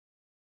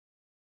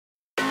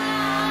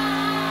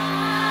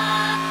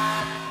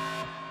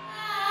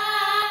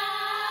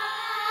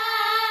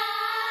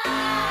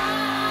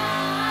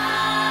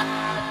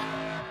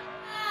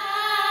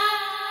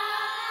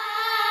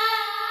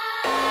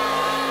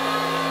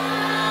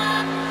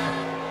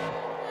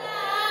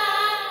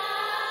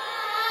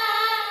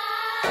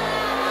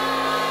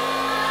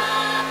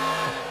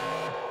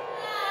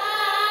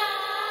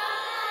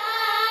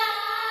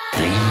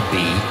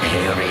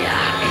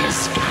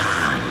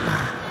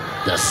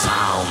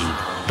sound,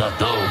 the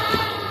dope,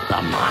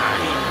 the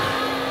mind.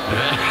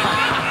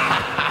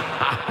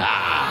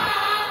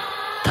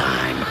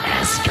 Time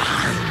has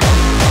gone.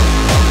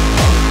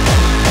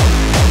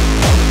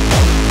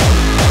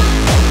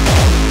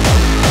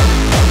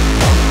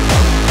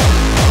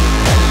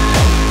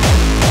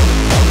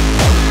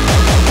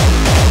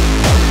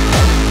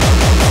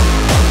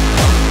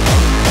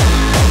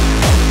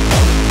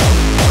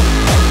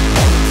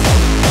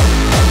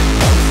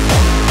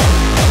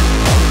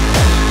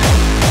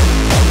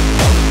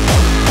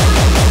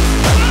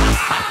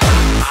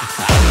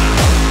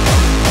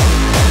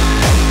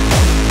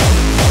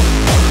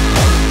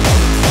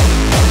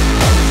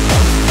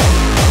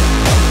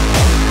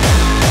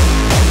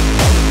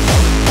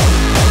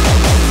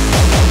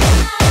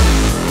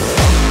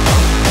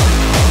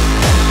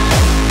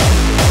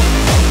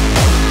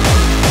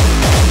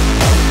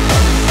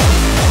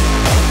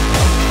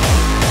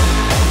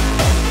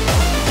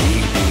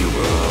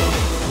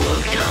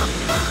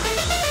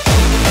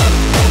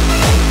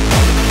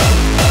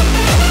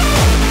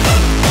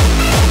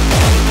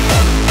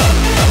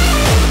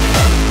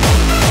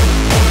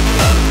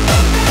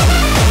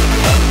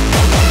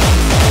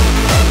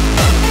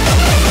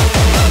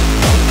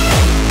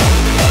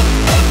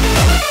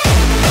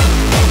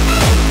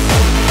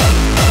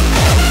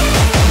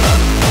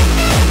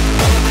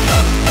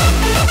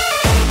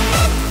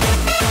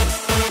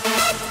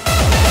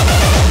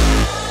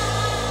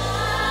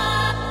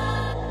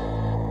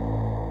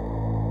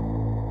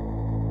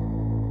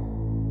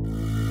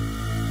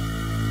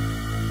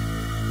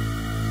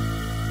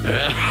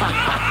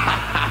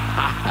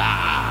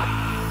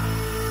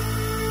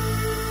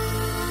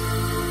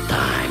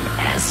 Time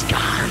has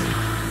gone.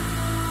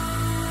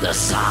 The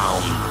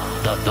sound,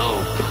 the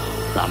dope,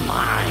 the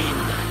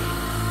mind.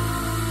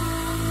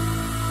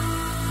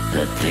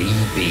 The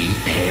DB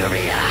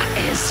area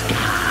is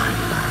gone.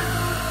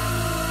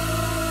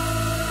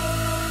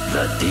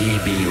 The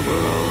DB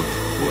world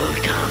will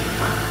come.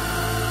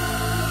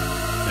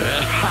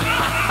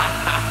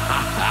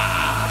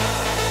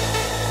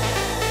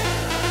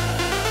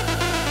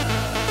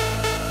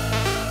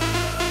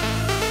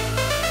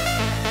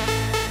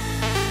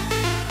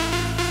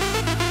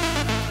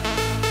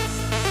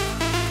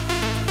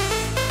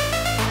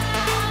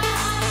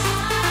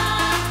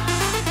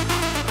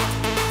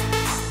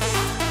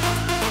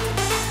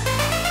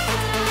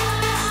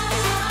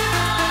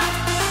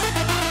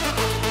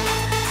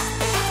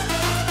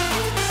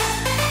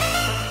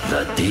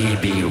 The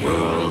DB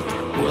world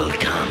will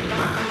come.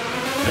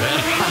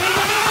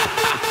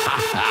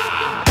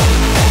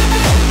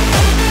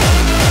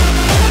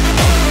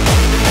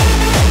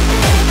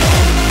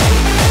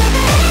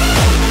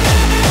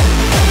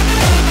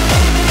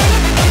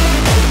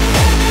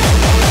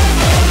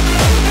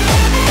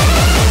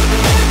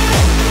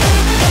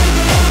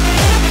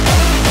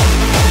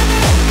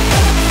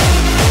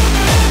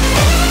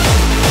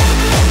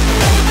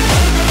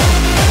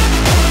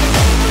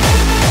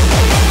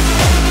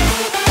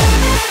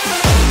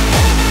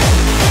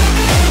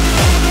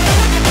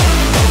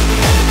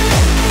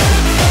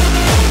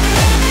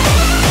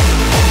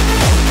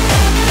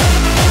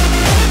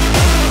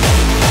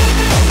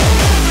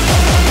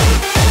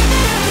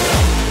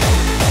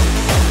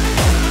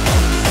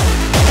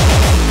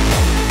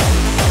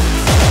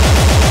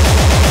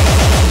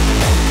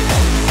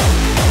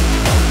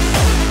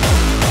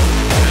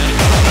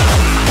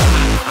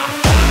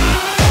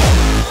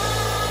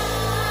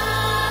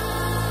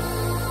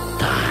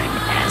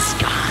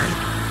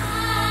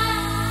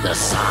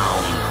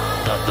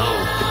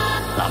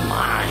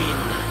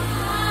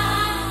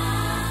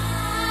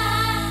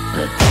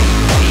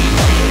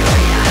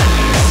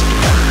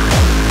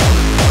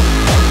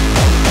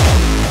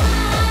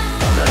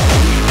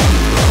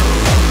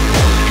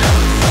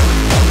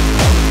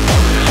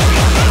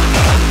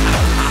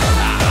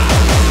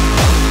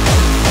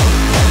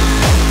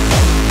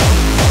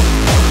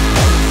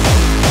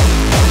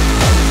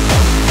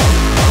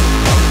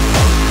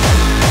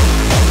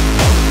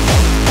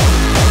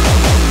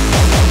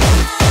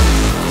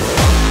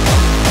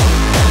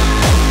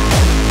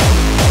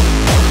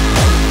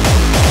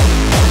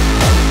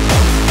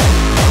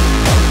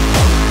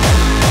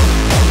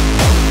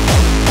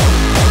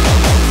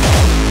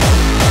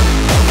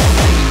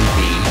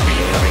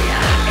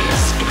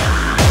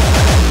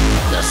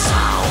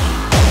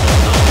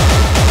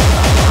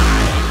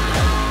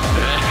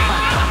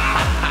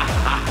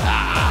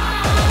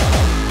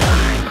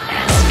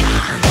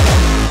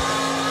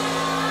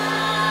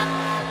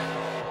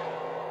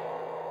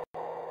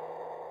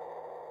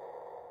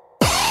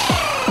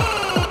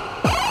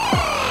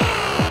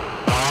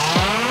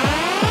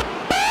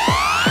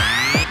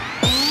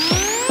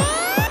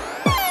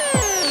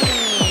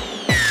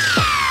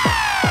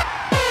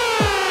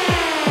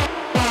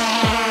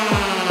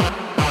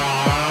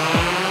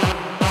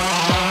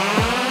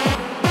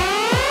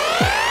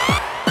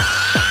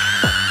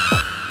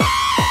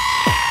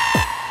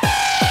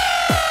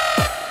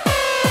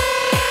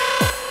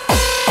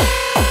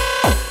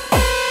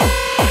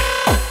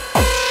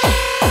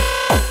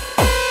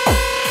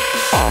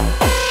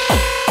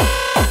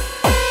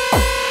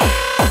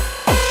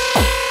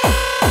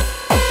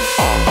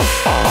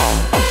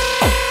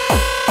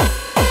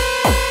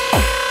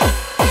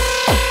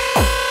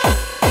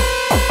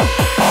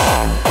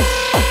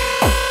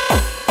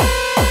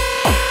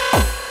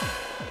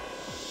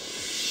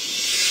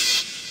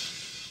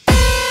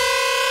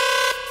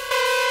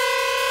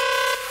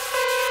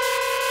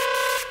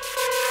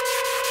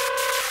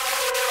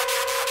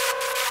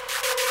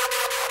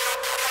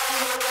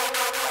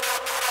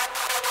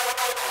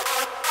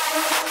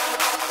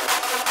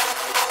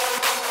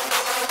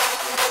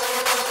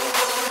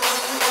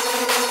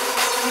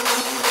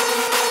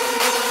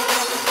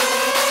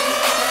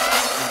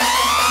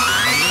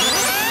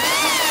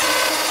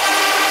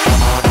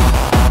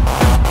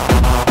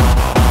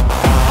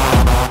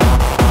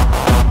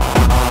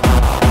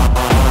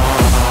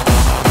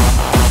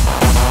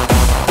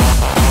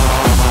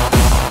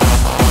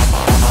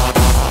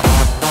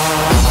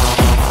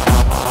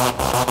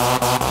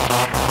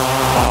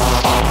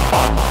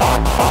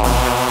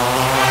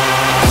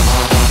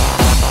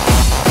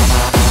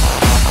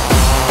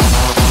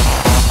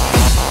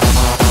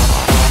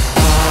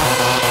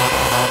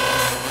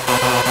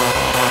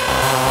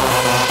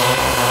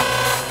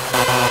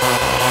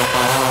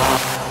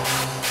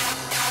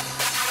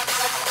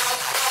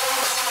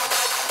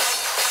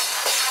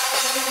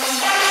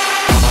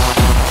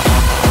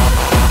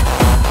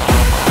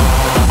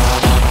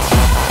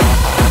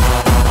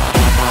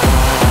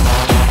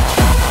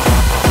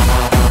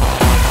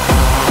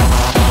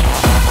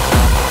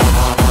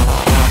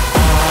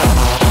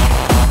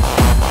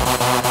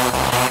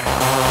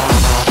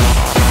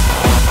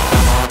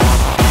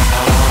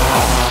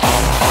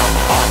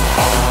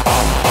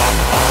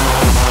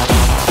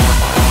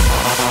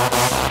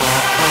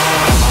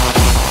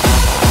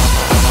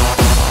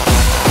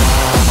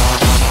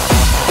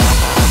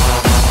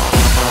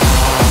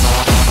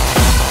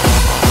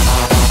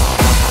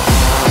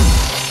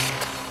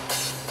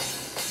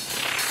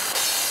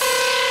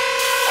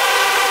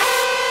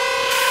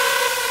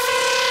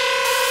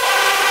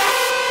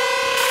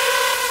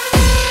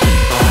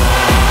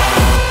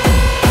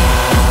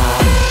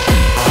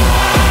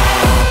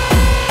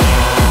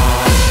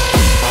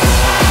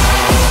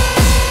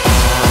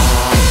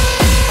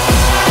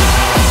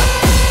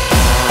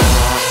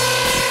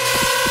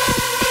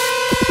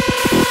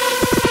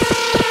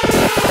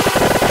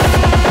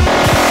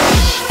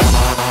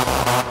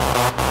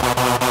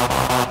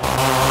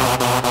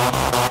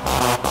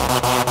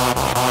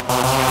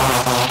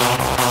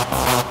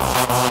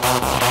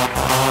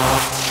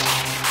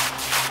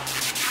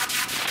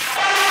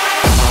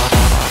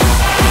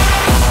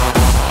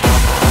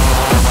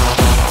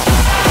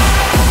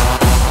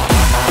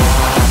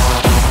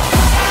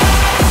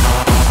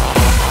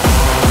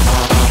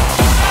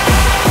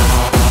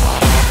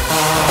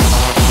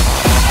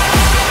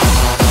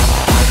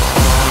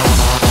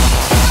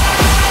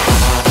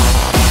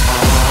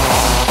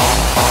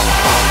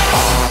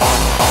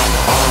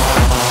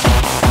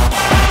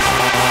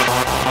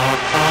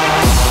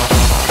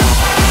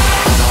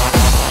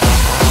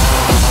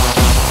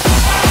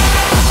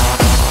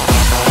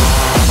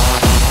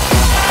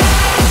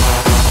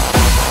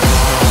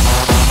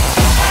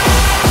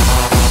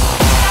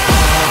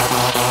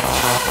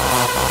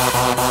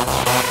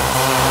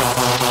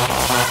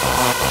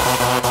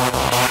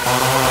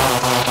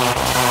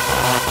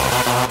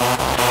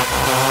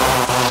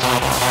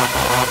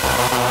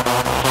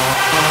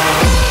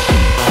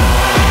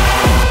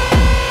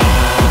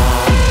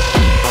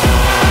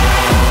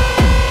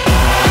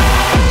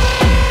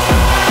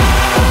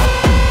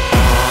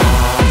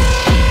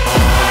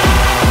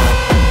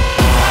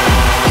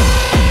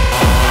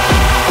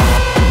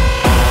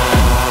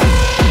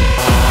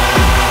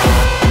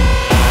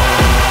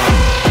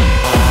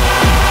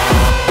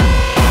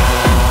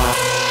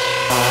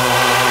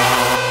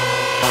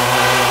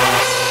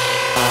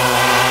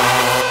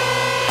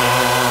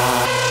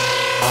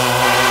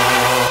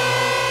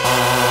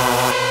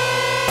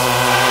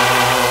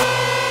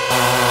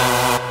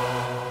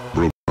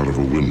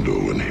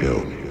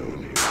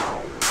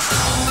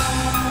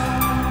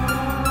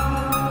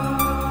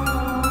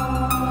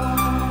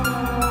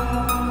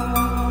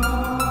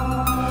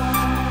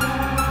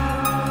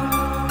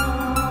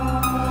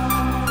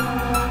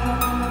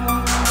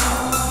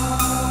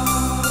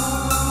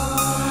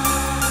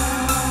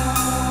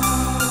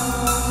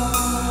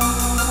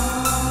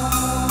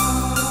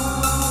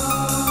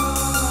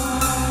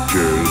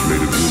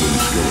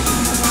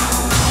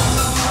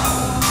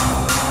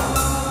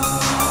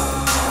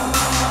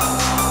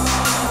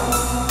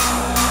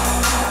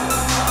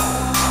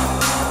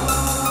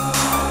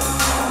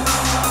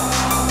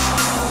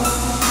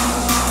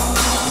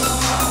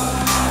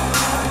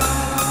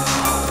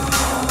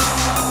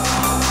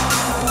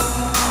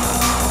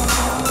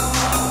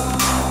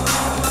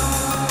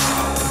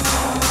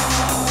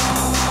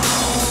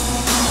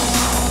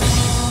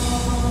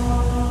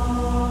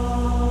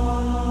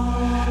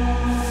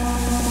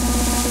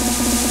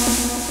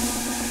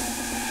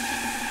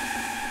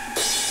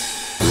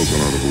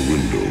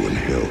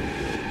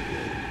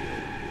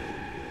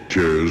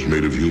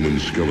 human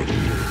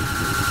skeleton.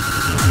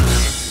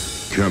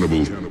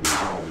 Cannibal.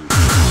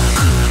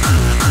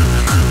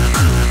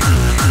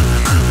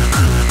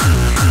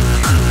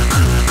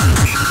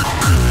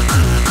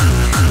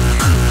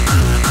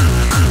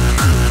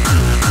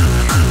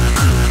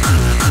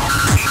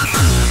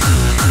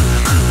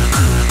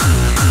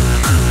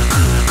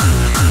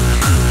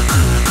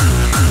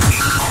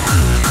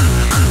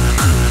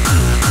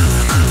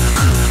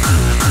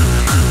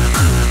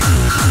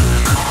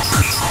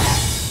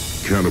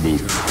 Cannibal.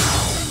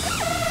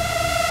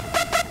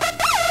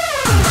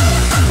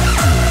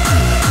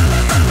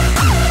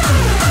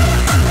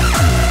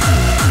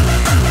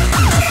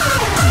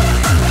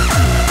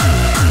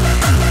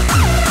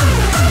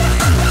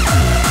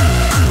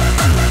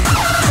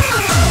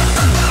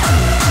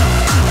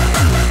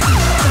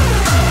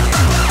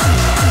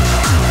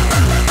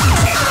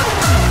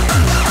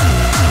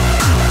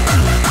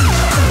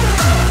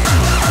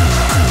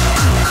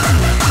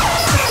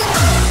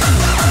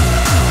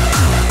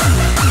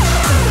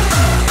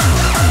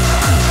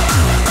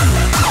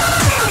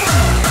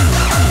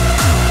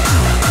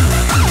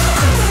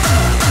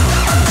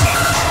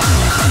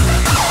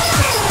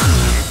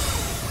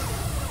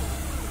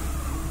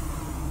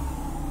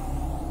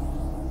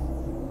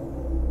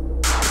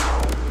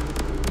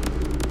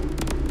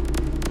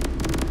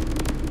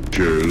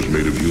 Chairs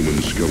made of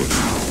human skeleton.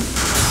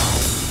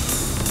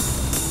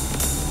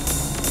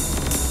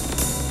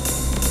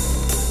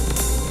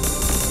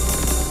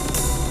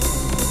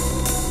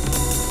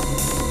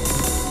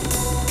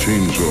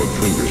 Chainsawed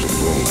fingers and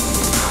bone.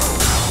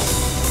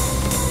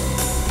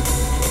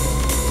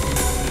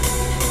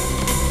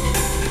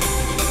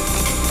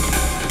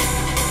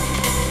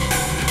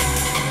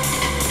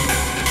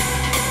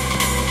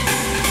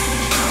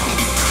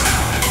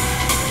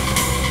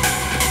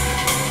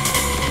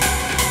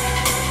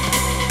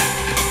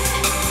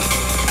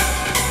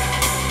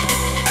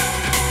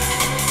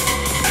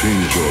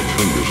 Chainsawed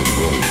fingers and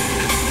bone.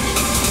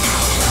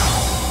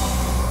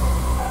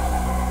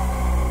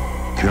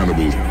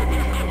 Cannibal.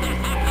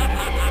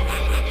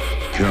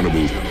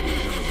 Cannibal.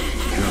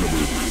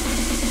 Cannibal.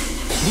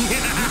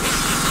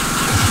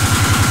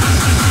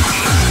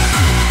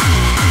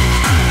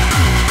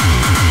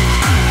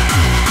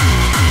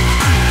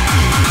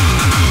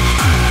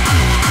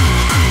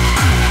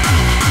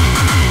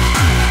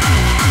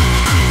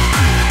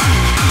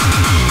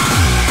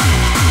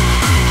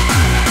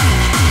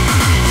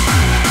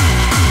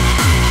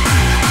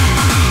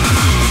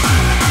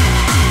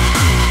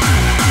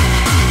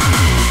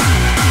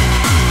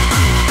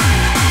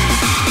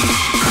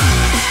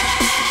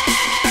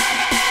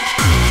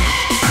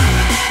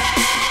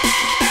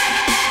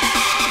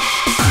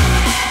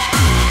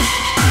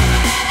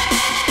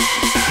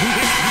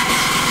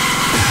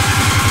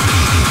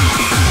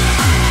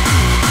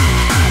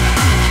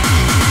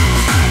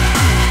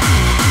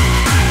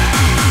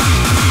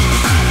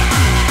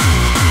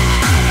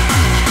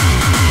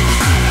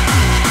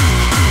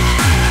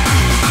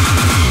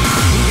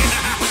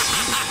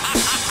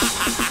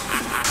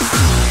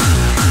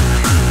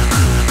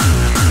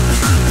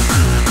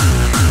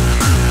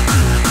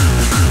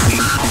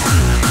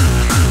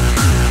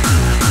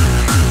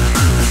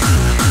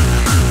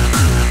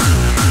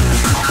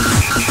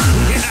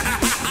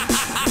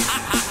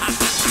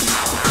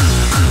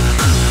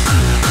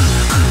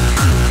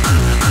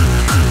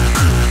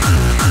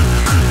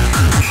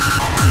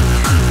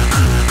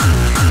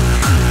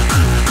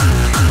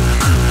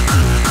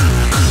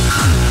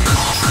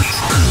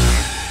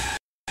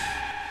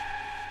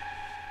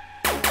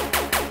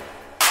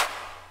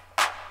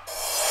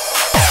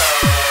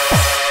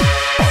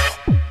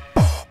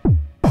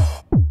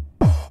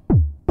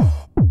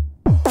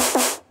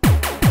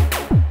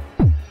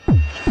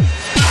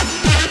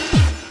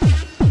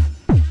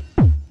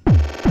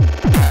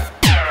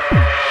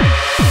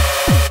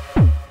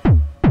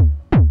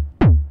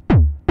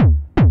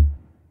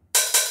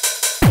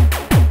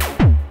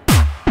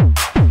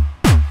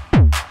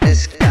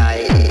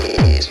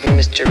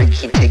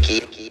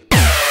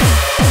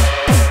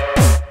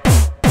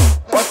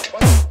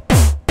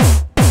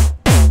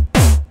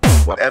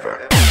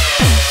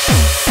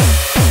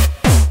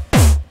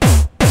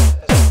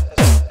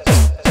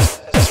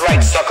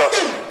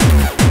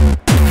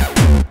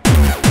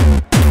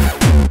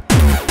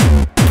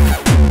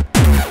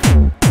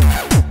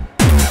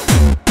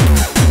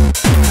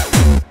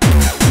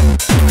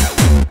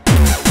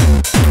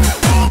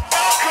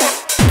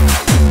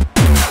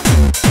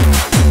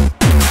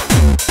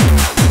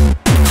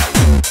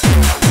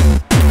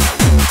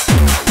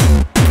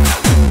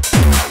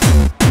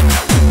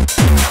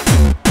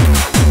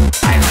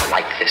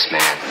 Like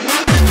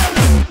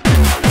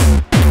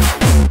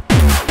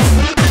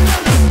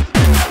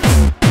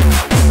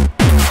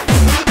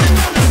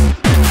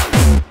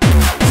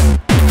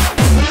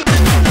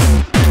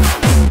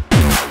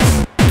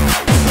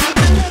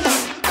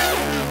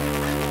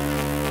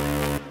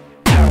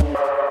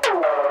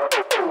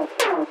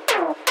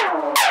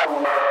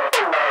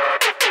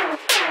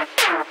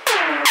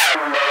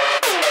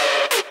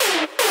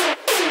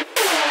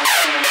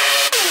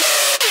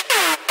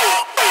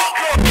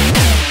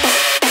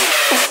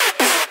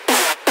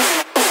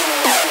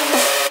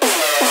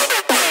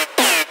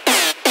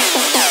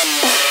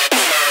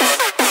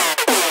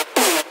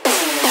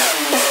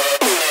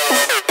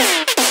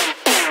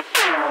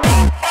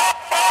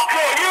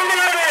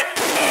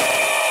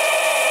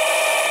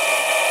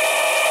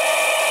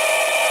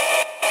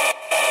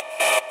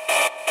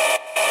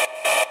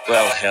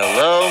Well,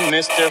 hello,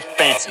 Mr.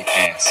 Fancy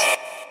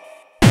Pants.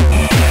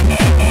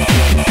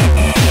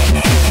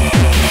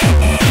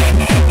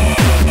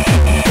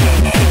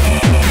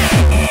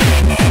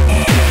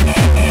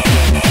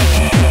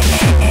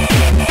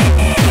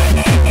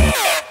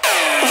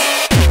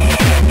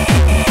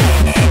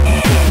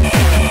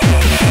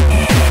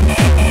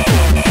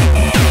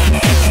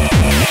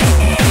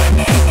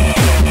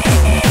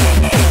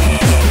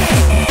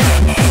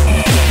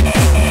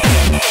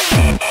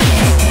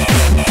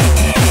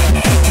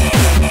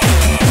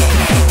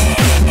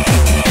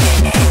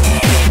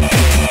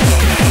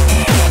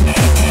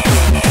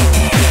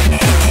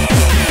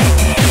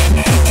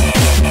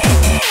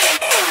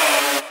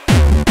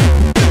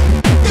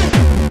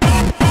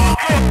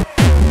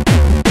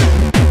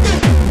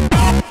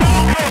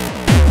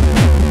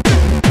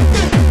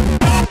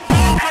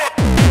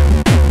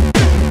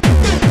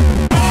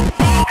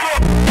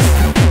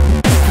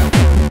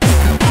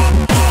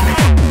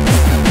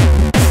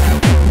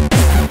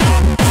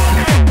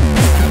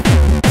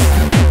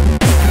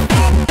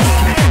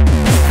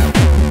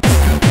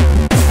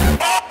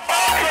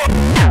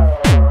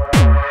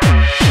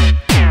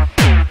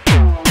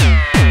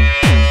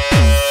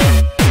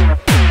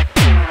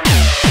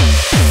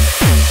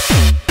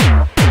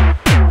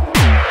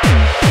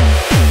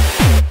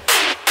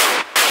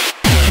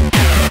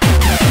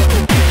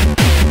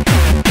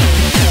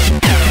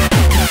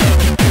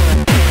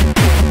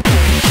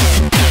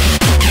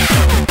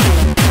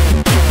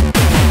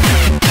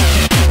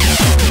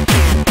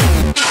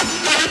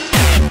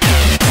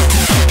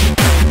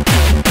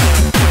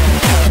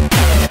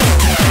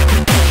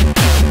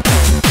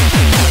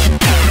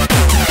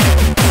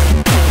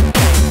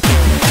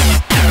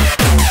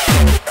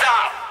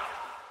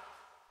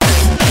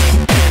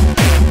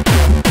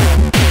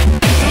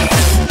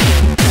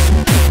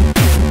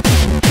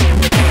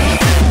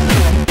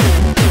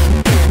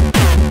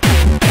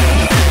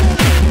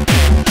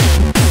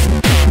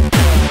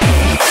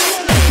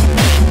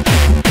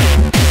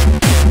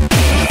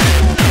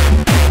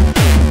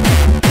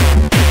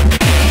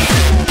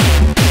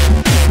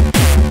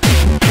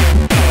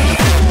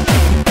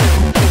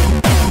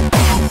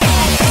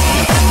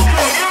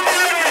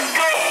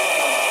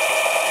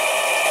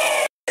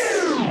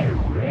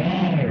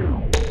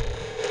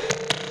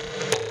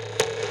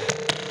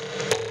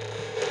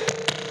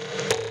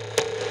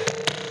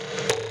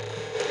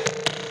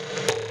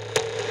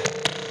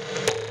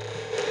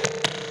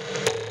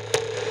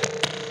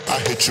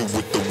 hit you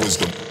with the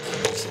wisdom.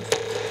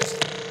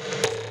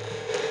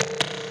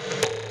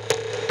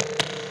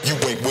 You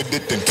ain't with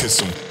it, then kiss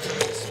him.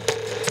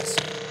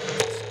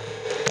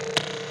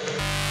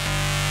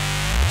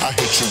 I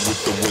hit you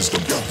with the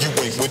wisdom. You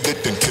ain't with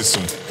it, then kiss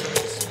him.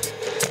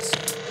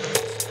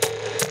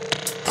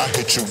 I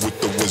hit you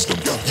with the wisdom.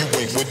 You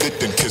ain't with it,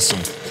 then kiss him.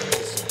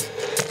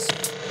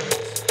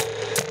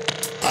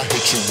 I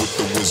hit you with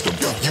the wisdom.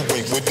 You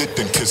ain't with it,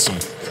 then kiss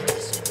him.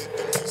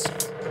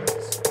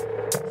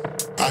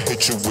 I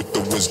hit you with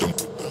the wisdom.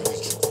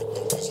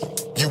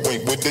 You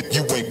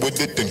ain't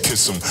with it, then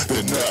kiss him.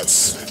 The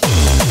nuts.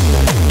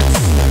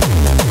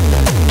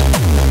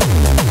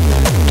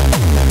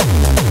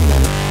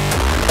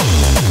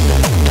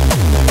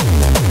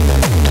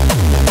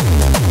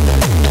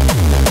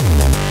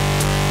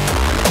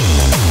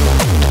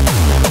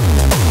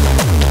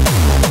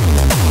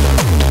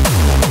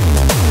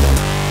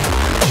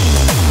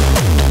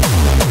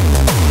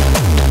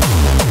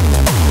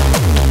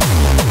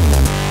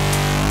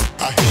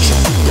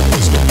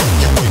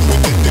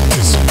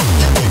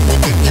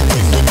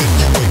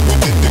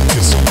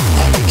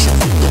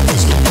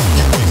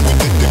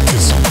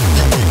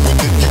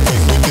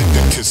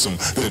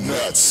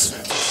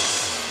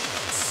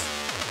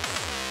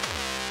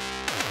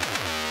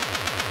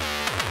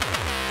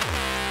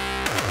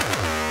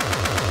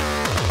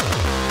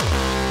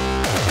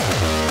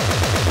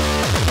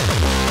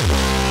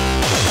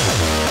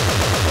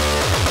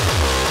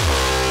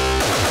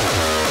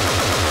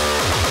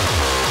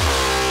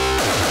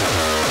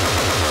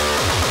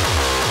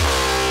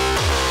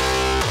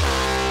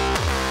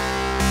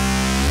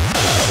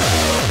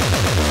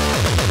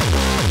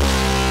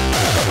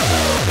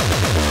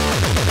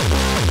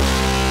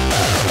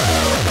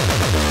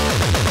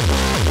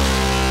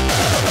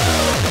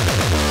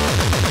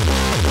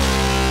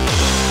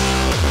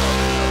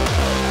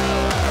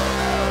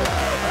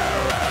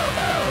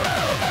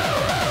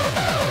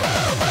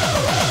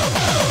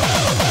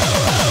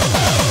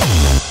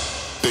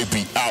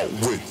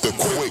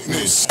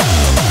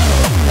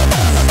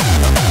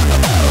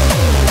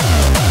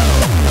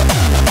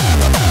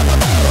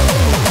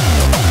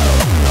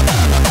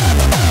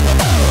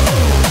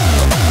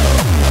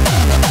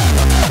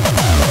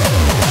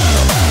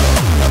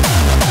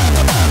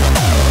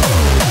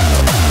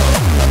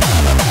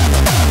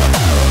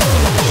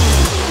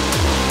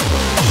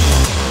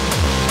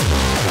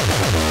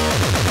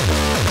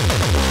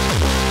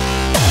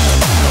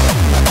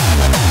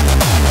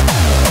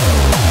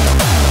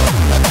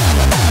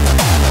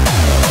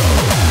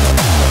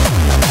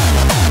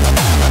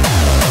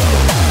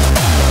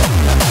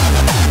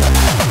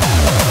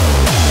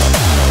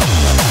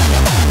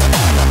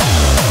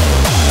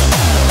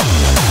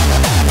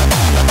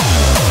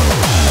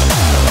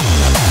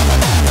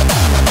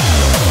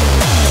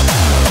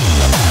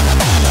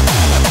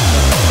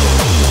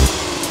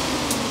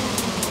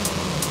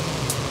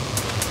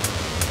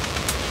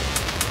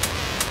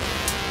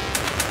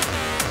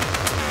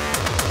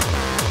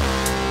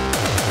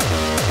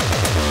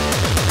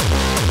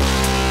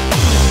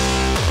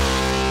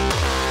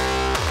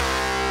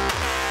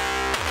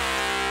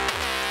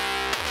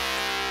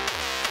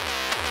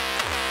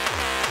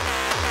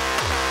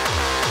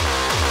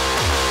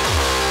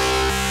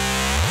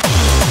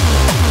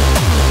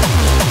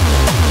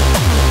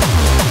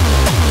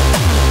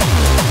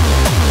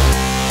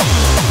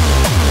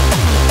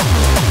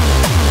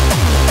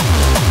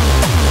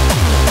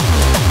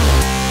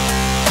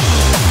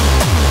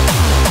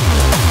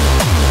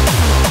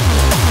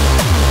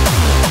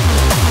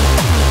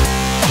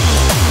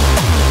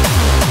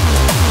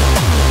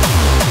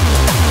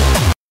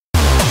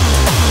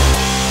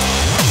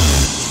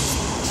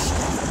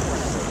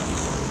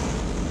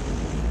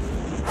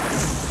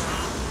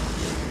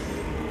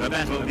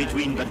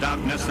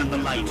 Darkness and the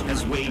light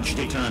has waged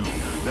eternal.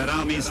 Their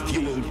armies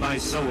fueled by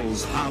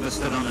souls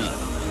harvested on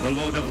earth. The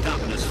Lord of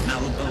Darkness, now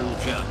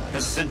Bolger,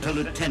 has sent a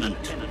lieutenant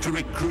to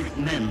recruit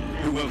men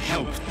who will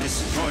help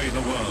destroy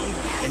the world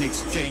in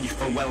exchange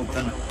for wealth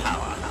and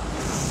power.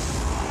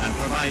 And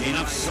provide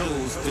enough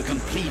souls to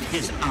complete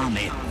his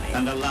army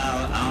and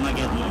allow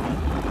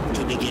Armageddon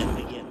to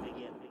begin.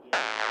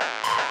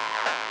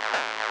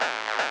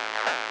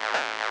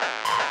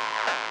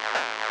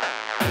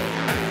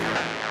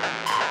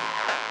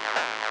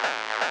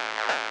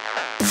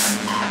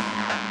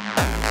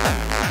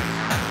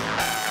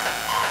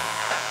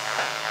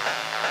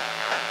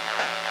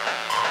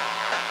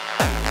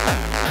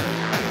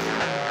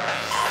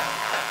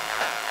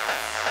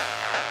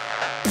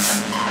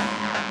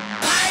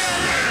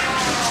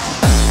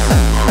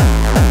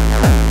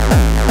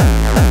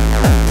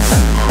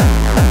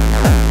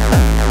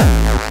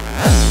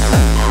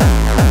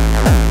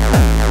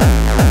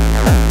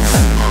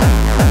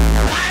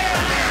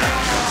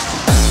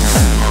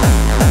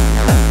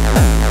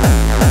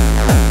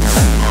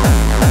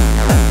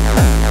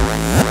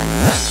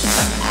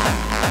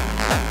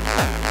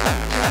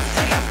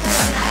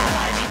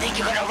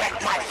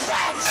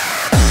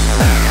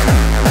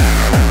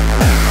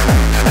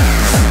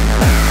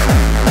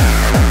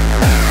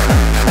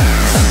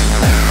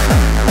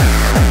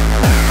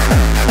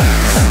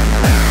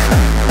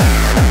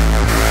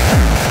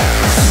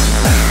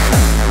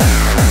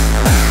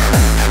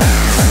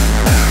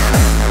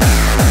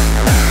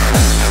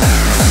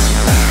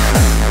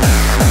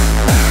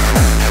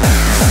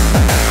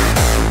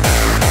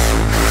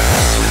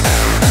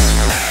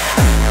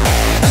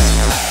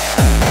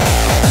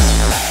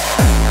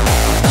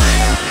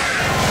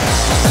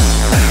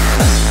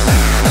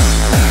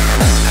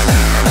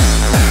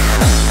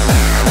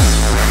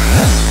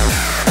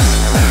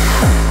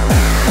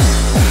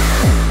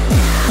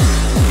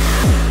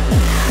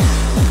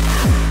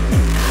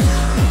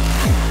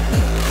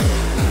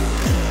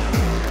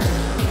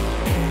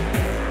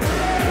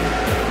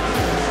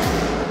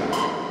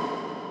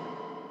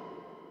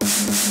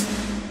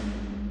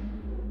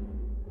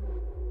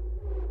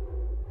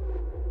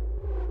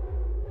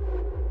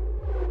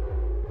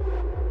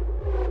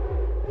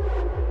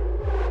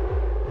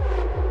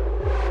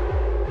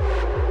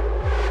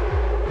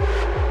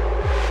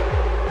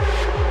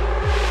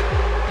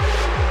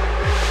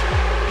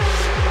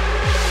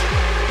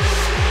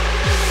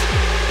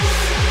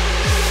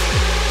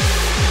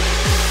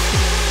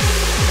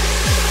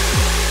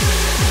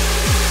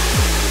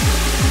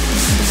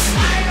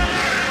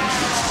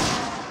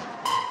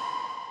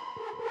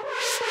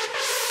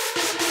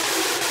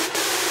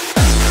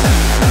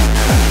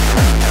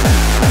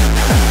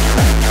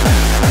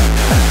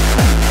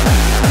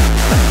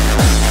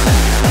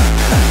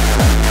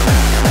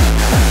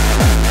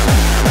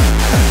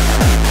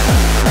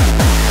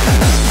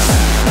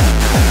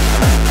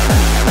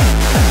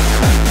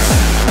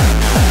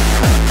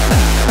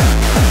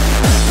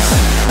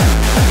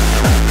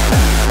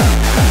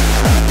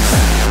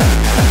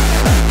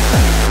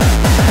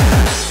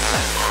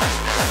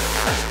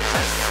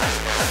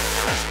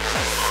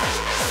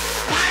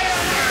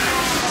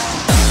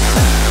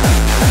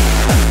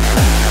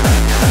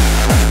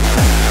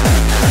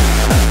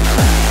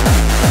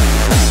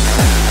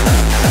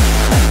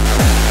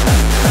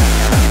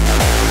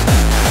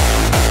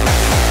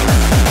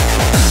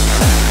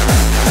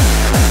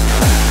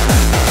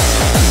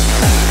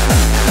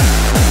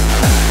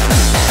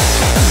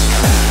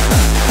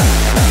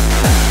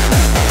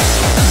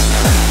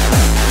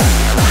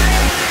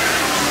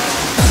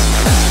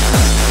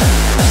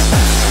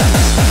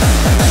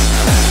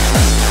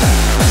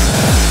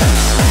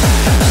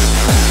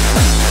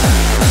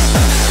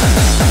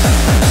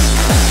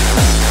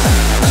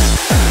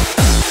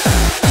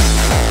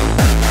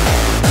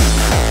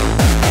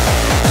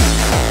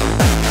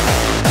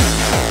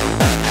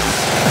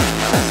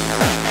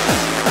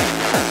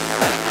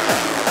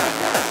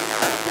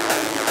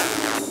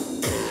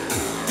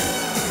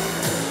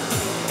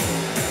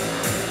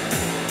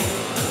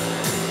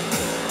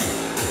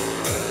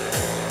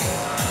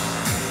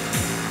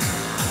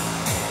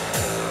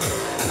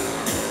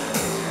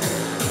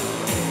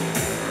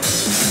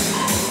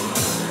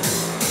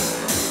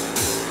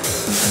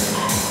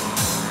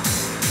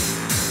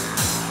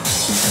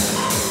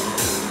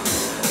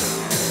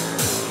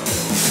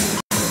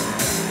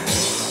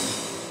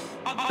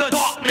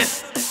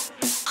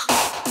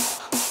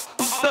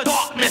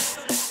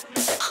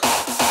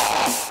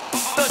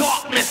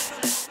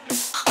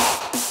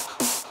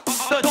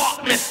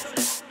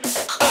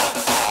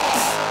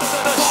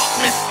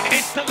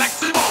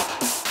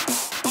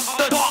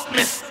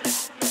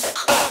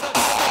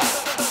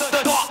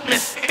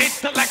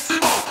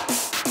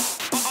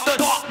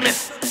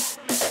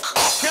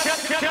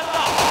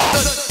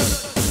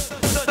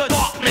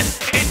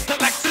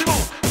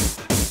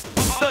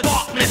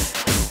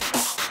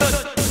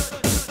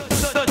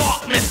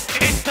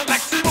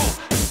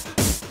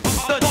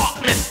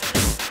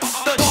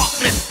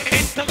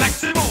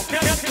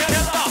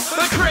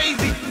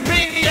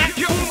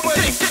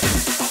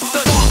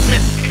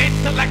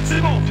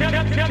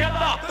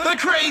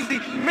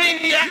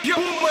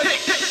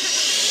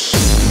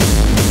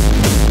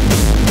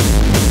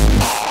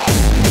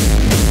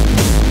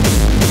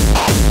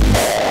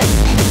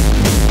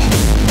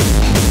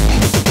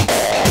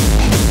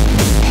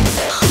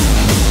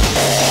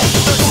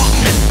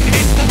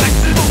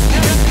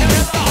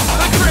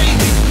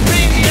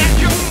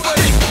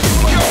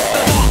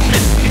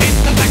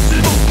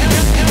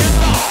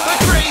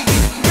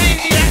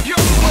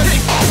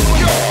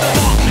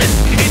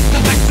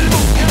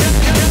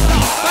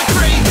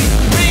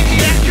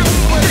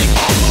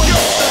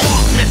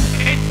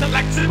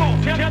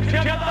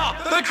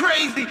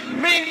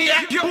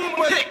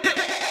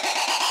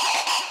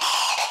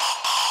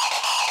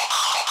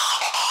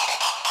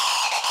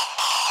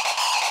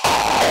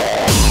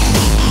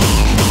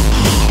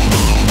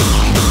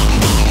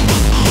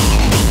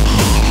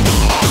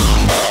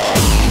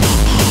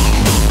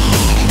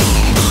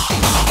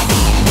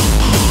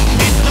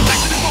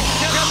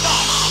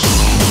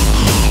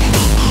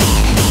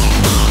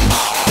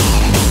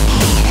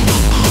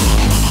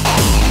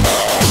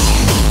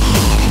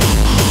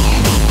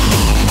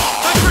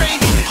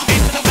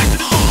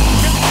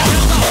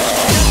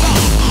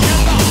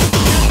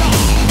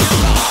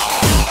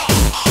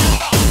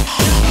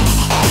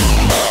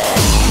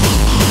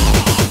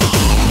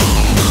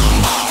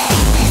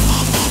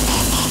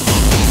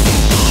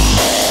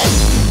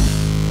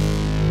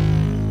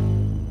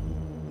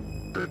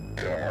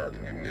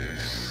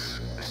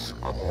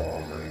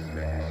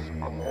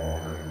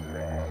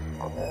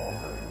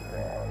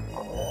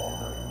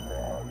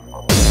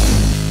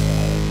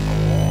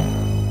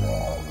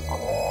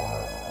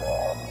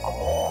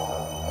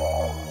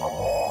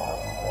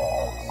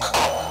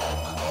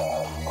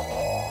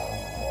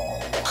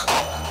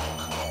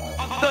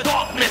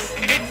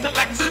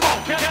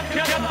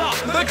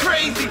 The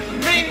crazy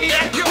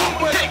maniac, you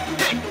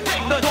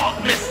the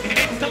darkness,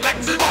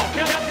 intellectual.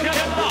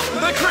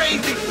 The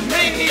crazy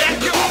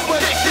maniac, you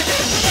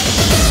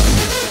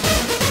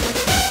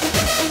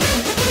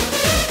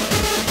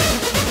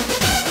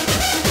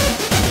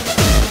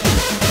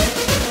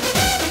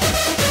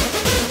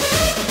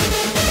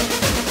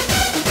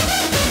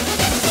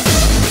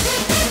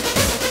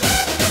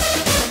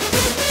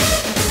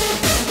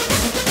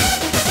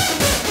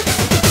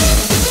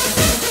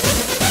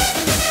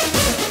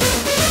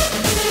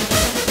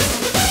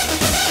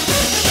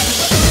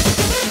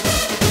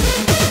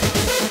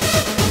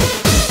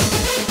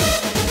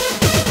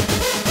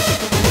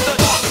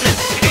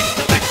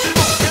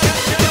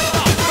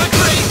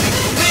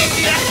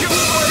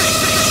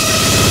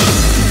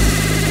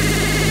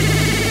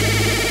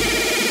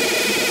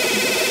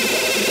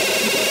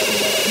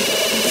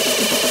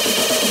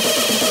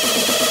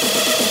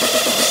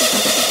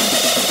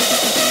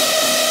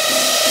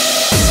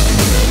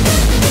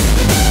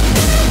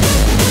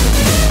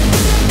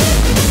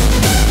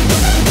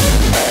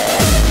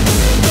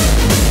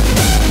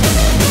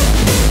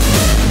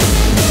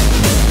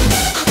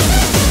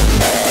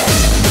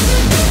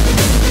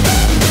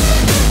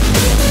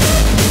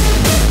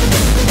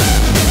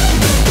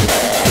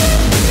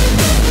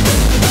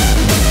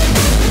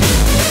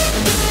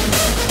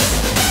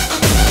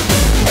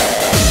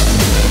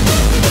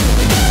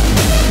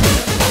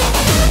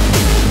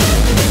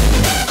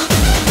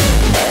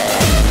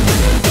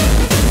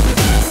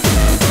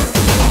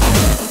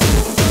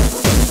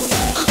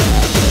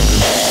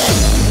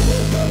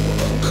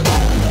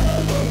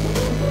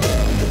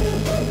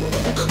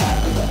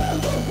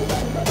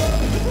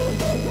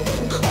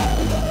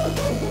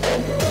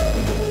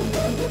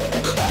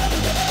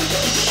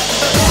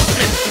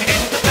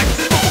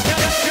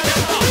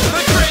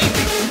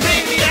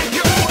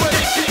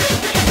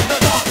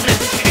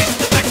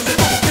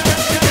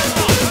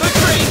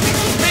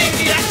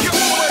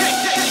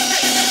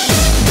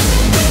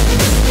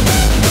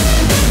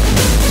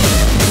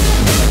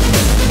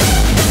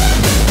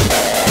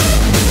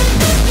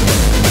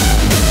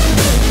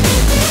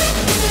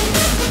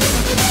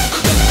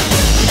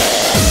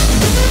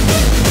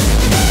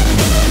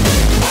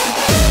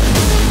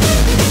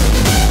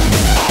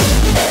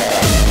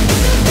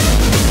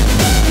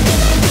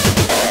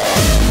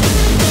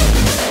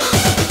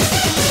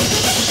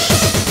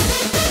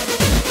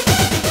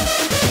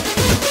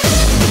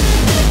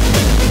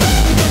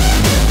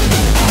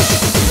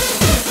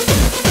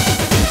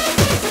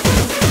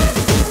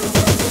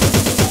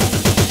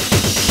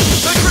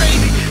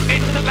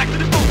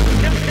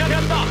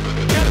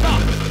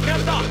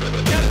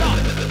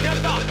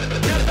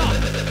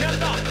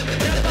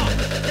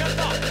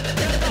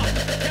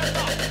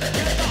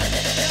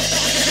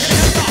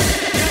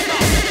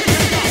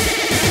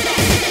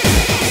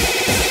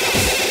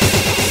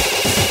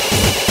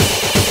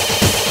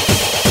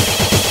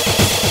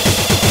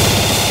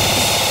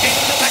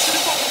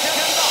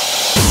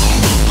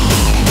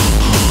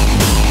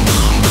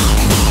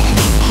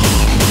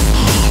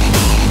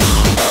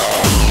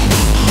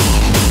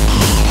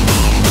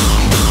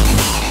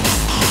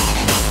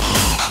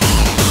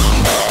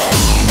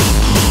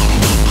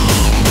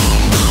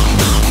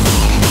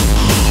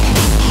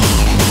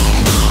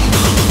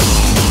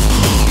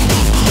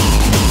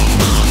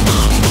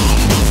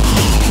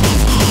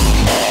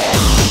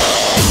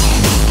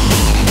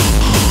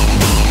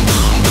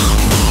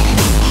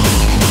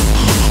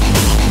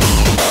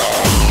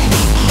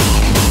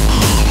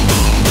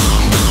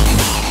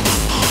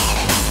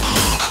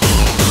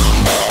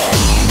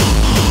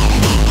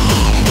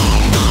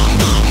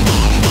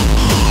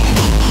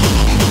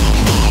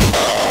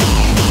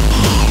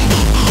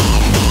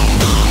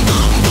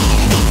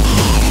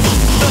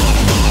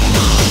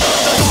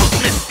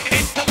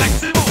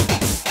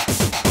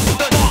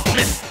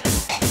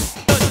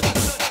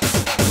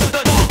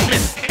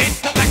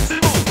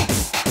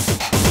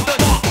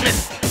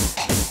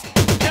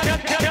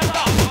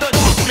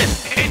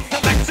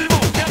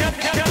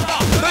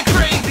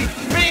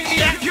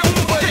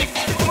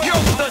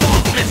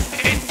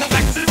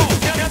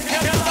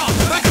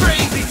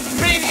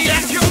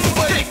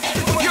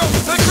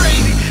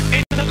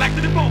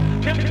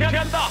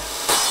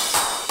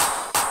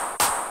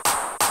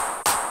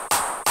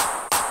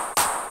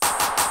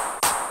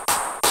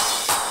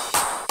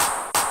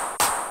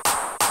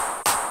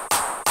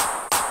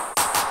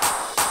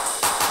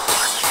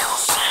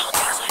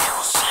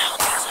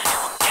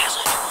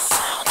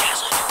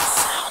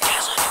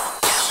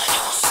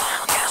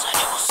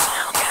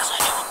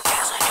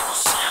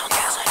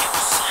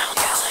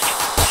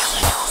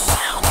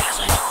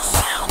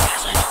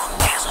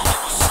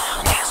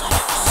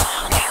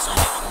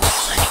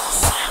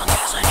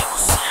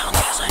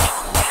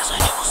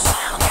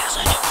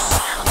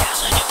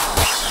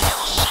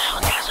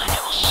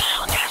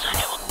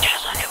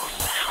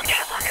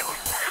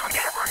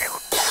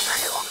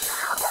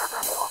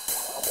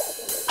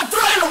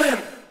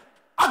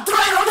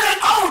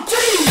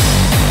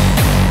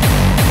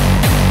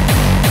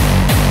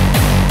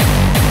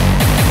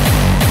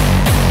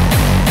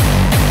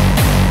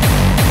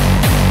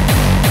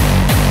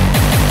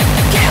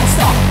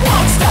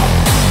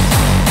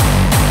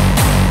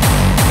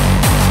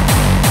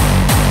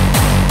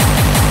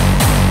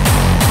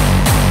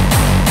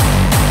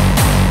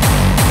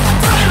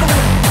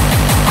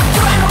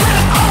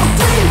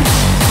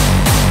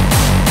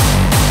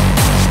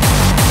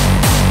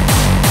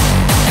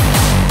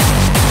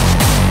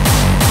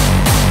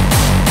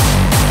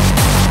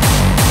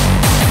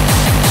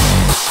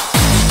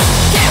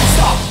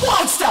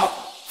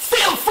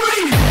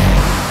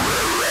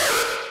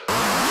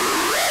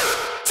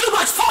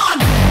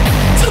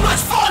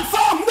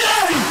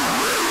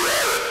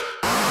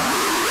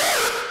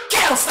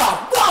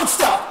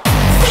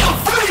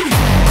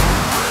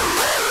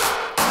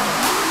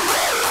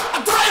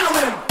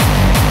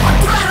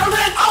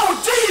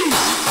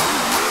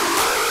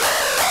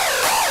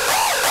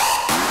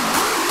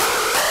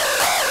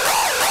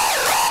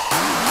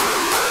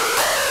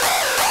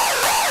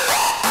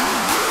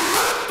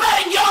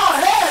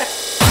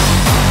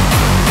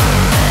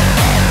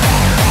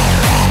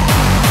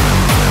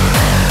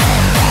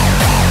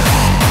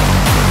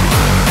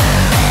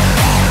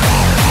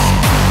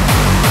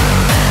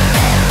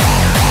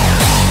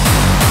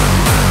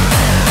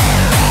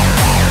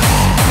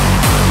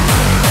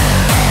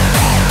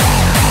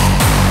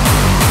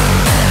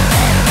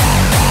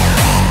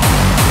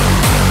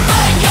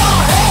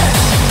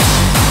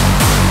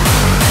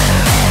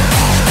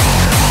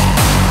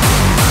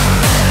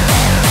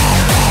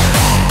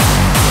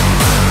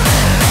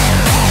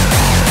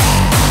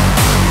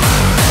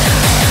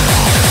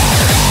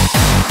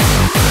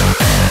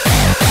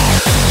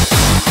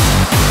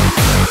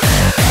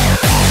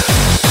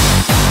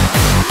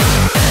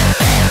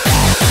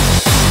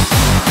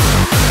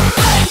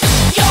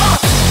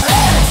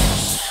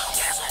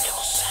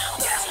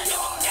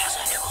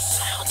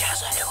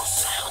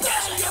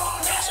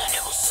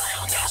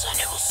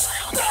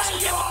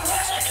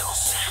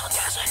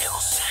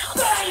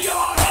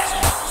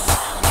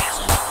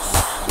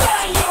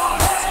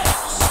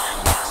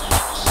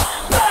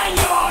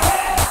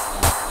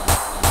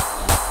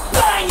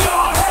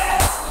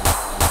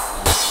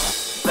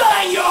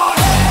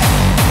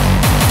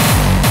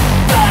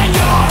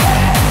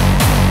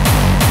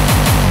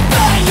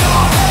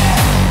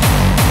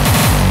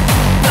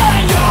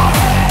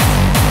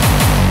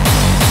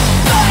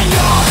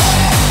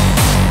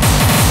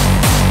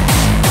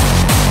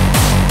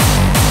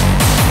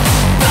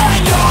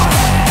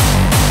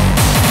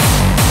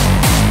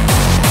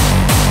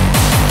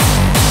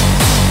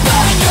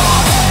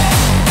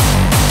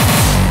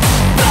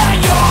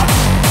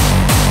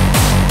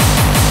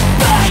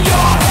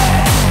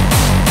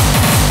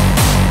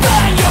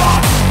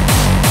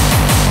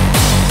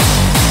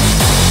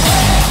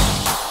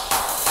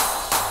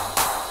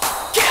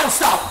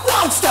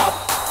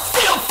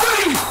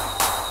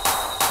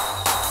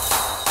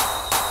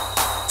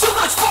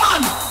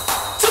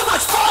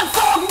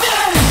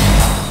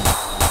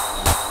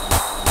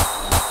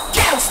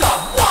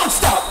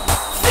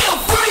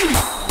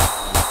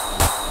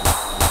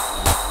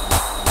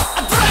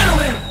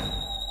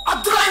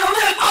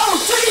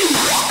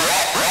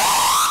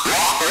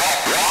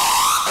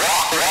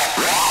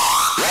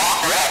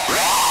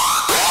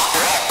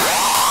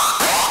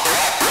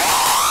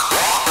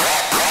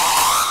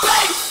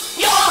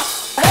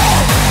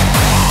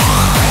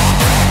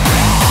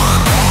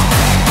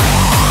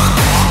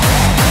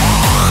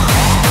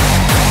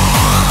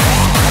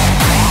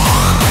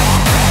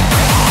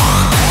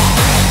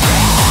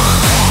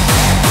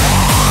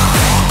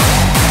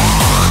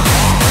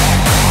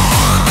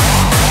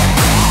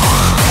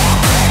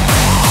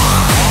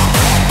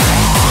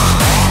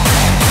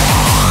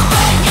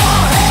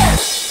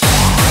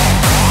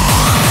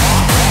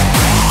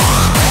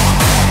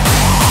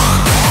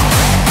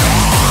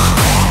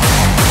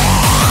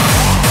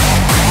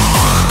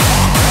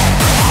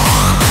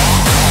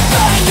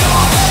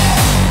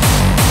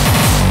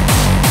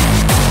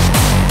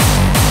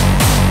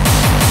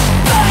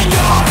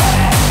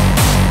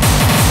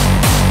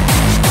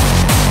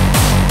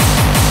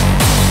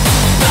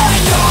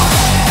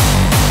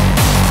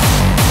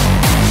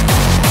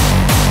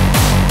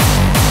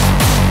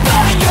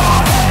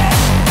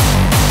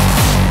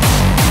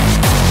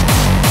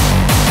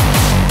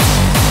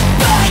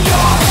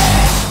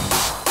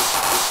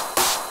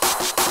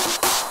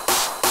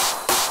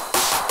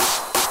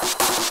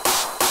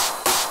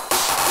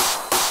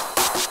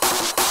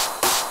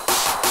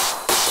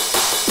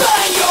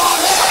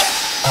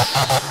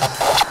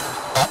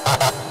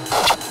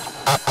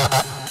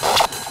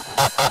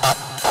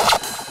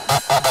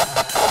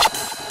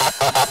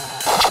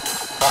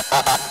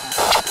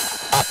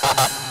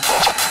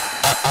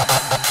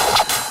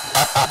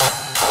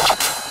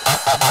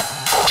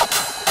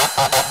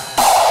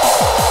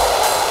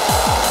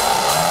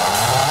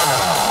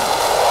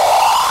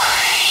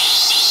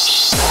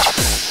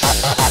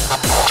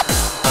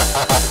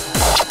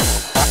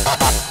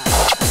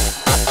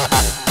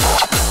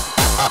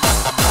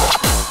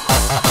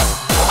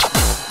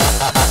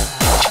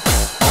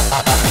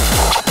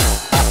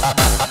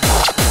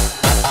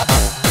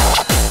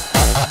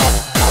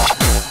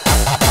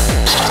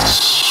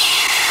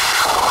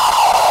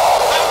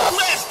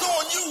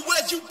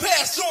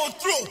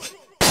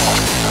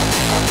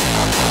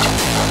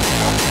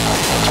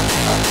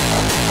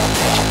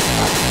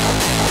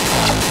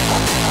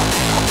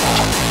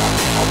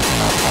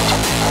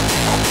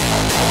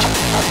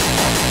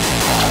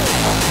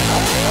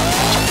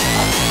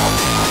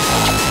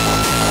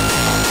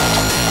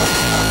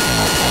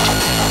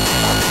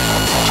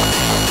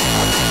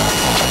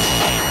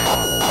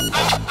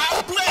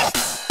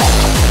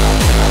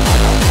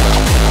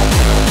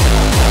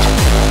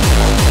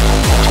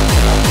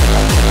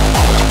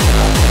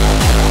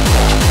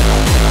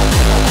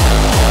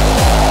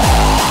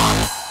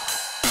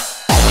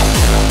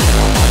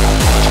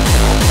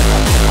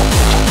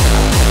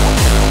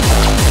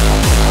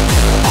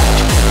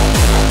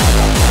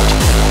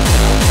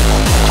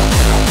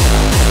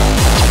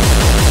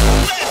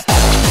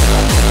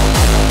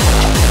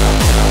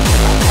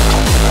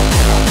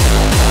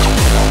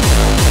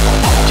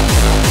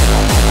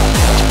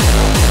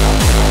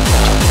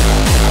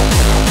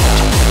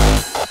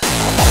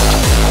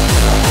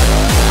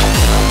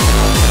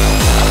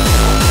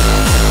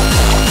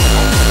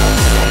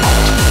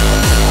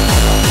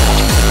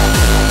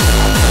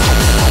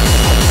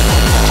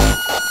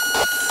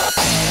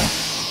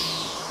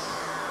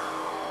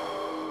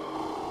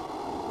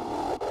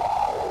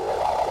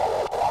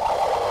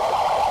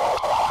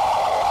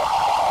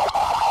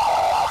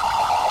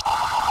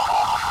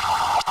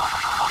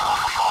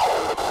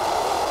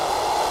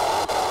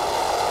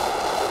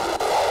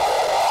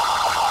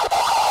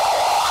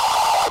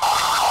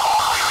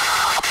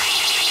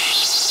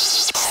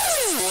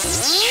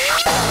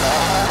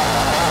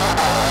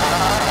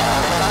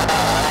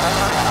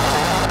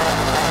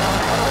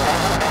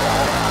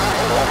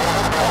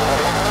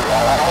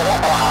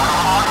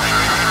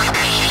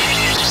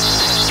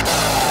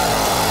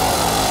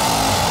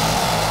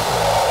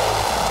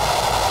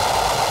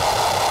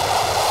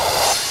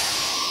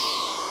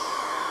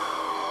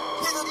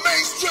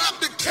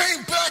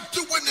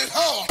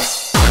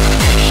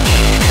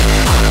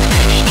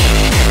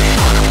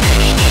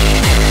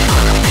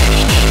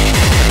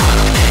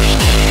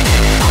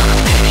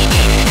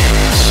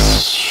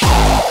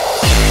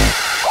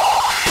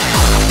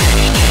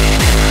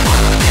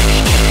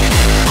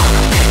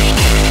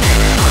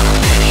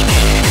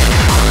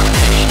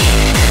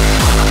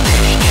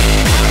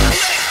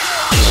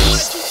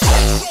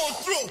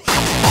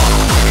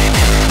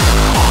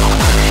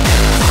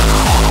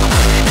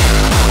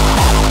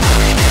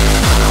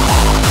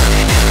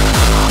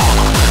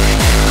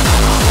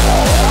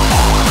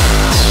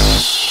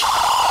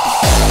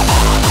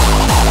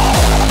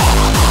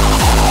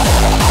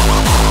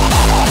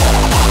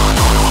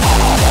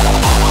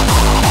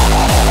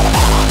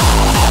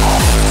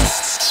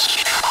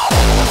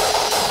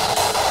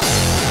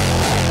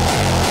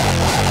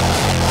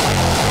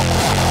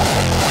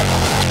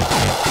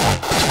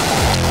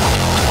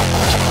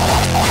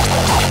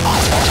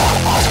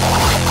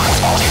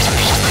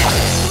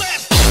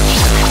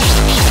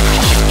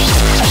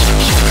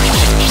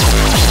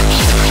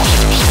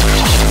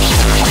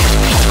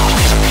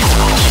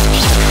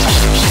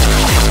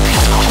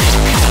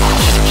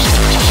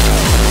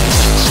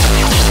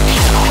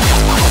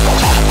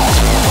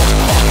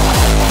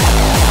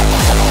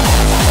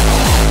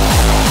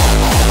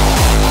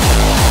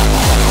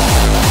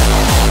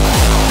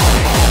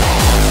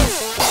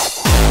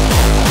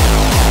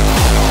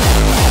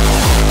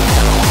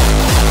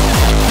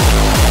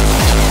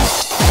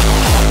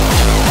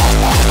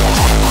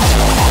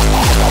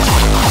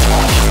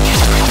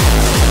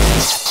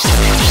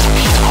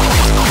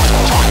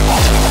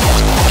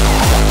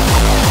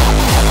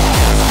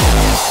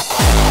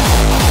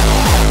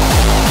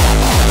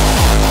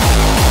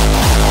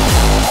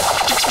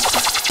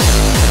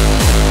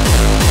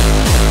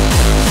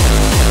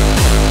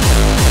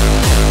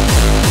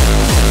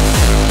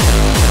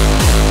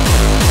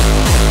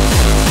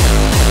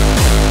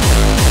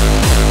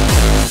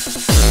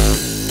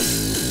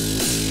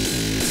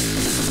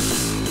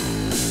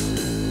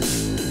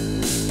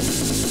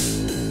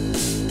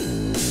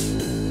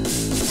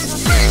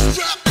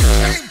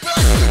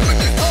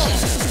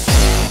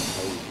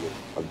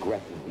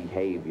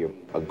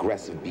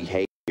aggressive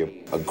behavior,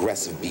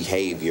 aggressive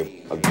behavior,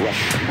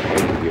 aggressive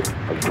behavior,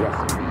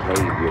 aggressive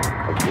behavior,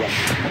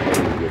 aggressive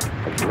behavior,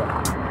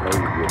 aggressive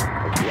behavior,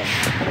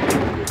 aggressive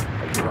behavior,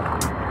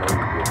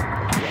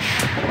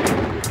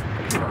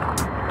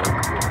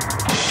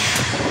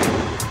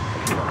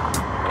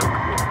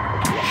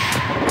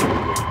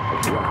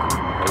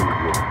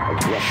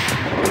 aggressive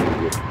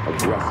behavior,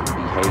 aggressive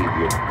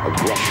behavior,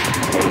 aggressive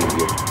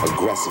behavior.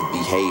 aggressive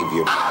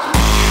behavior.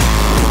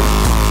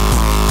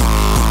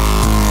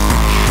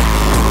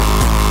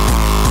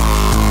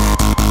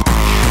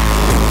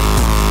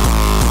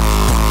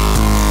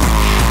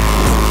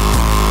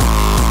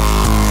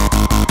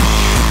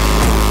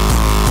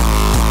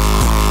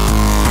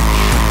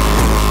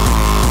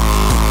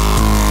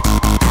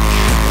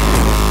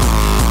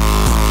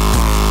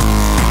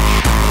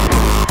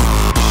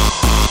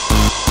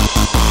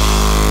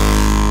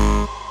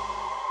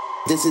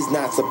 This is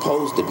not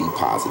supposed to be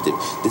positive.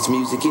 This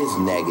music is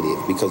negative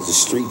because the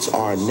streets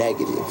are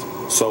negative.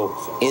 So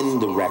in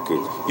the record,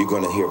 you're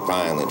going to hear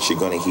violence. You're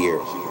going to hear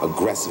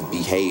aggressive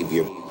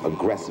behavior,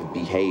 aggressive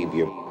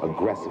behavior,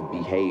 aggressive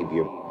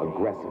behavior,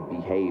 aggressive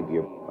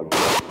behavior,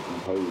 aggressive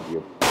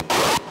behavior,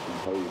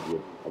 aggressive behavior,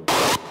 aggressive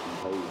behavior, aggressive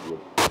behavior.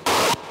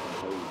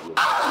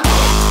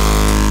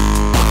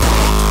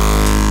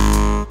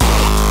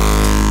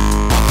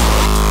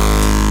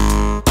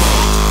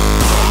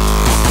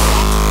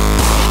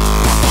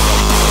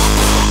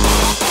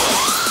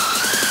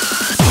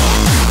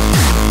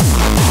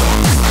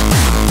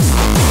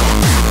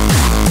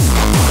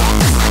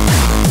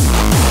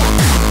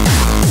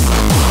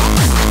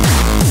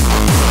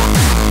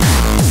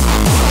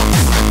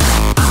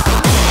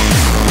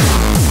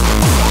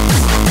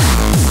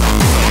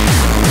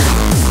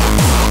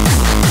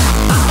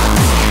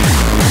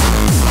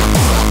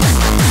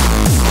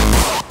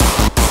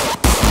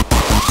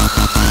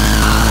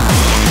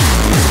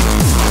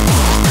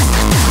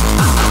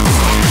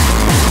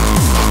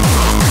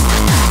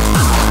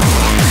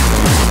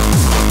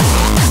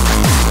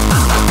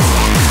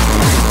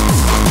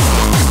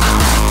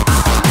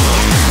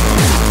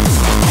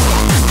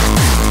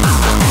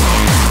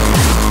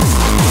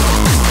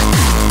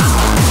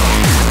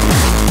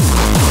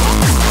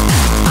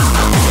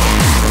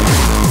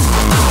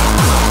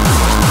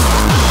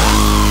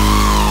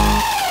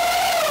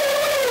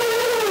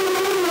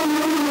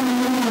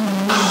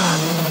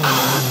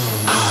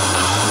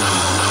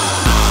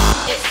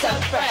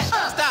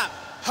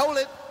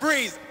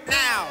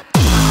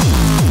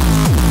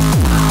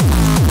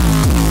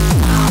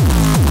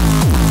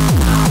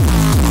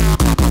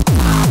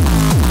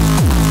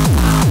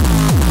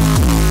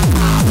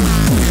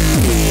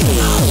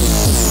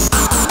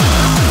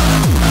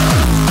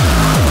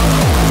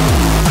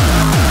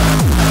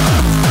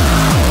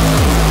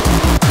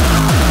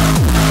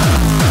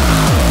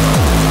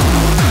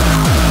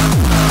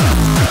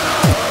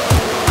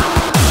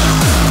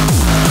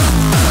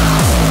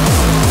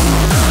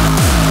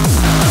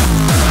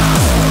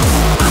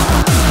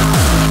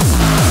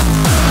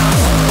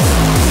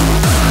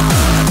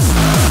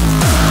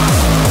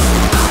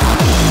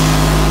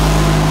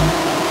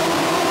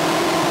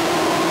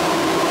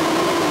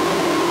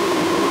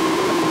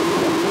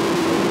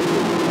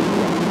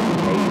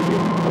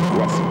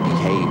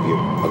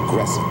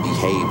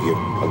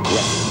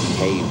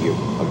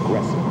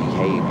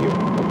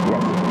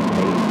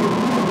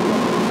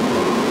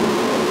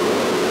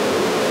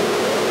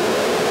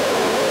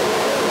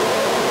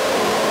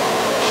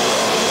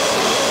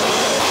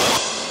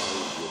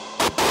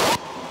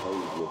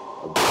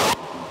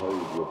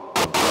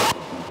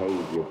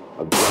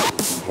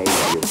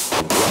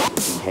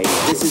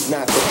 This is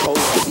not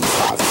supposed to be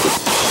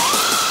positive.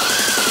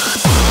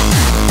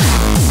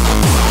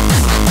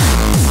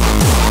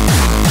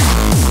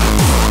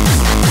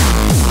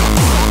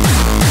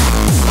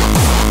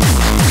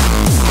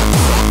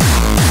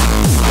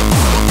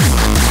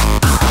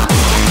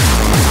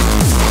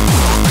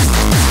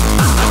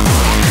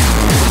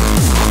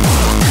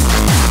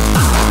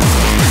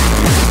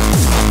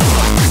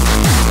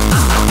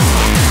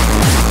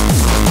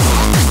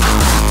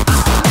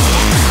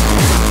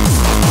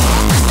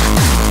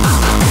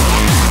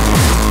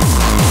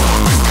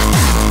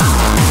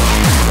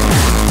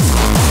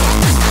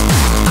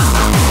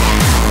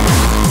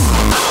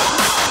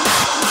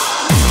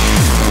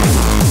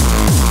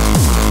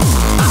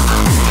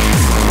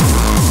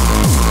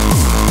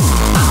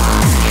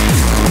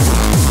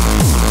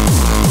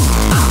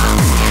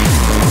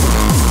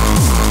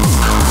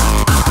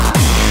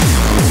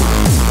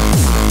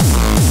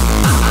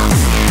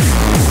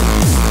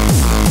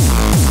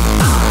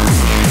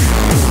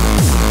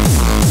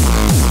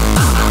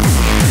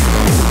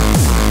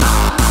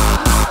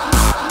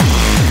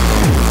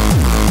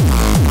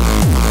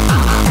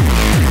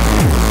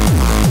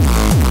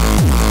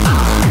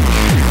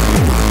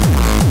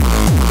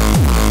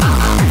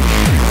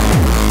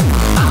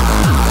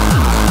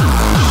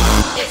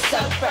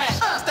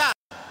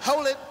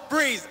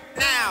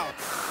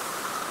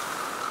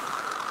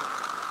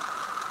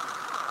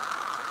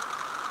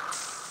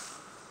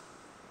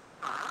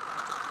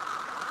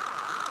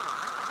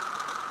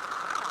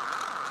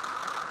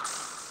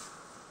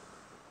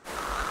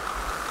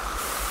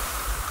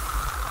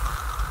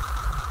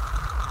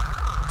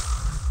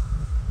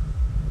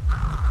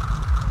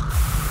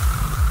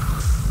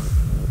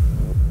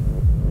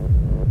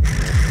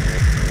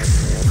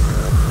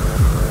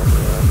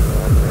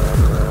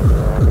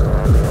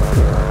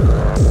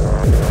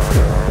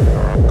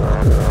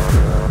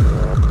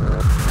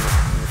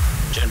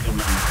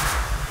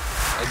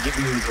 I give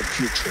you the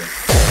future.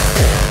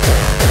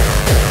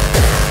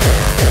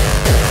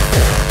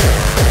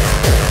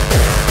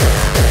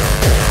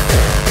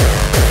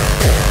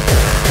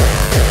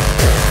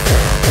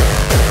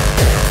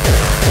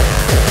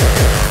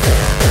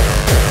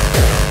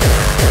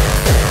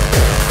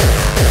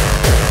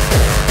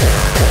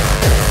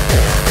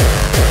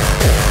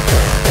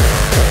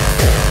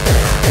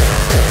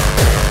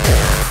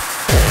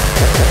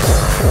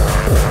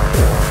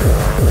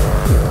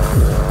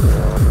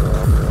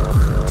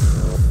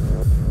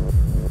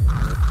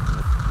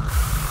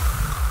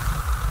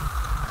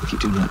 If you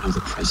do not know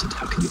the present,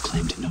 how can you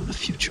claim to know the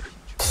future?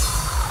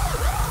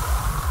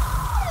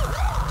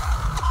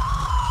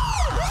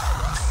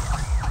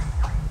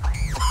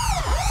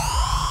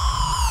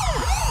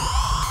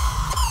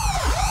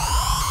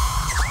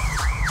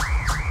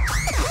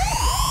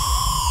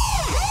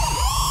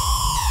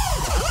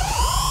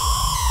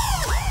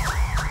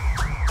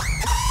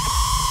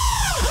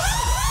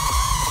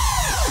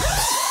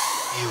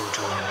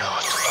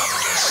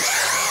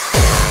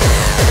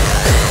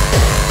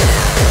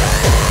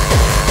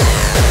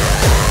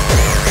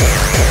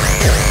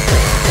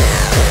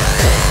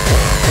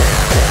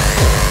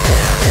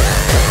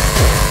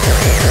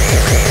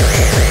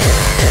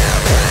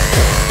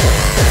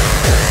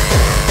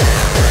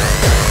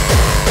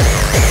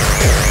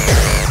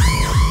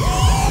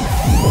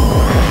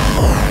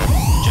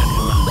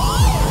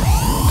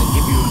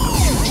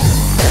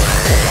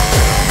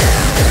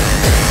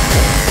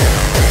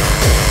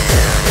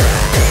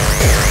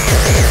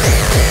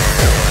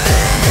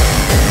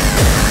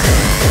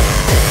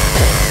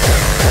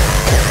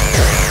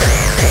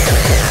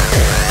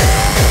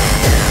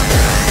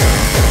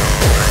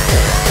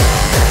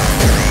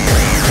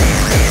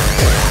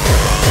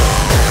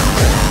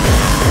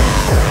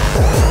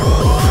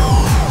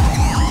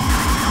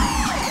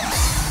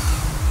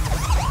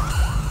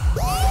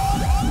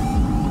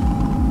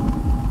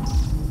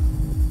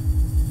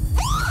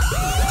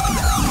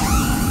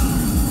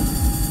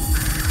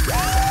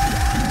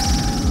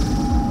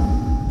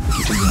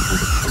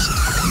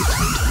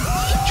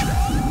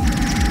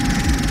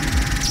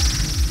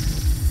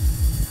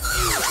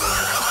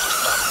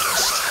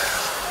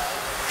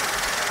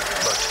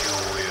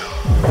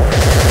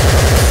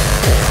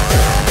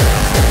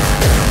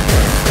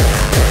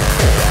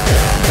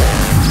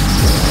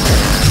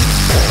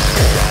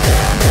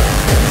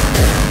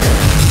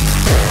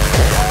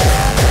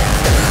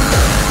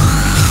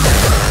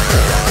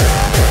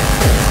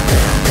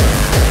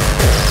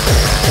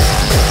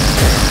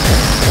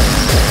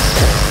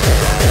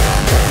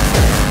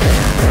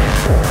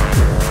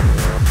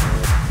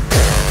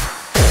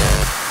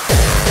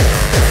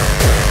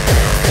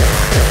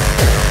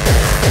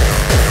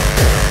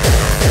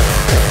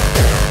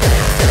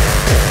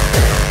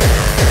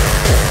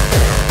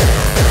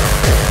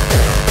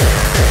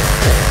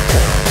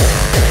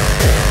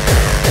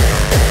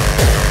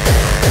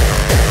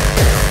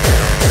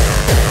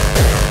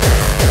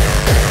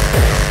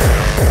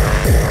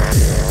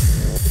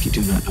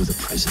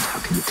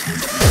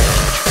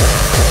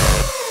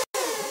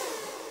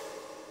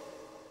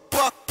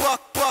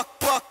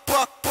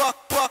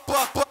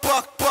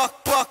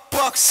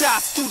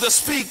 Shots through the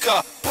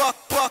speaker.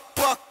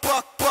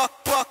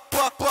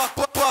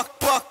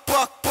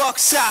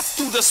 Shots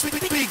through the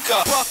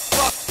speaker.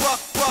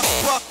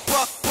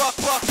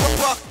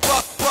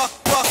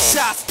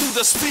 Shots through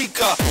the speaker. Shots through the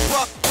speaker.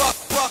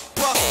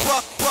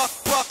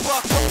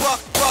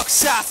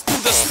 Shots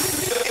through the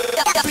speaker.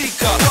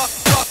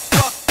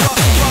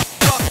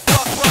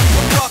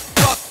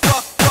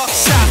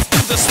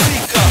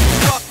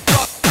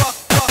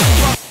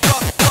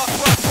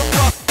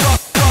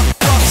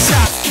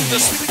 The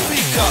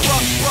speaker.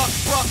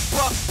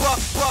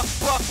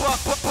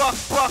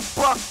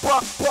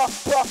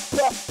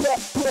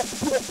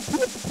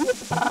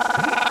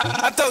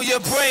 I throw your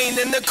brain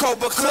in the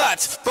cobra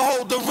clutch.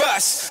 Behold the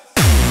rush.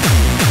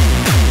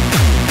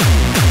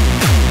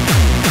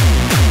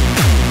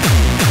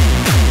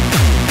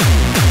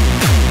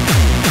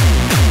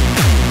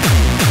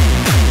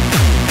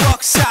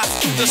 Buckshot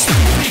through the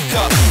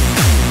speaker.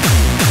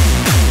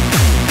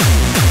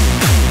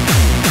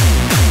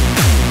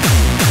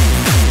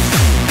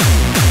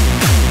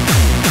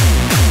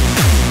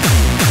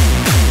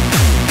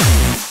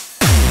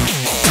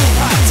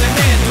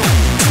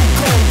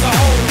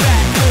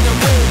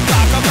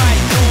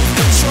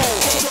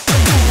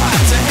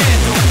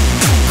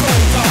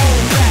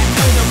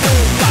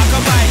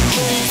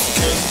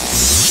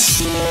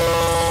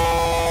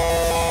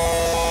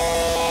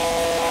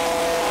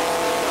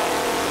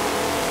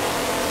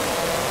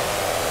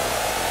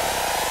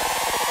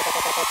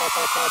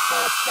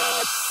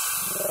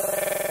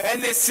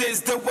 And this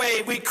is the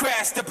way we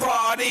crash the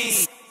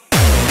party.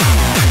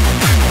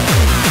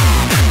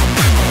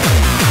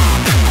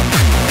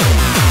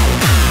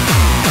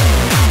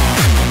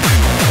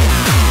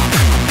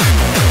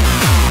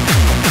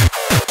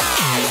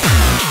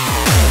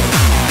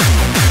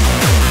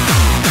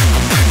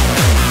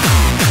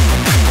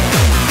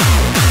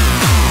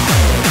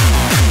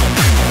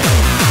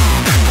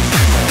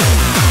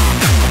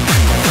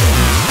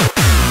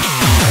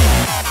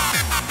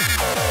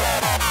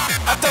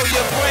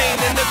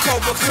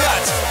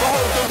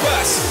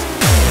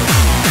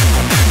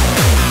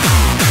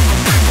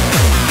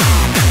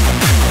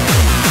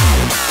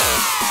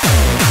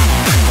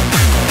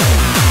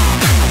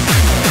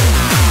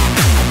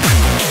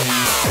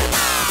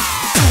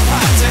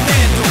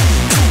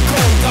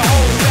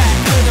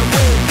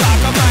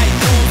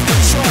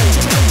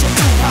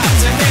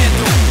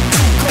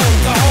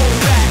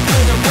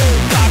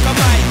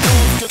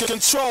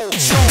 control.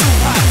 Too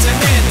hot to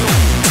handle,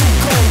 too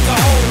cold to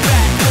hold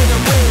back. With a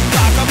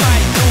roadblock, I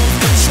might lose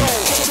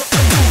control.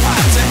 Too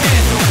hot to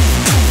handle,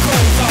 too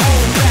cold to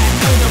hold back.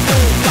 With a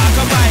roadblock,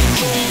 I might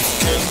lose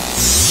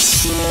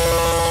control.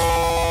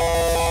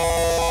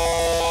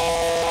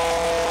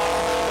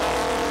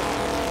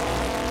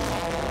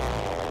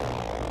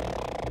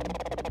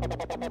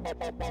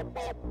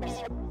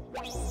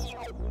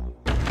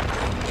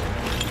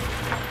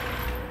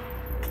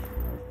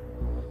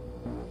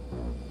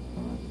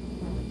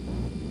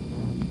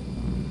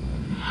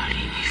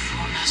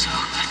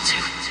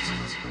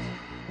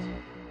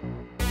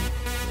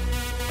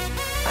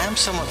 I'm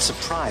somewhat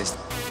surprised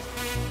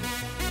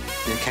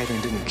the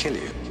Acadian didn't kill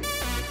you.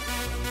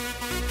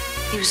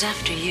 He was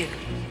after you.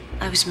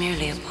 I was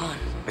merely a pawn.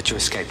 But you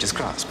escaped his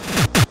grasp.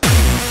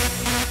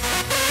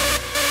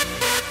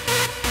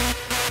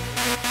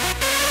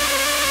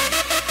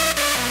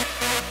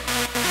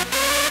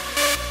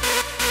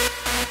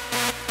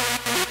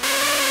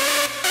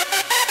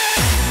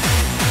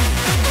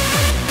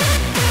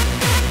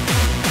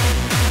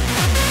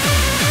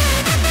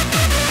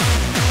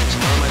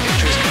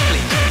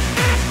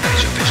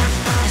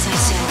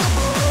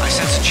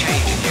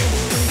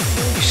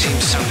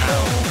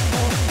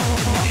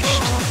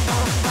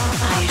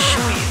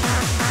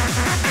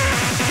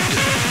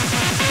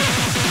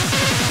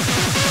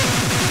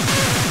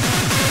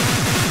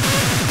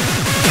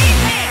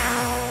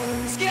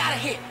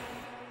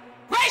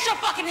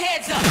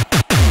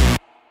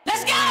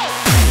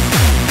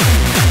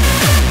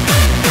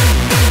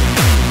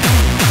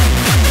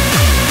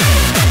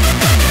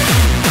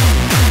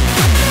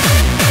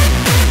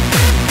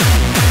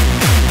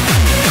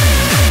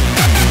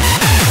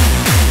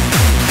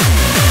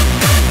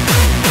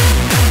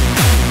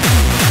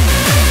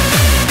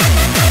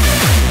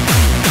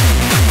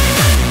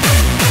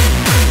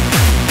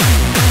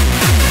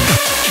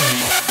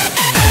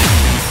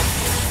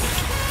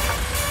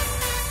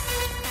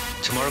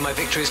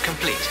 Is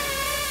complete.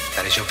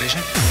 That is your vision?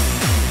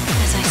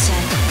 As I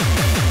said,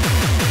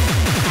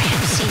 I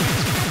have seen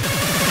it.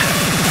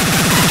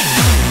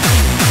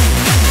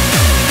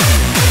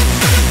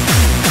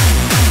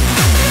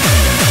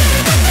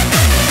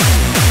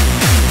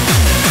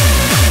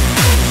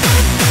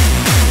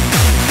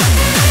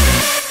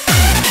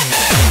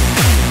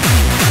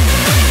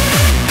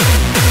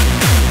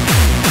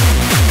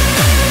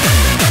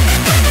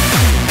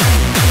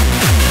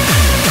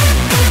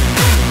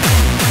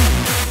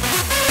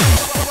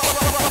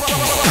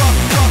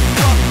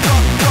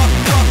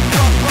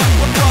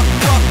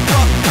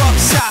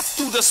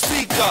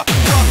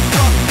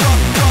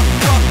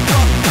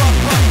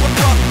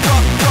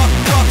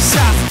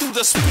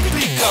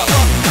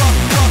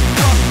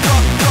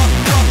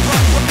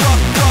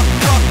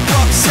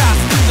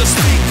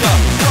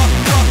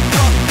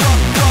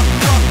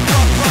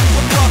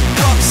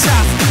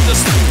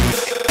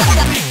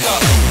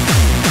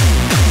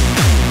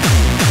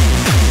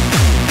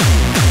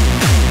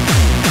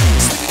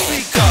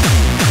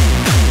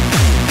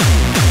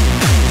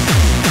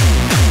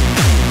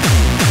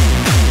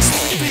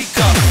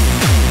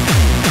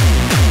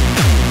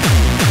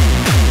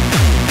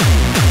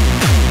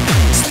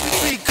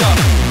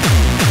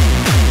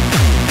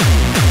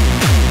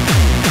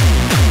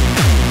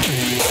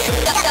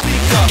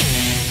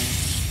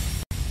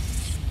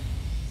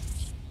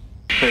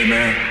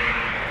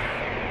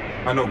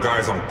 I know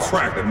guys on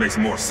crack that makes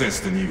more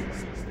sense than you.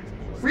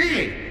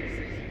 Really?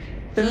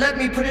 Then let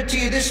me put it to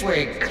you this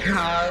way,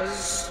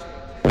 cuz...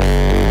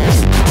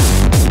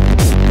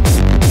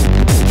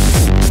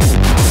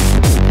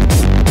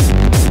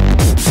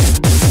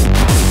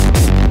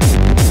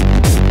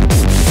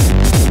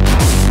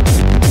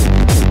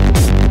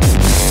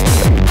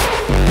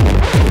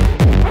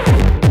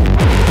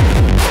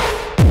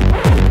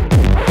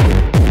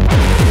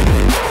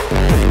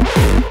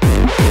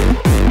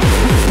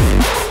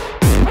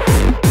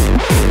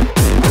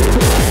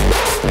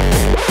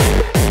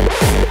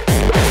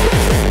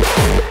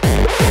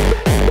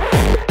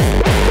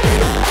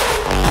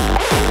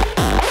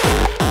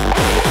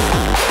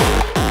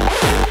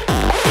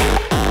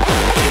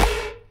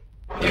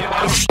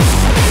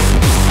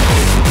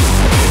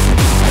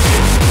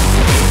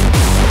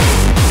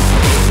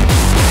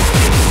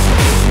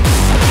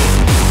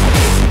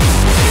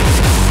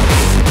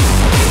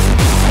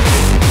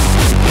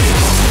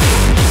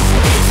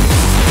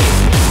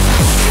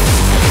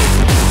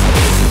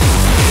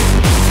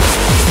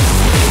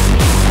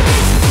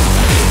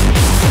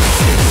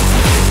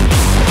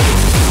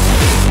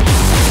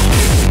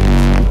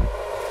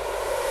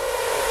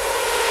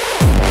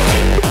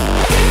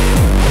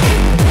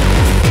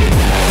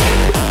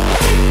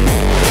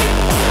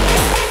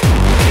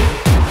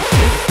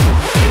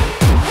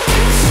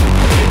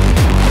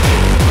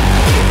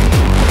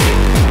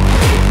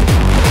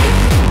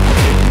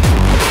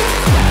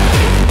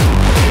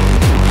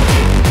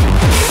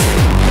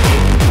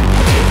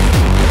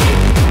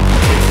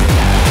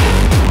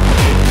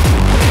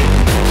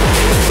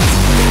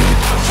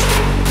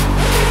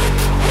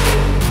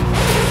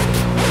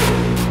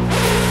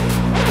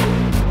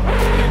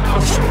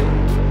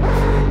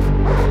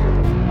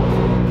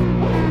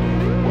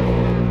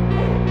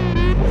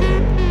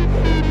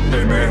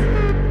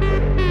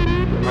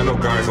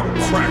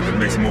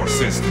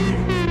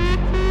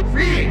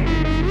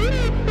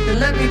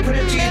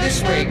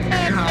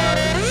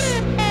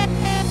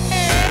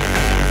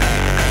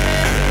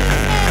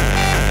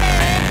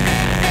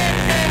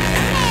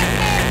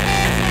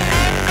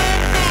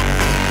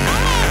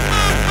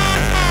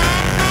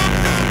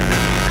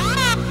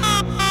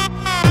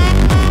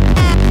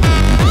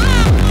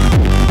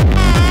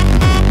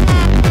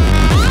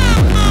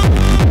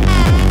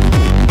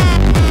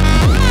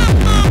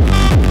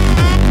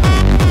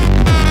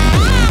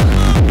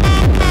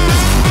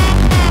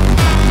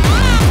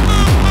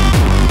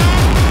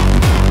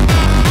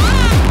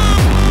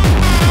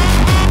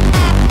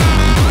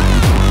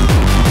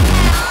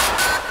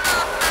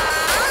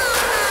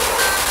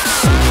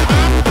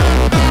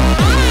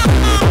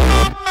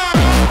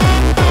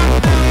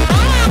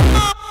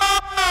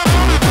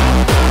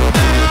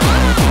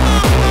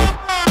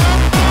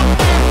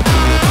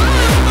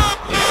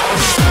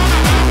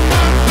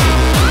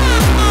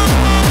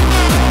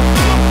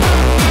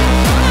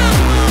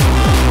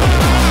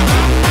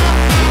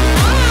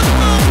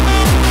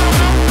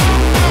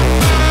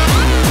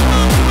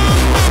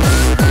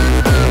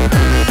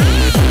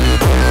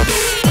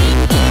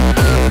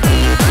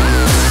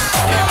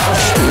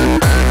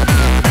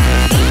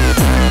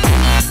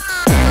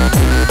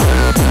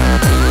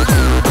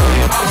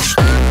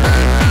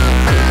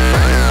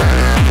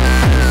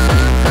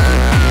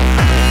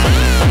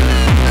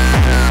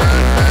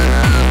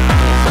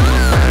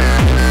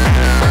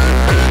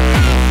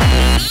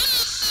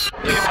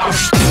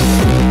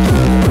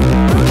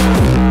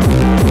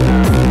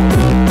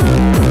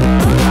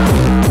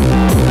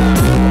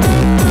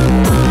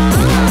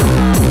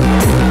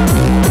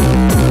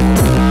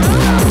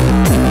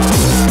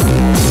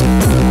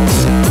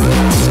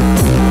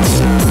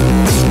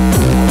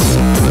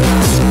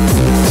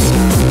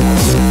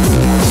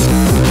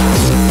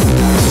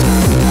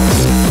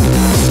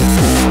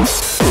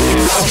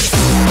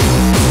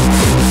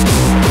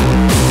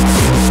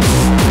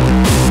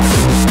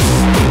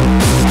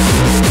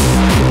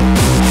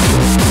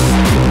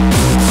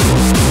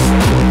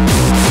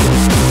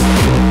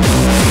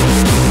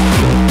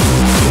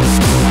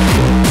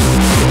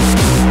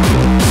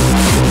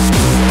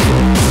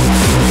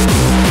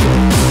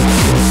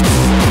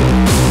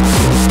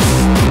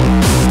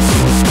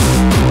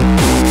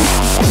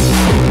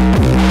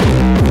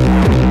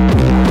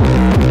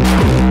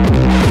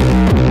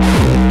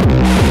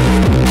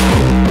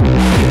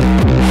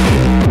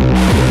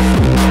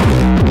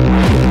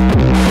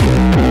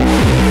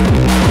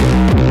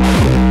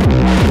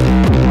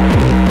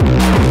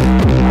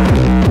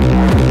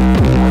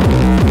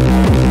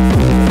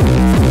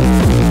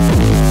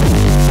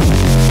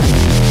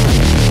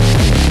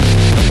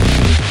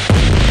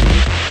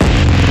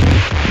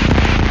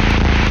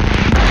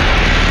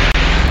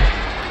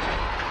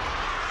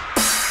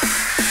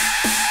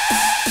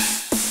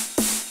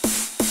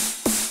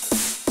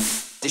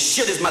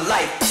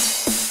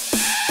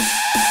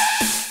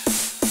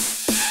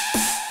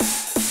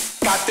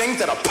 things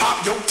that'll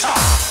pop your top.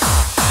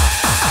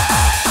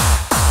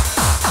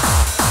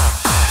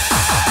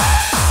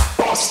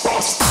 Boss,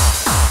 boss.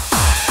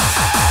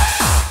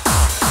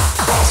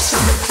 Boss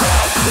in the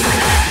crowd.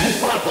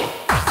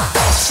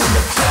 Boss in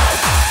the crowd.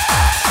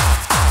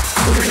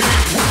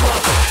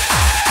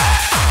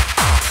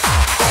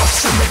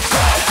 Boss in the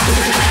crowd.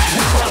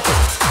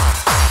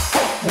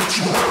 Fuck what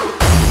you heard.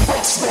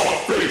 Fuck small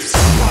face.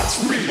 Watch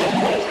me, I'm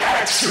more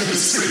action to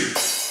see.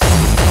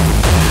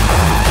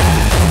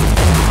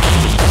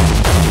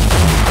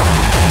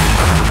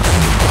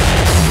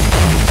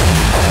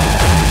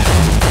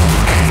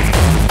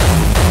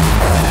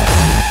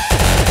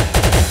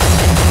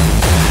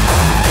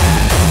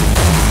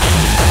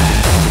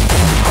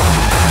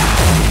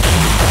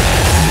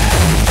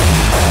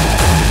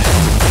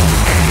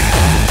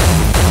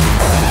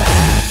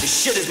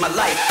 Shit is my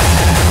life.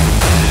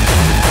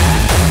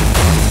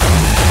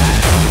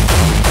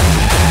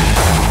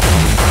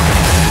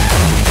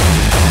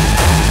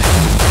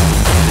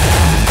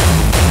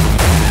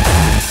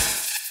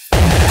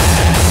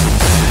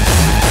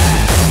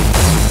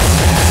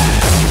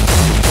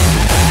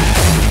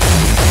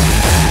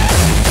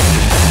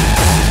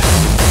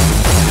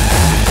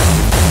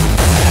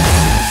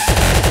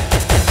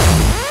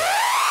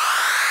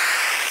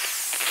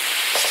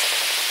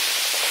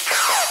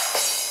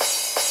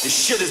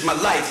 This shit is my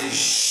life. This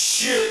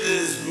shit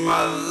is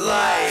my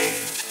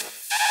life.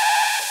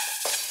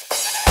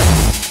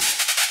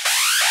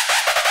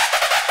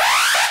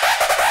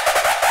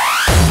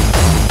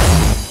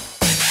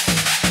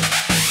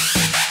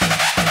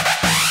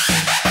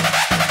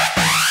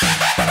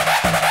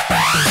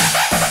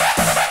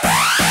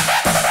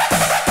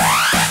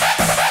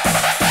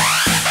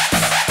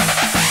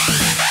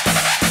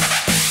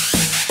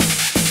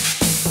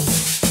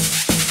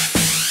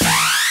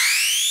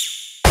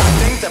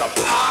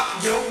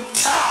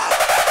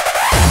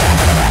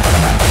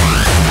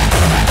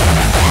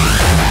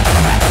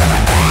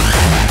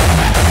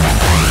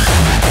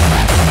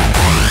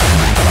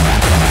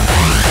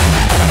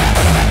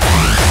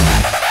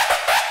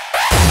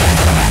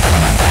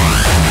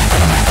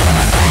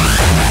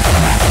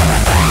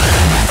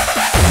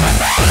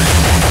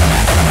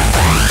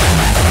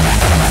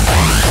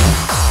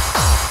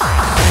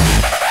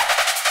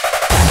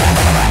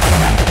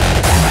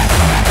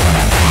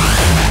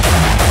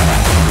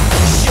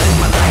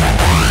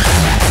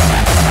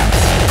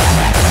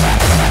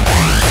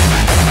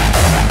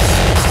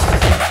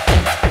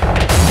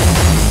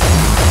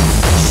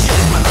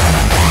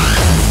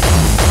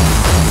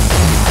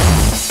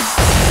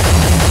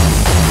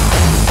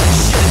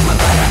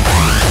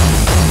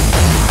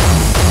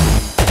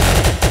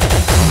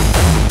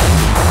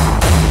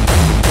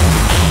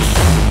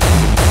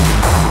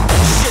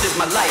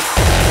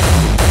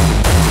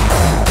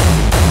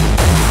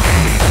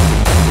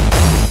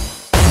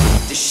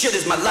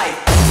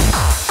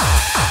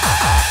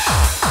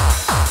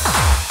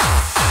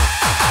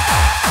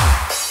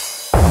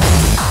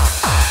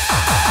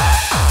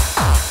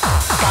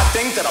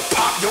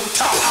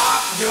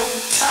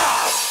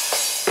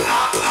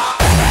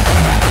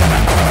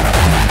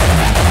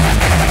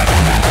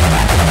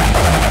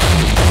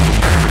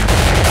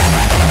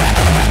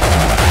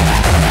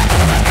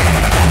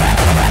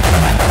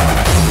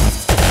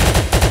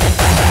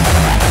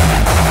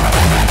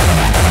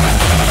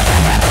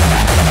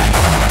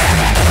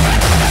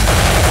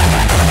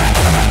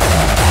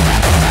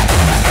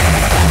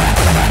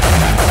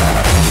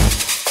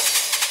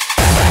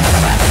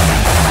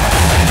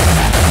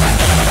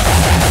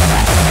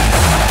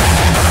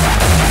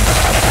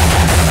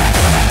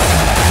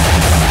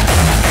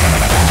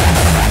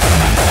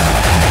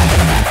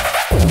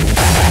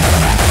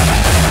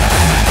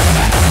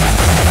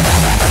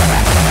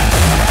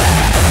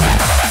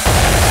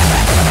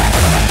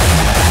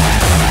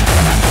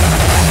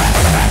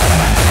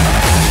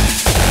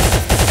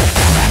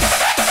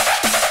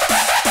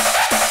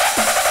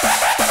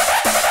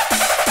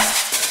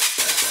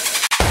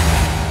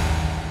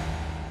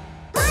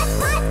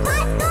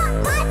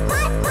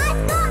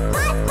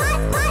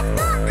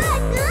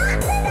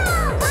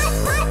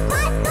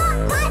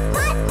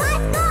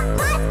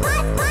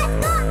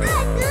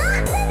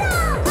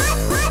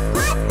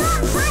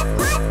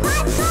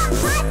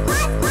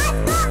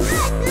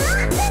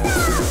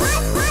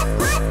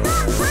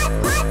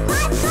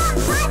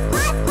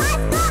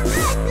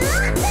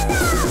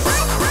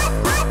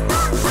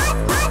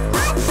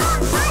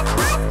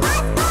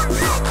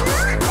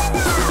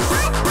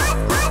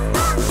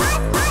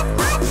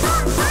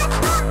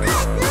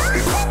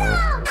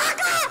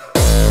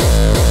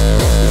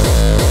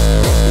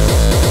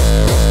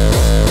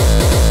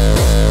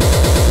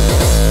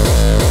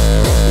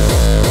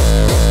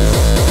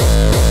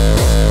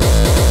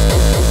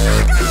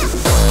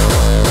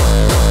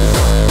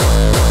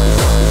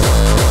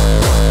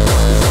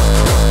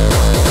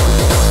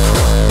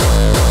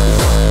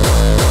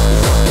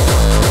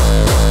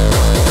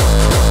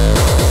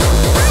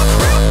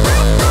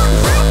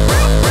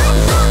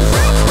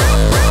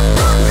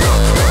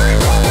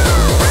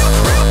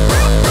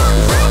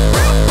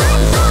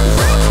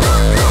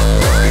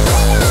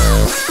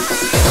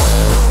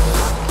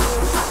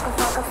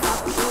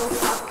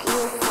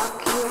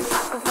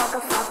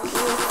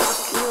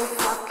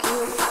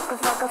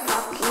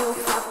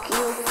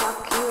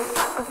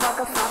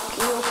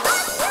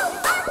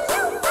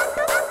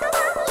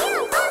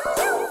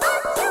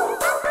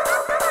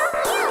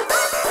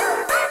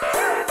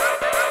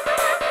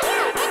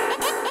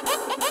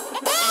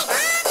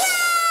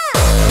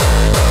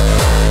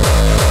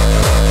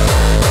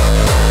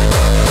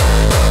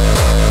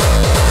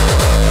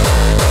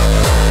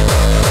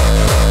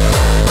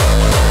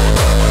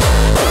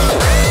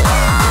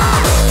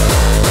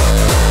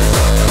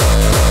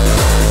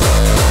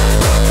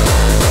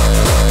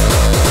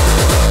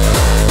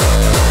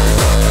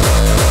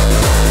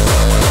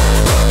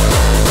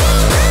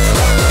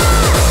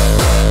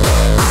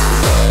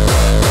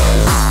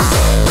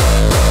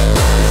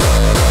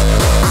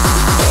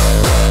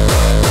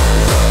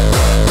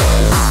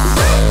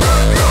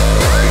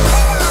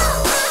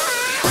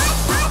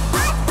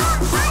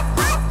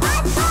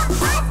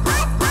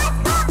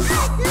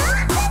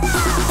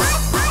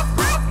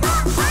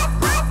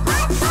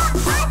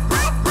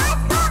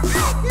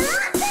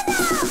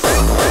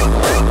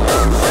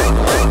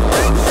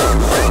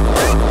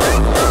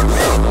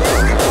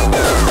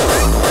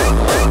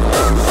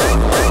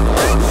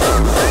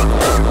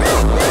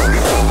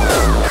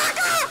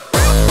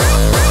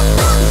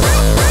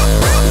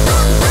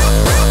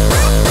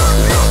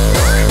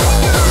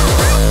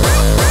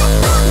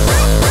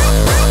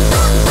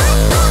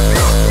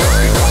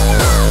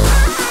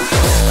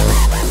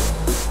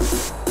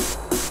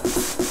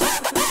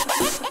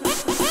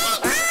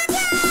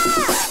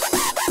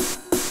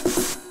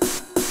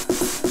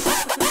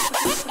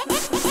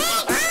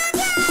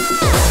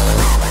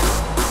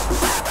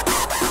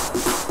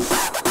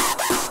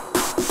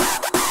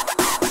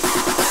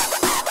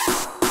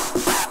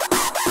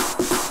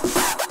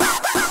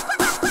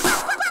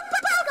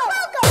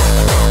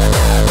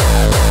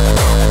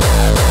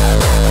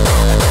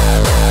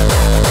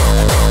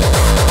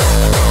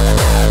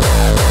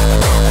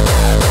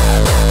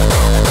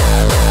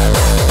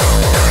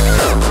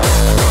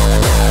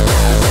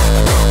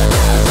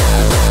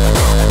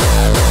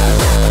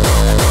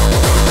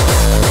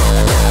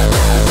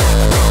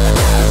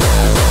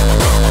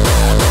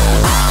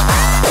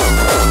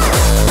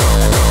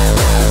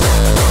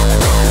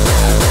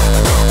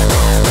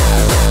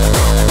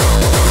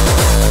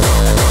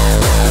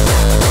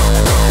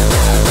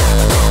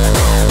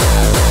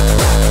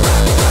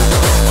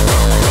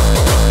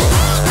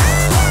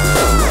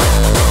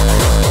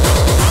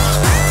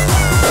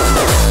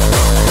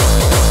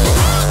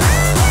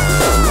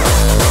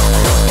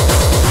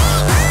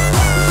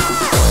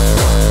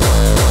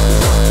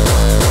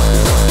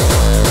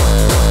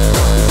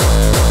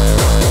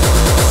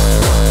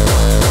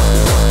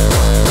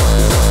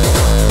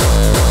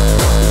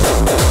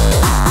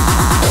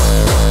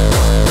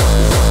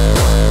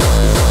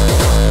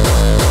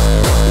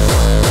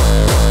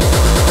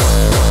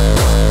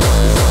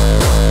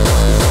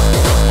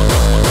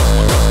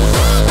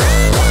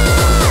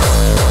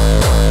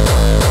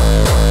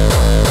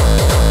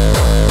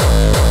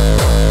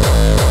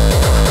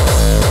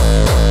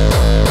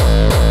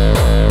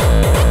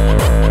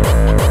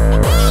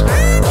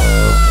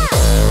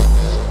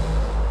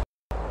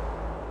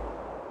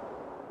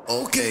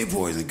 Okay,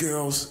 boys and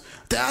girls,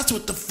 that's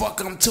what the fuck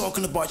I'm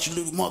talking about, you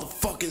little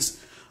motherfuckers.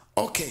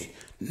 Okay,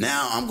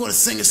 now I'm gonna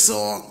sing a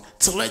song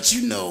to let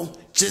you know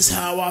just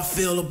how I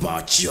feel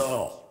about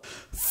y'all.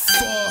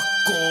 Fuck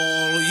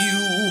all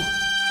you,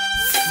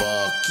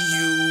 fuck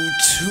you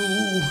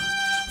too,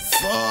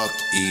 fuck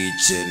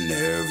each and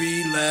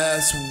every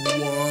last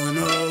one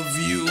of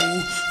you.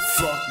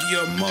 Fuck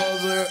your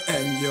mother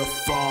and your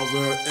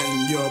father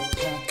and your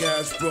punk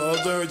ass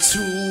brother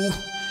too.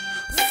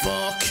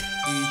 Fuck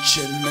each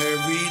and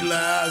every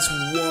last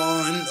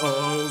one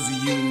of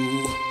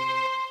you.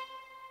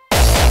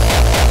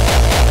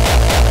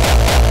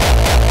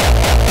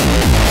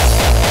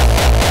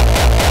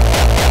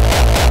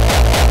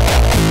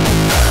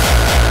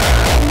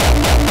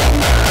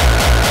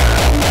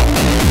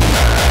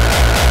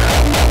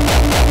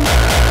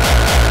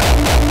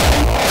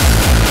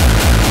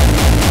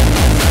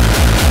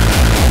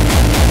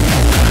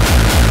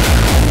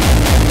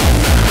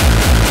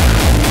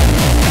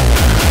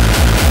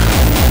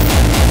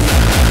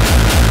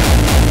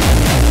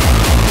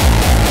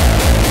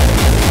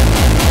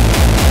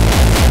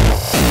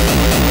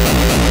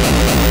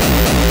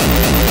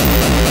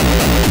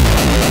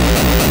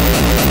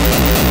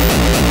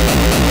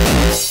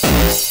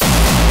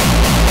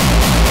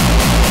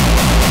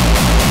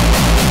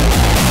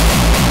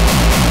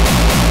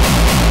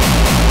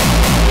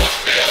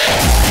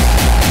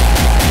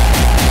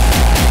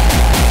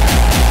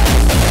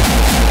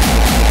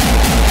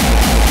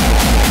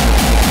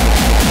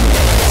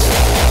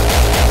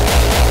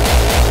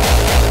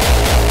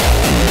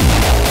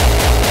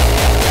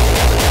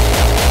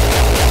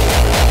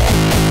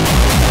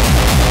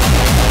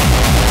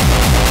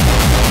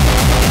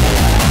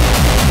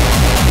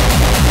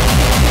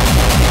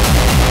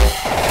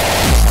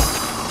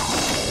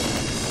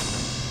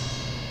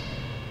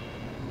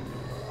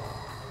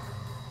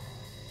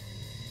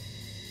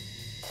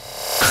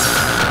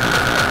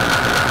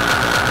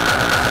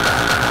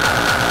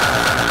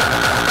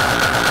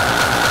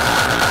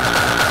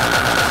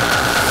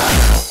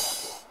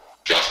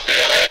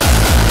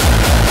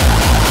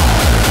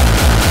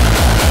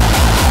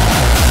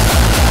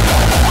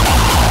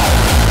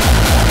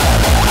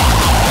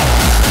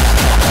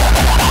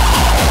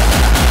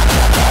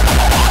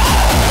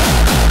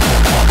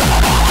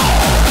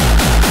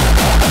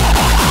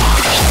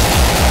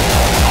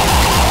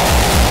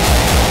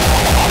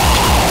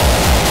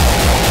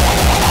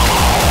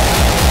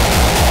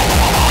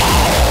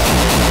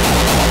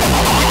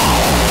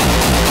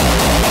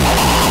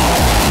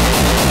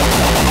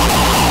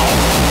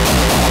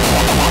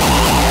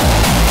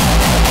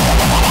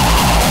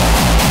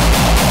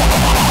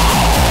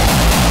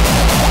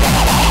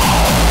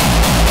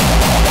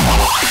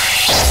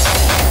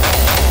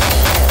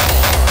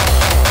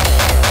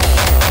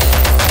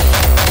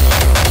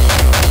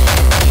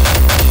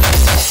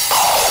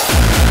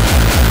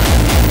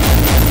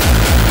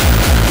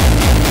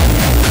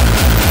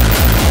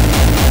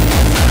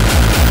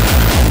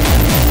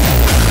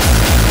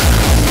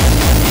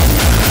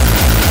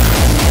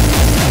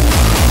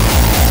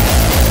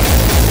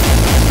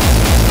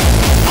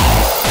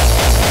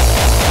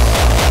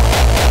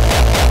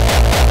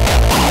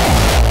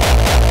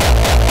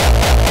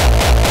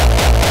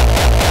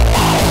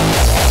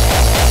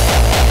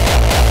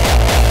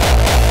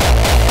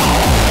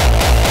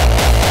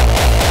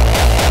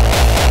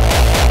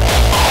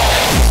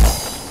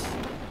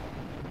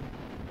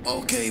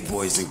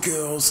 Boys and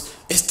girls,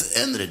 it's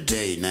the end of the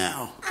day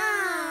now.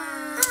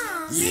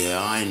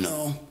 Yeah, I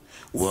know.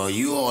 Well,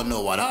 you all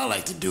know what I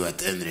like to do at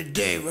the end of the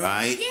day,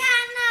 right? Yeah,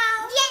 I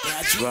know. Yeah.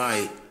 That's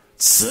right.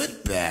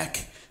 Sit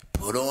back,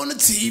 put on the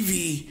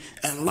TV,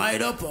 and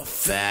light up a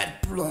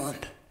fat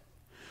blunt.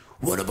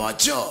 What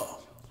about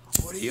y'all?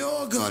 What are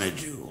y'all gonna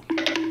do?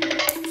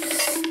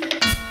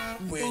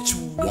 Which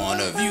one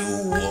of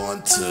you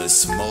want to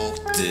smoke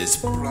this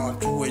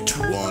blunt? Which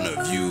one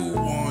of you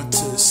want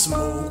to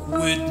smoke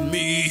with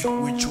me?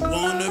 Which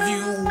one of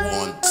you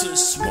want to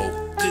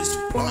smoke this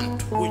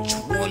blunt? Which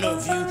one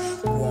of you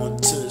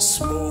want to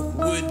smoke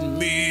with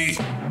me?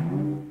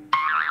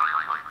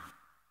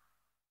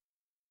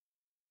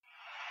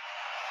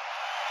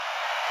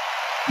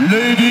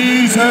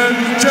 Ladies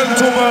and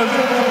gentlemen,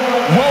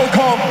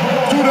 welcome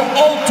to the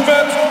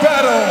ultimate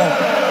battle.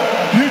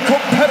 The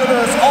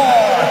competitors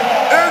are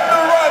in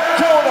the right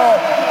corner,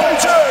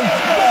 DJ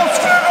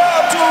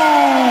Nosferatu.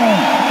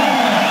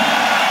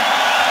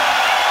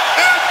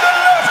 In the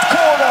left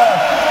corner,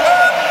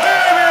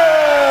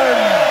 Endymion.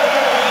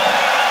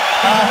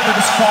 After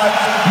this fight,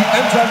 the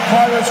enzyme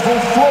virus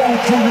will flow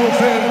through your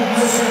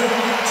veins.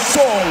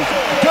 So,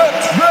 get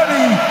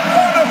ready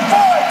for the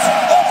fight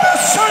of the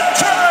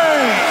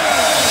century!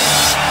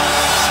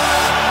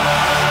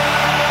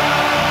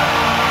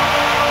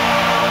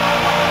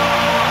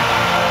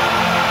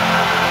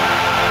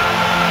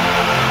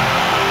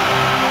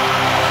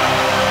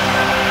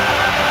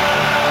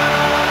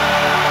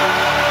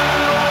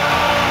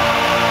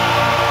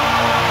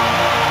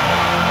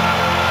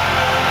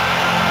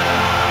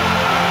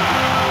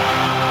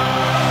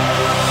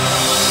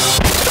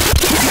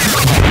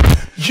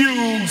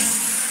 You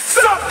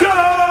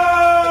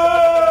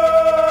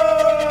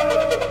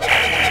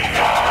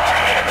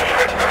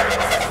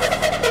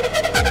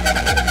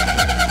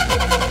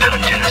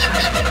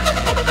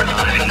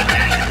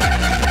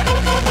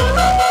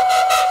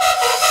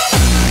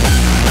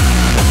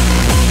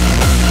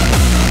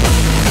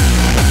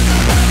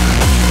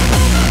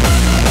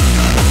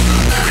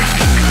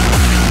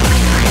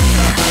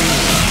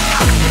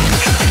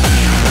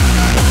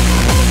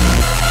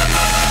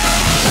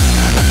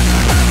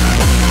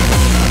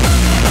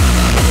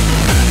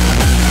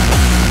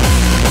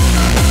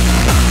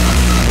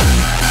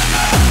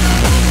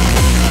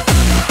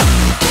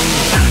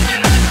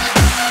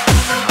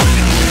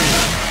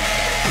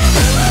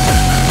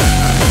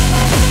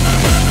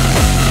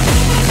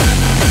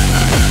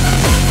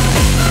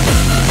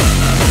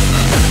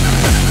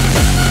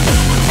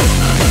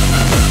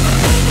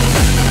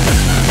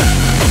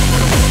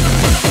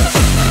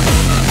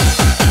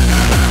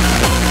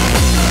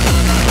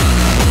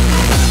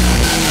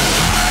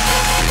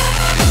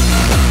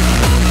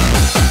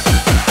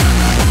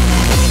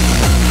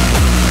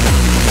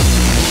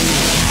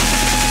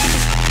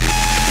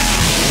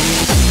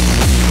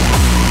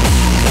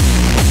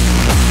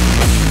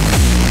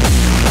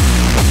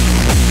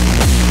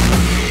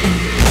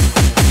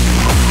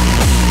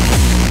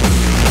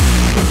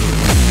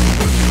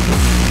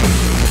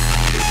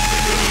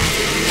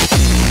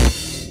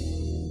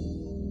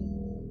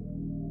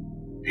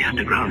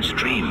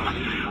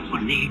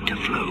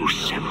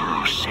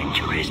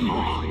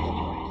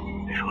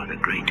where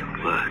great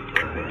work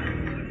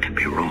can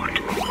be wrought.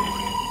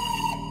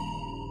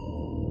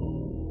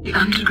 The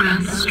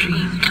underground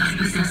stream does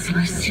possess a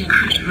most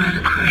secret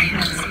reliquary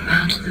that is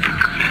bound to the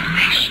book of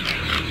Revelation.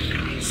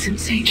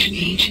 Since ancient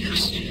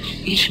Egypt,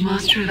 each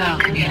master of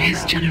alchemy in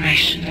his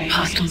generation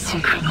passed on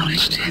secret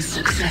knowledge to his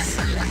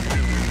successor.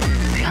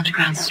 The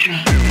underground stream.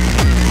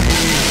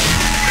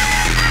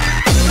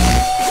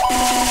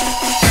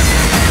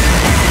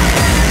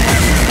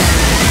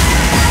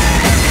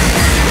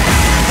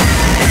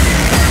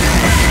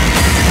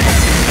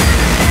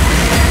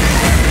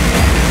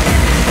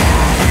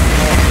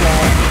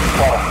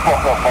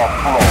 Fuck up our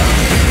flow.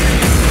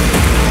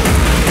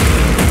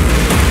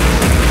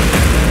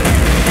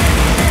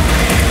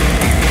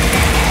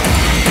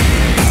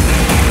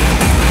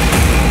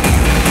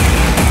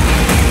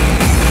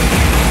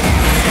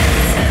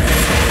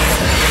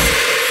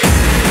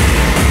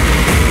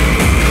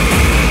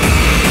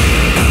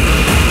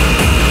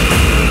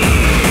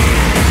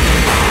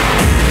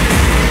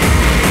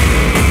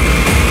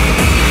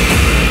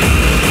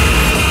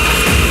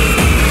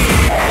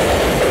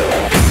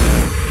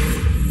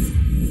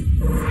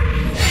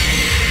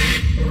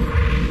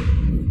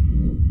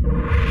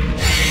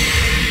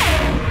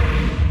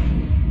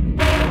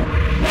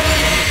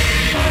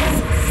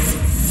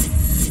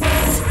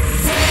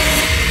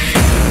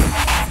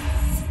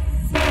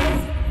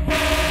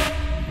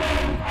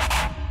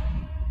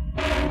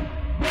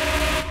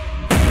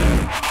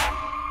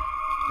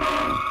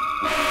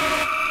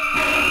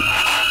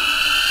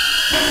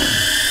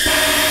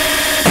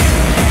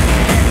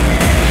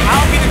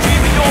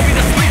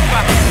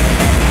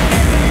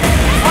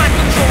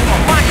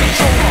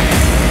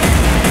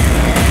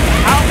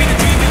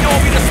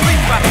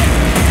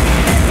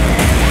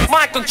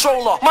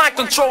 My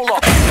controller.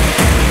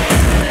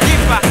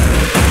 Keeper.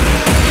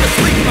 The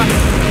sleeper.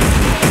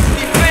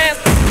 Defense.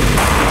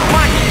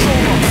 My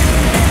controller.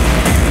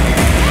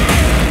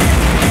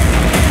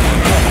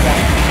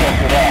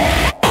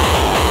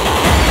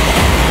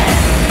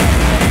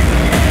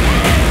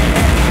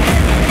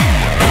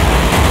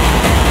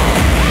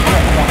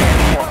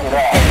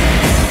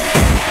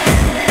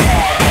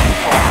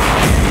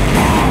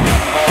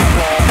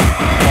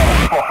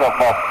 Fuck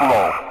up our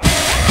flow.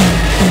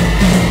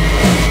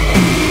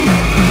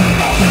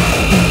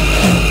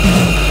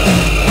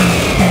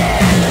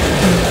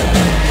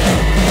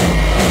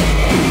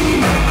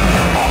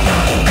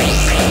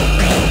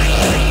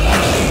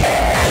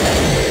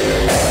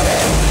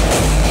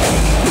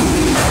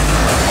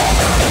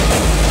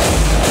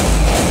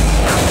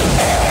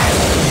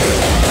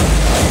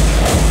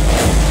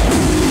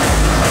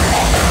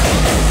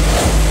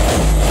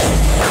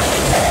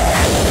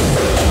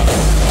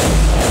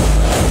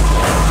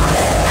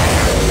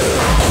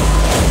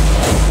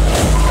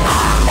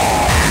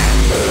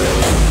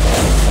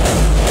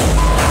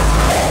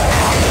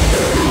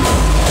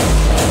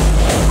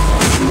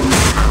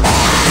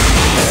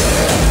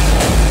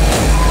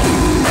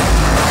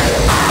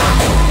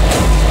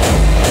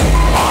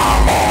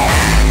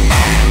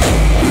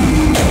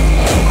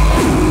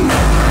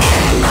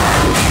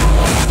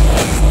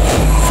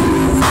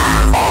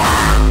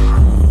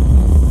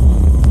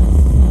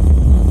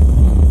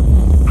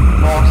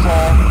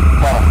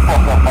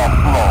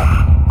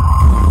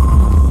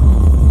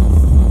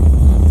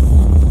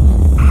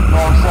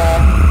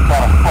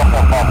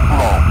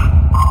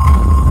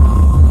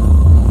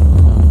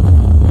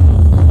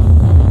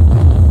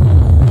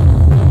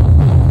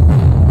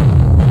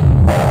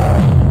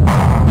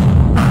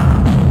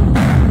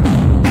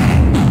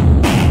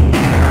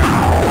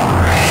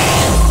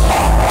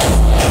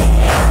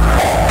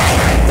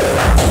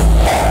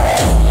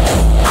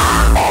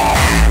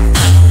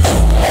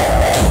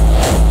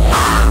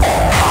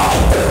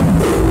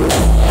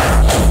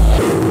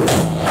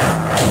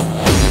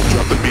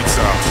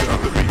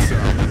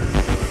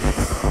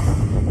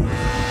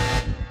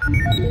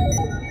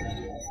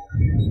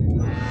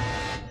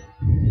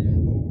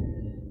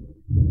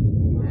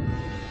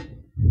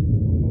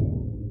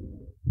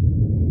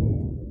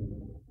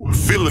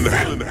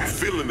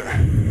 Feeling that.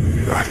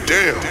 God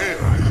damn.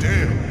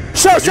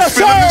 Zo.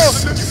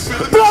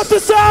 Blote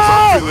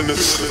zaal.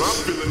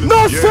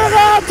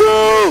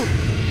 Nosferatu.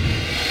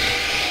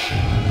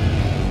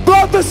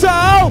 Blote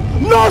zaal.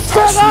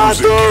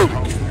 Nosferatu.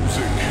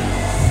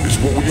 It's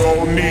what we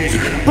all need.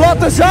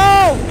 Blote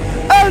zaal.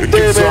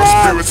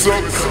 Endymion.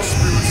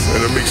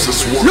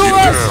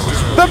 Jongens,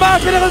 we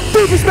maken er een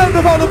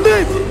tyfusbende van, of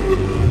niet?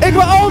 Ik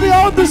wil al die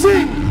handen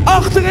zien.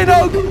 Achterin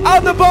ook,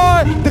 aan de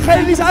bar.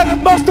 Degene die aan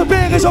het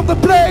masturberen is op de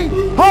play.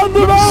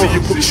 Handen omhoog.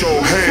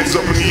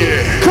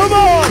 Come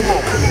on.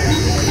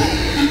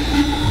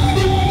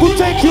 We'll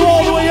take you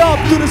all the way up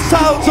to the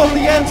sounds of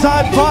the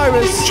enzyme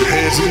virus.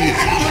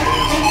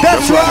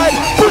 That's right.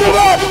 Put them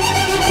up.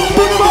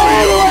 Put them all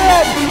the way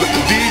up. Let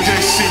the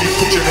DJ see you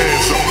put your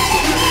hands up.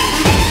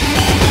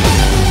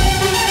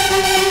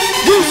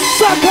 You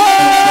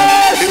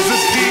suckers! Is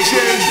this DJ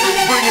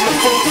bringing the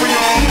funk for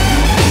y'all?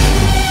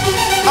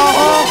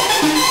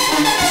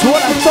 That's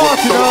what I thought,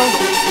 you know.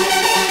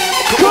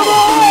 Come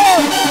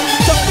on!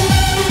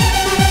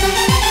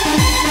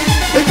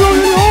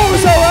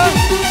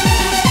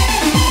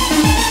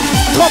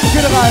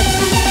 5.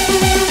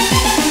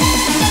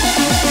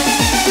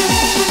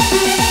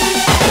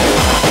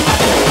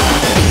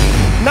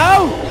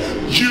 Now?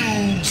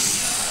 You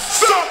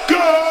sucker!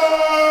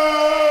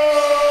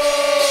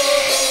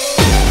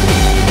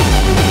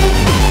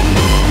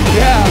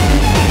 Yeah.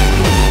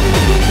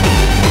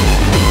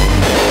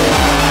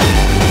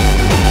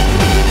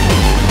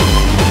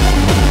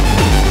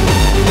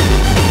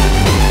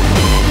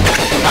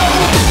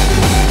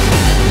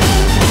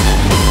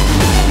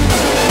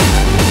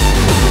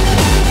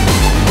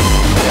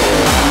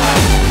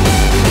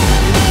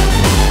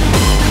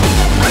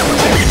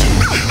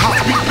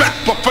 I'll be back,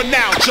 but for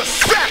now, just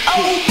sack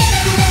it.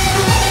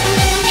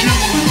 You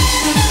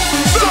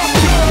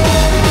sucker!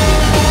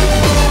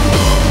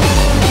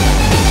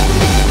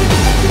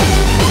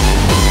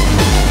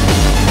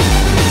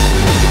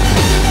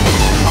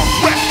 I'll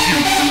wreck you.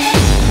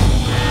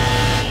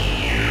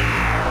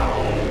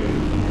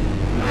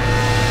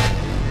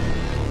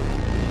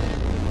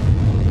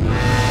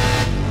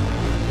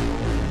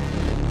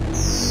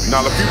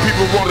 Now, if you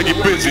people want to get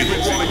busy,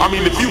 I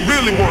mean, if you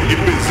really want to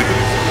get busy,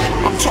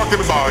 I'm talking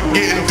about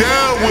getting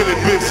down with it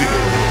busy.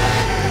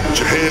 Put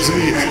your hands in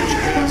the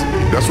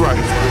air. That's right.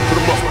 Put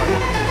them up.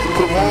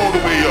 Put them all the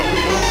way up.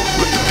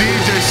 Let the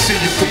DJ see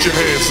you put your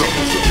hands up.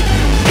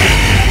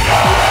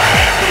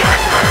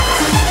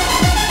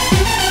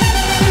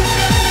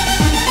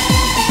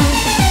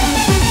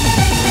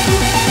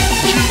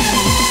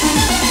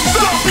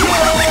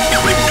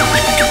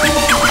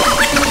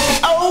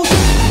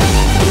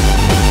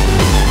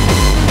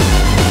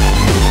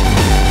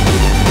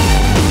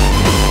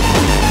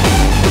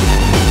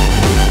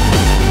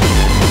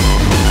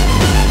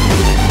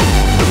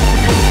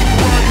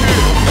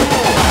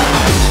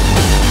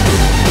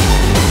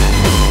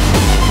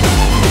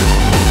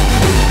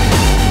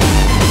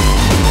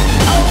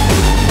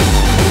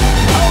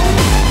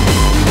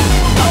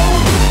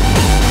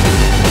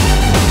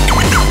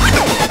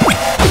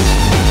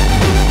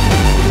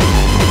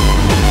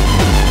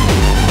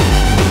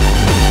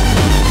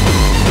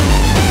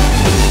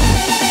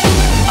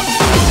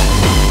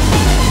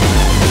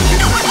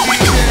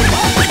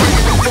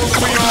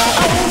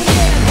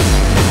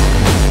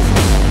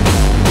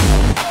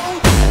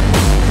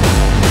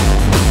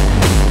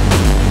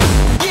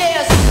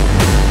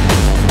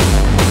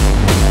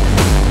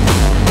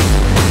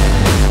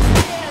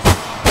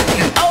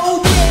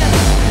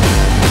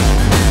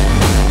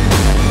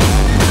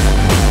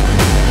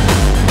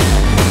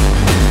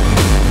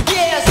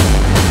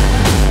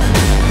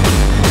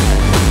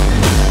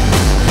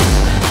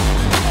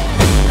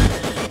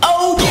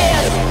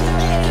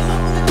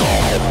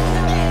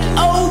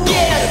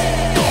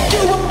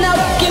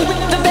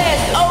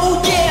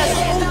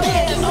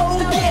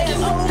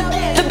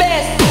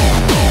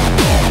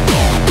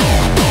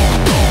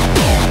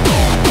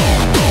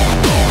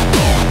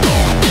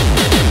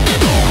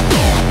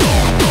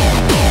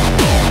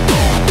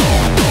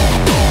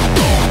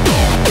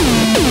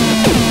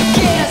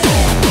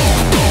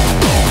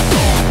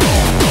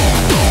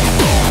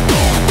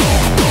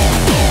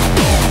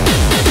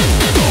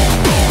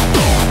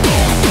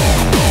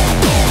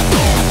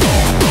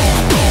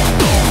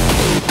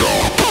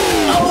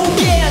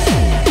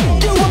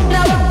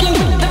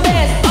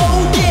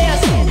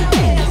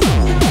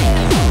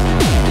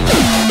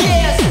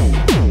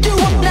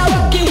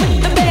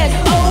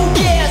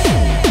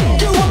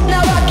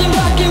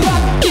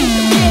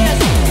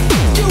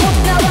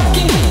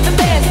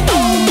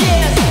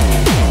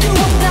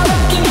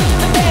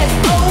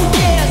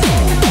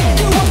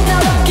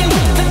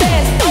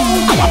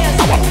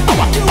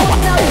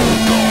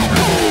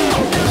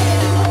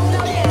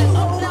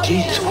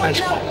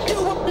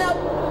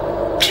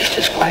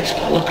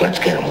 Let's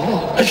get them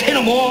all. Let's hit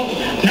them all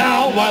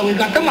now while we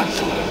got the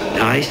muscle.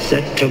 I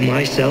said to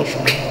myself,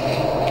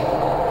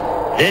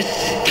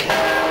 this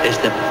is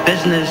the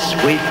business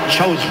we've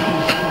chosen.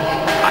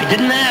 I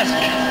didn't ask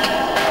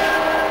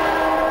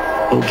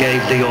who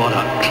gave the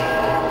order,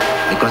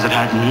 because it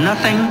had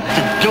nothing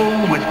to do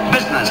with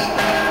business.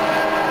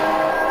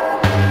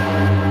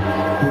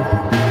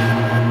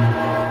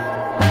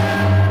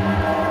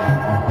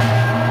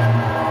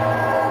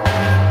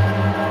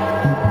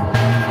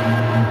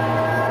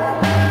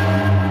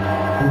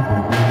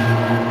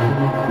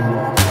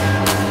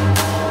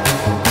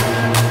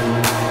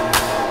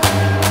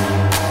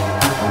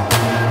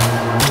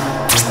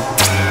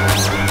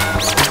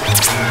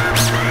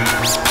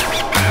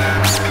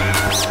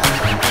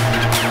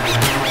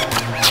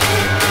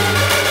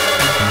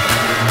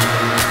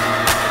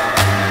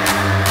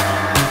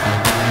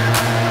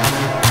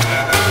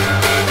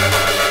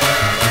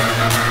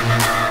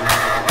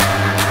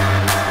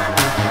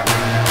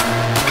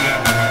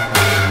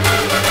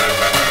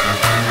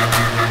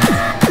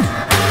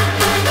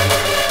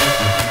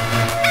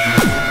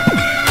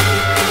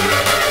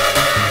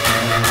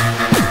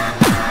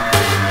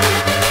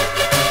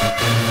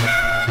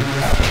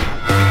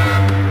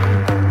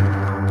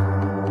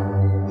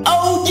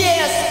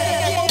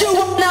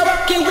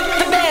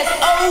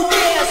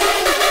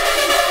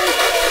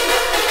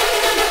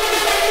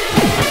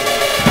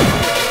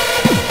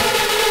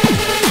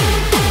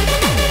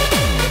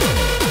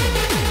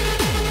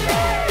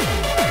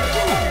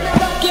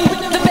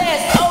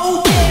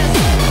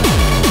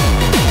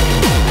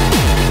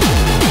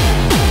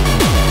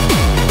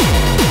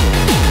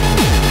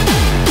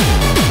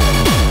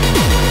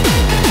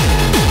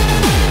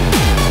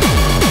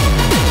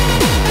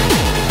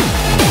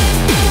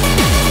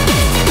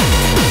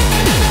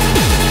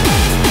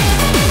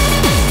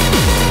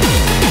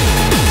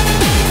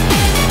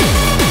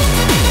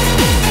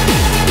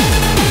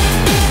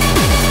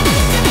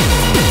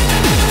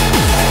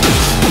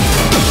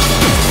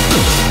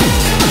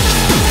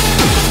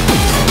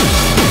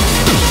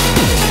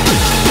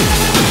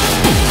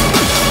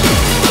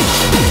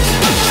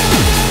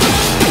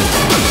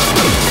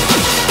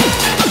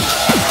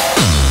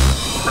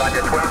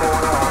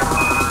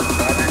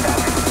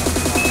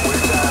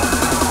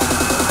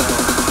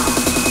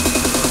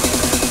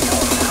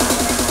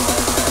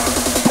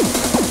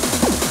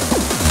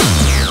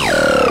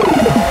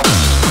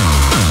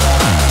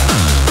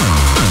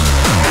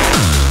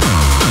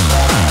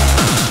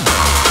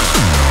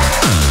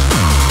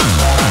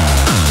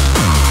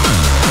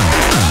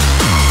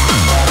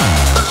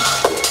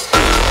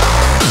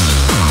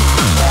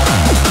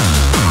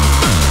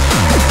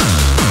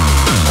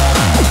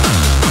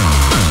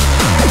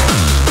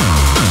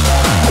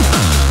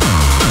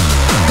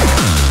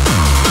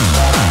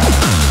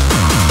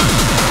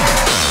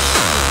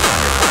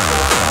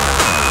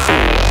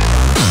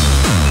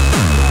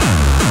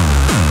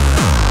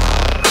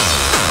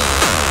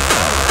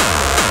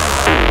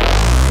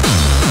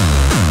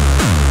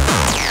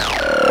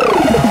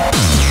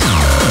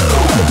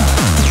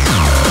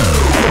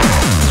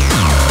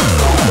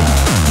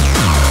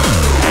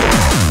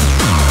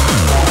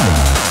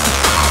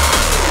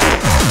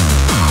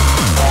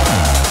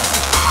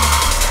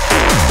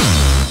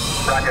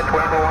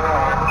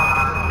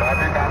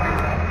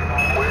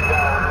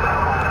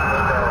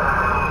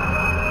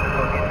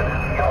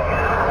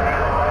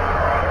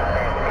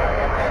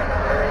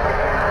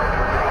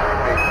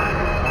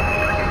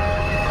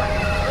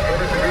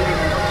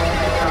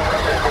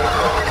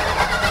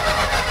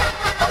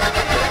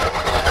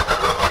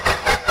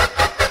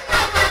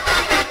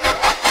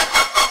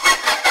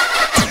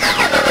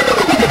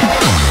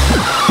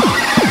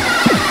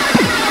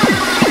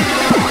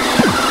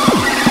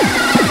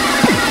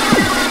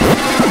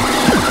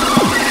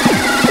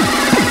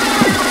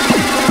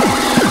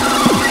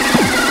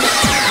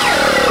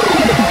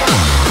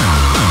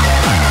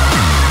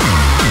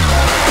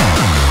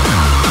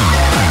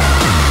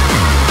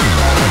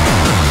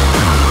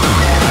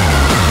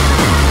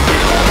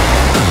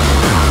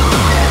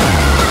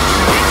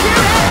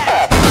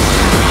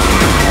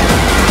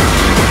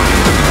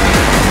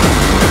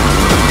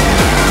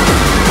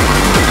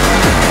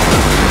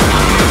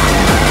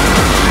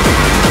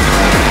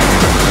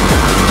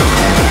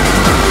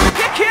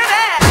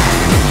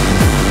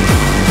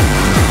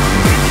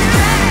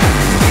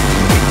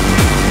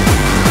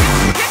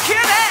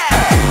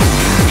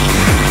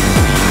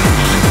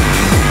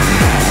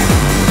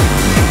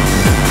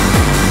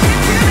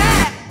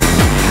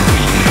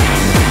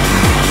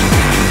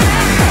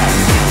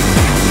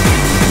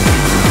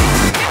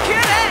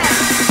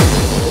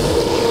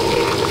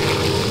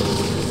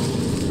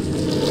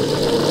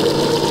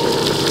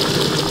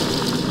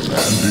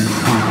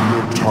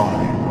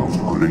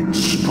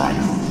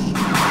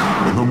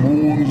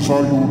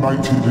 are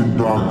united in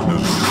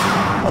darkness,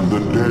 and the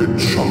dead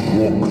shall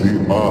walk the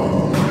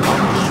earth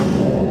once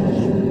more.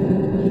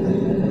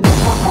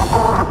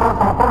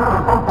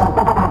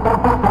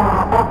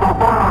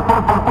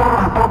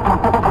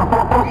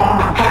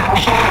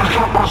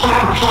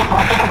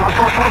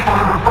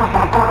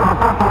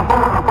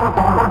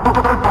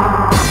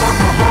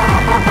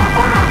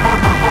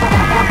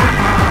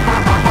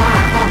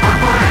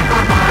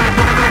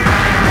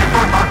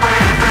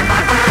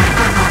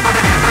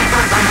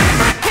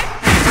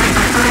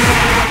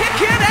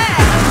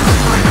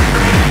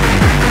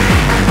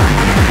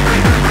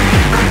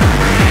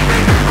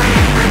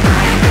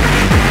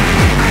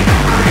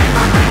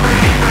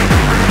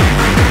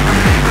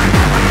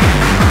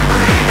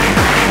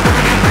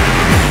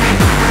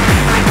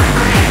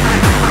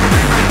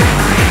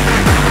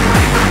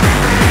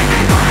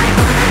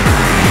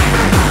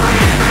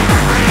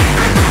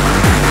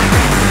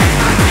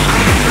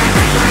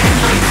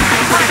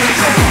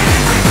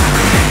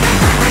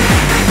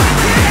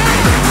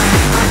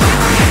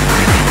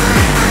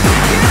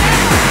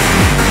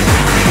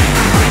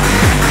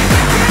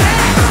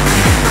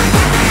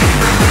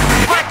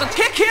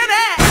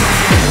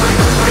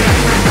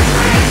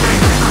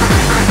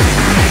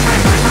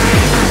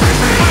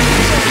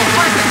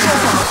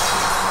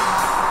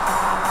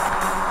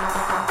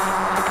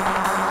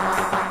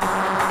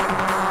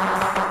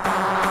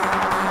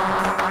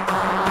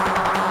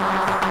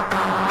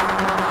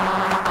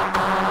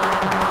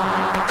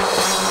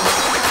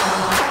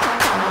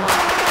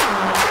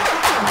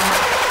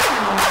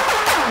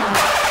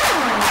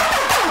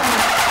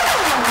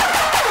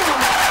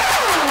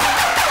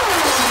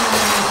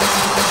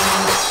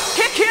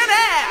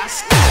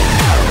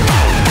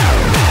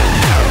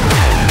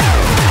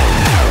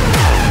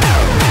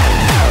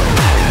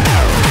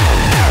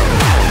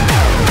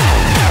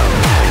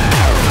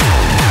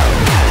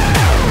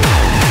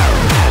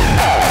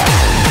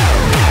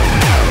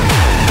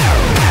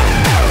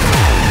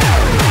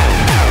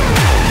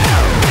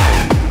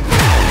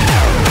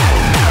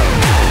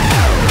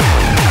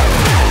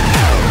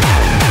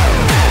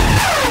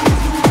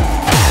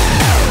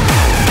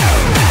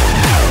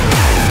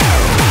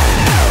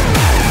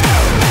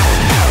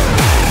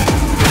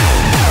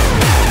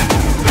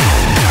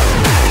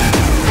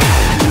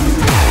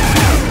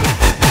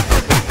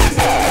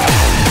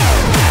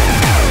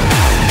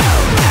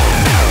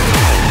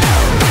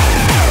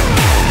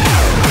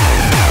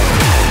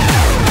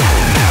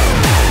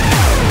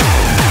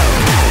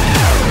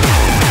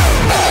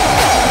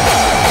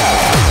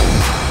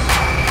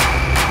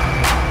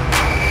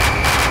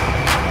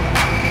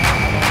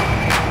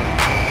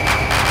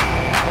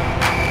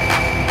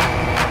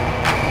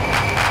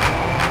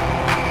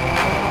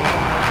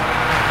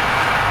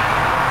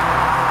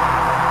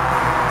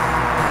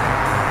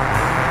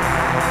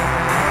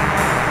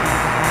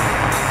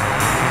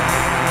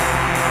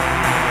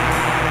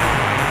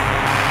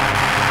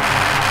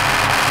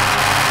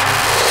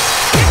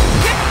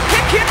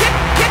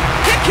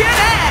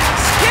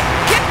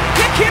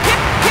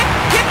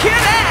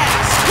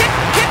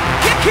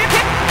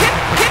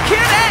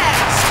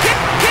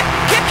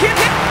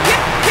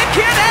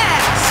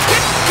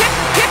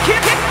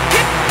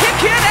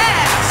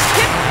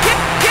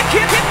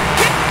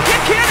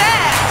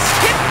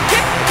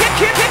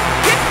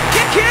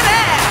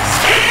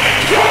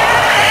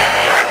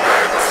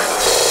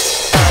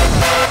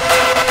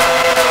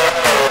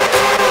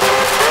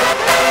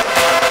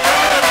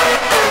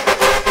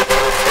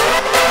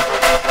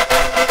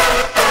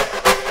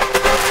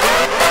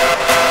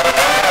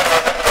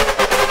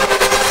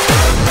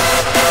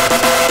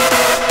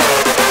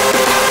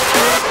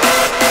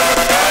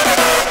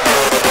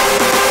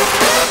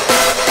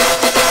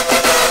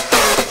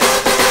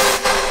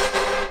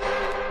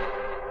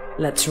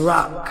 Let's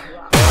rock. Kick your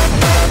ass.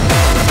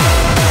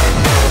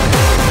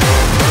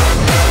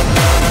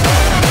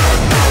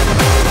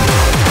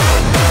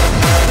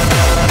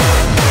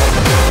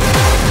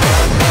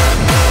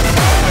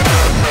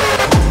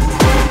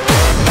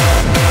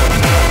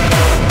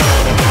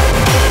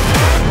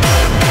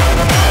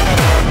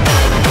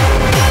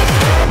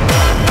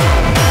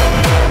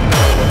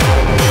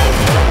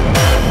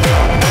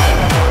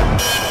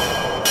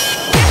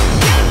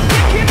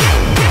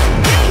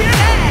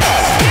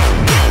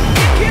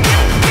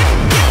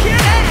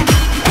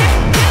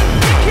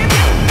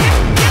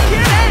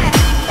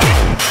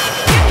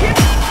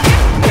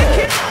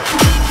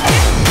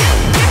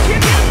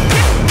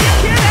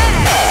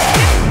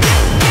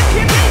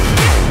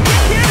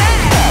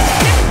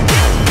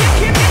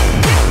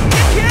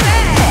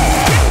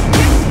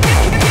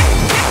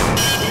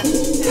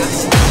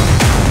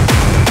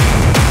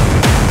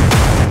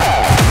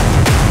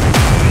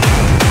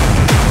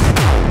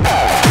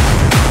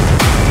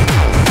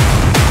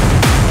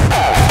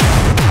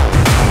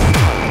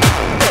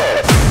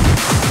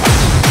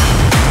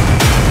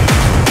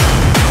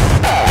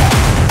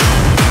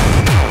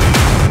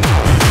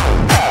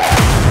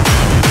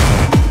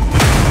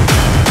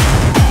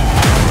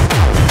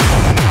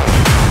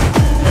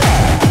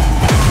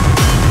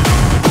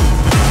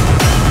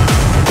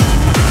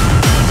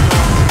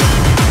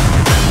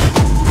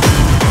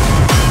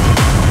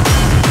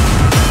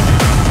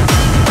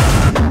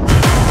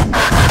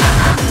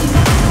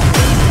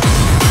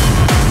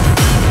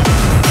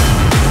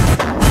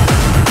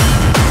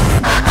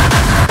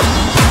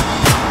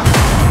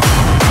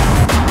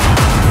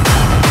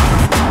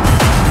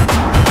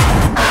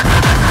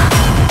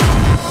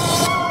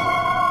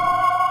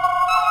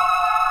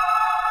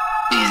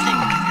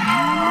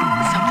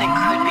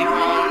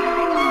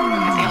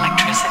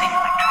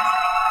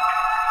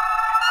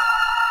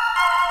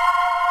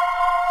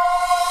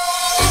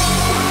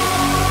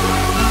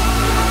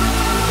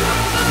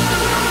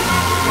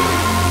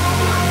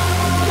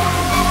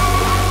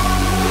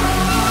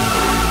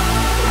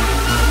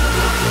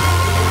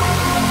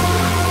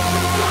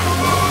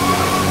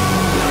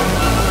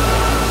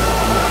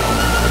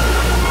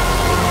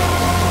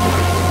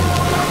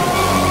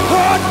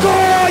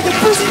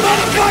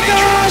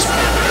 motherfuckers!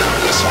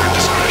 Listener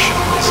discretion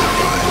is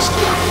advised.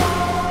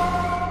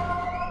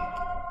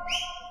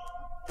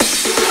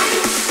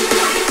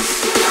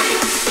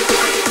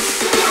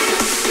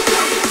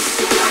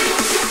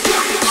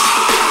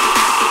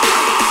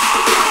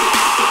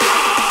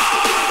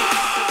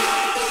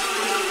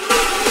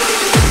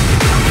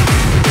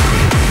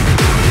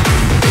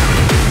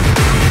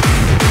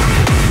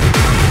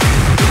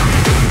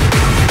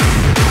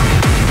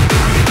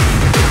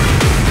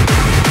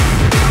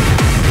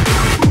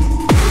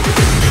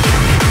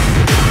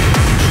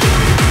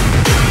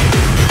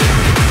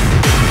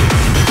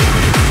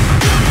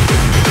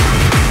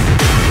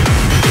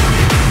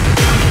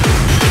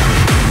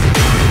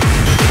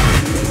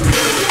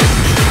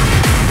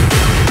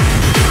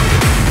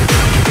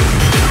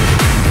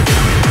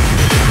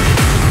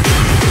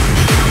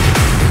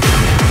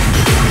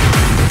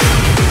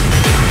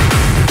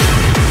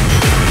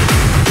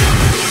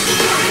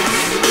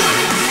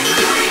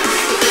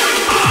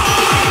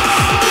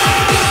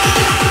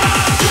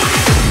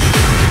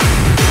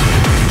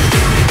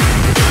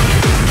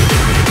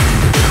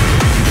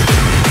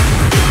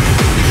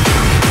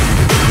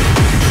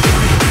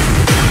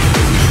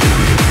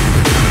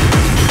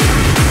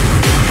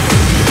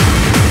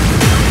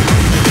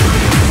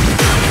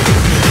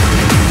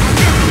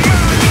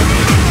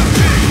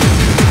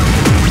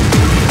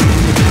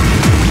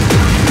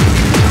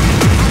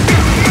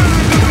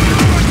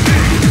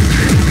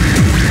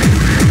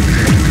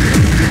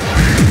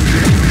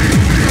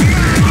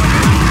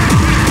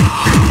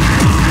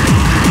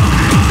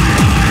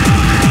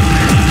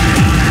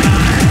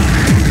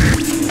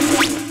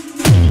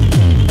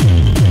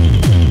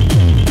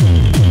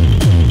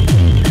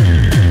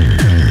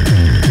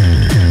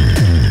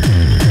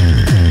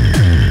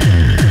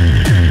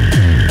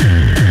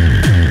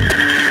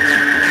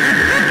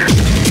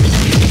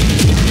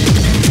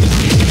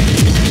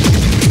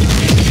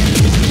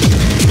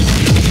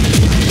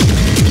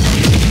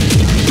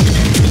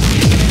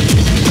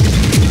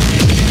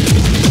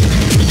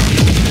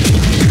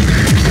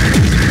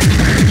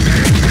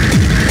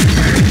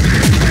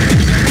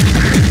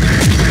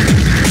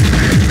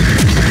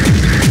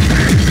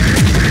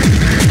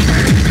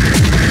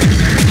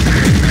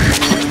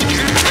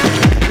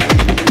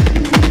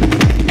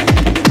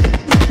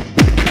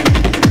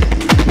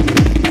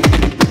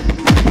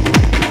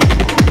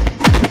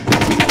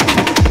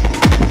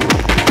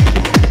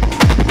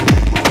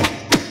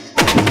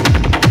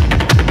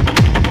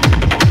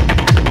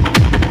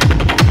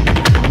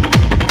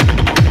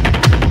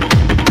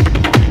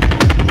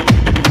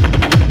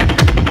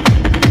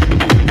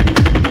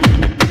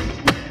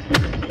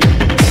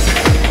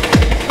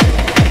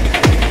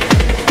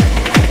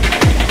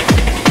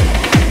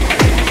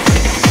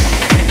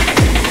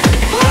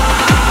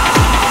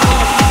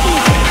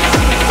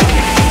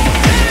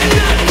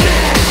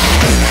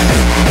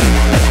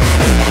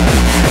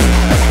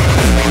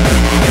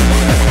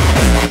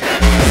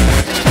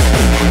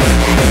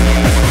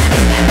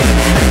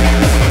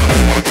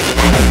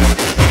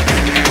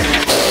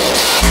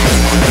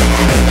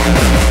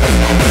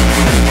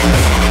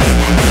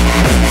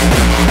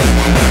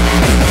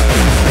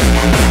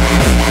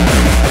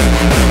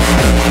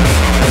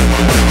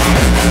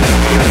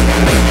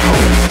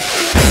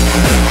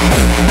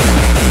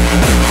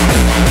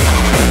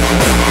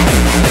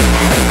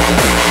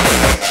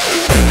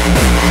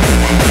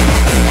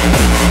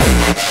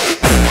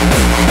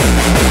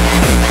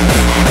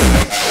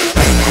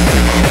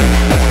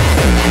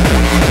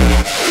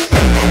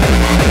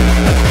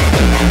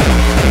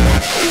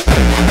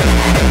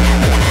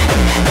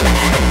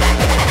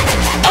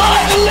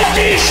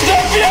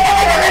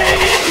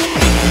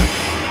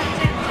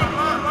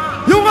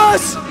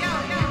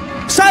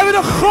 Zijn we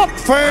er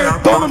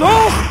godverdomme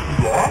nog?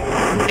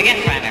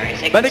 Again,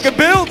 primaries. Ben ik in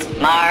beeld?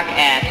 Mark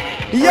at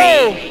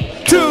Yo,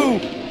 2,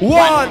 1.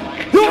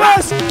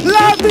 Jongens,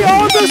 laat die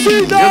handen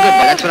zien. You're good,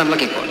 boy. That's what I'm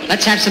looking for.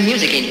 Let's have some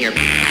music in here.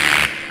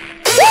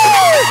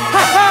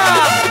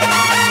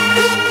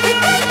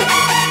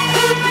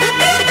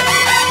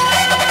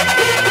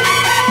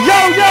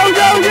 Yo, yo,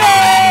 yo,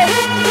 yo.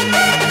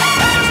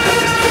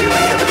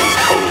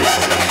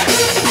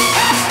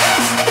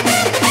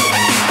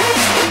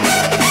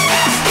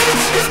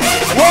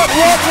 What?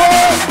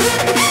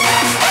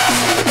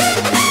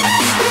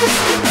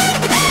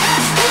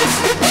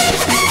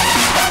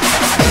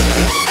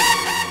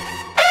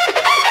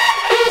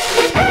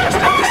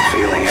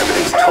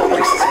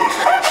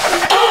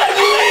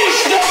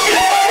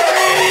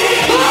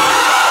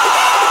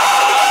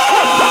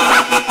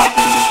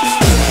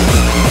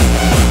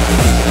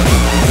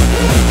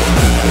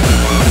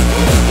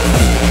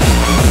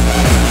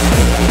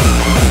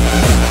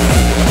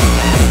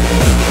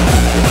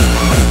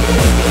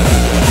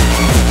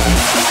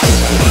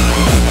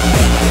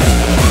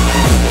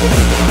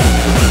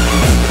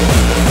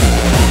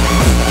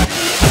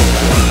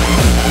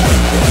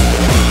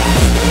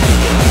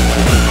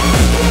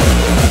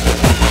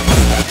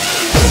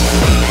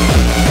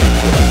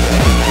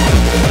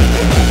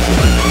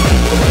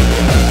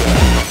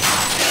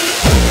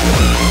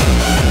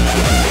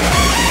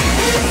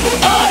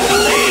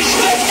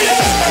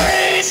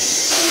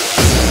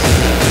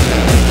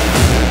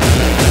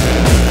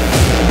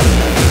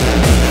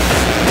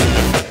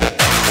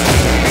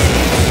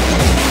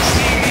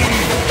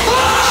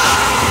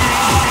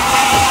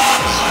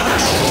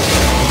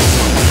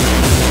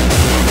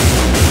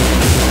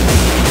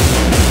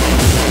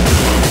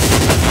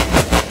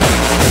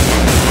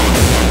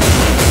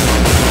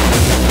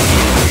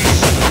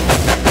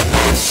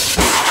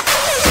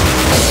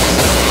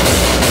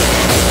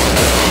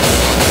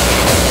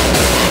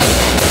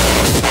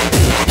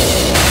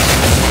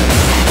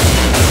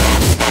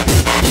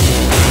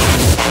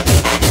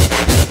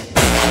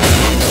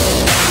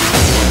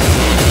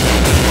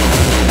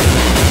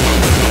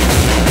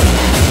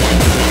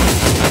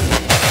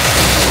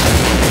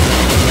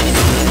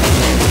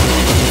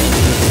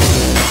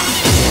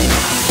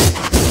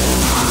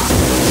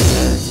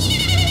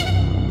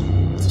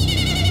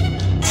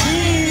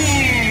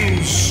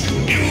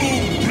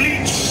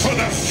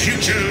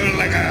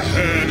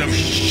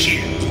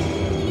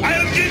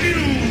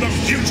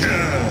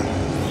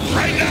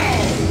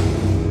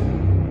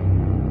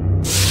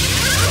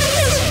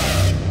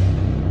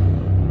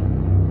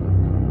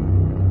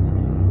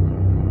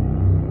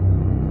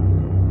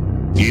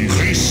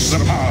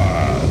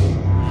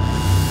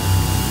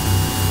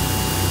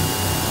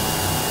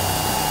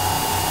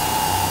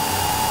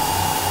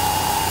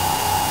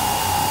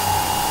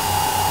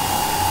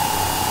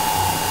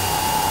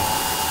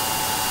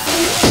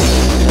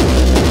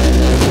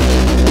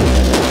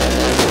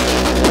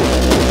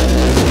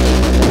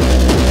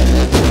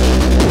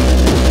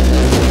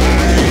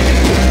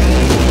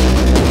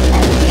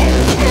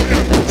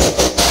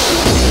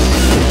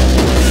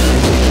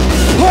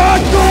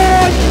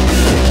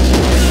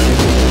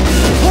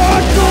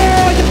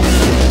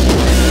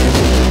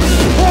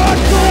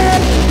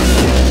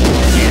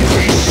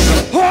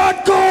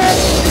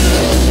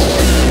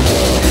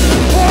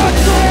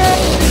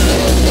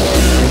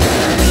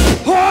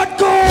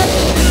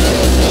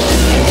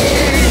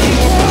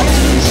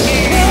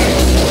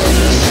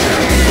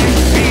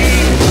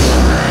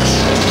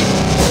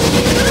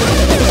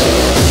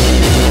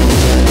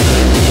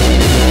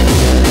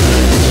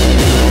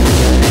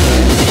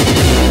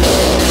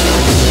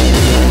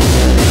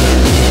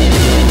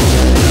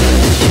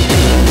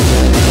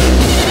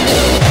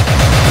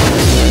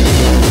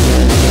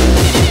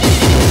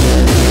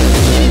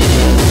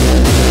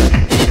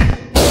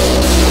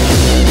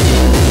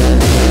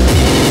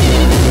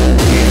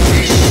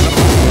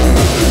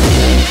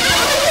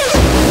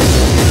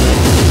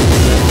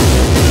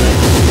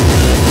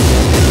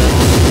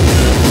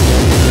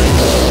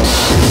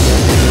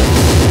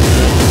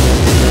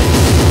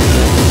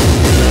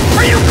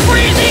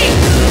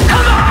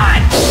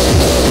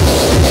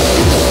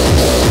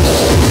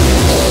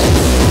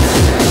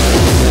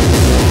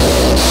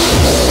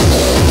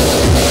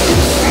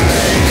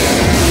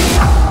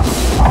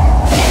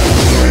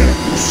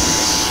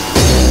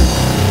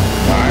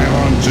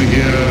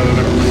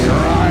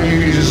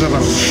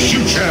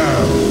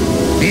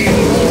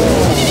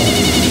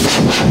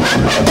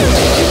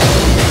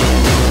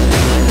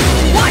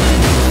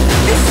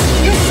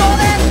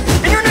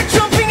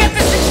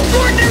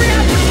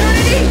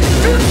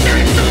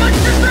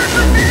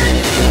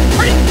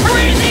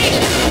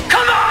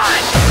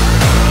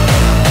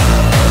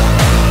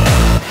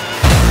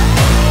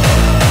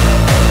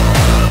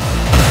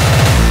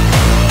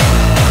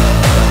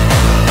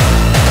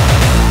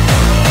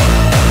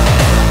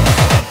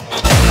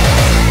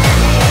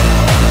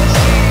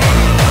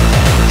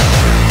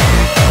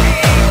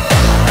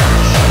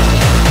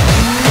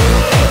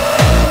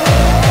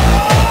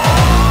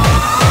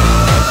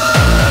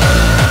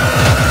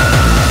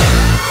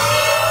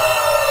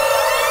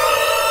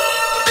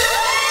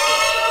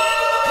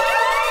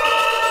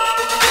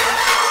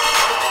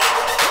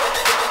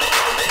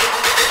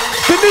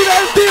 Endymion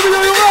en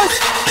Endymion, jongens!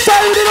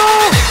 Zijn we er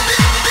nog?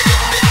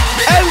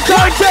 En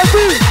daar zet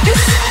u!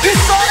 You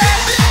saw that?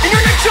 And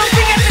you're not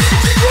jumping at this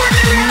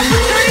extraordinary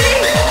opportunity?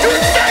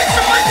 Dude, that's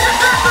so much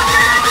reserve for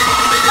that!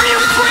 Are you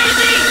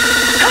crazy?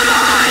 Come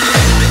on!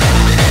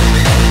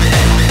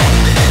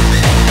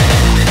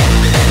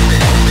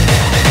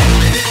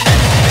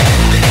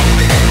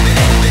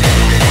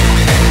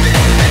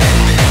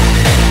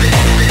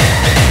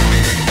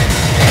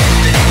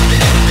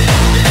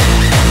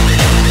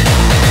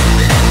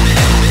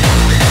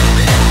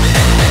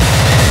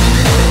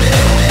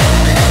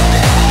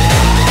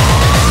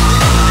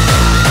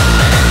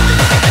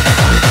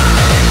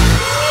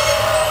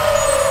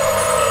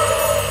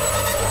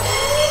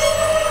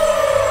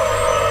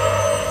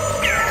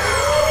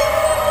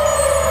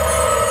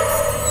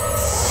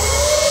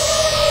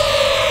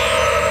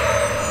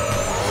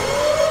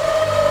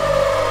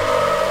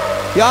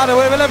 Ja, daar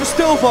word je wel even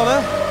stil van, hè?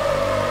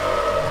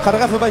 Ga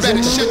er even bij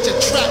zitten.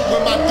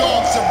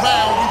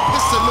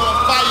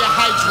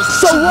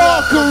 So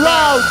walk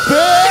around,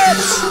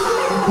 bitch!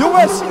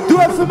 Jongens, doe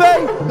even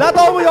mee. Laat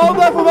allemaal je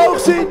handen even omhoog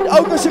zien.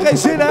 Ook als je geen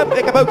zin hebt.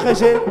 Ik heb ook geen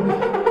zin.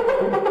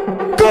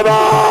 Kom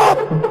op!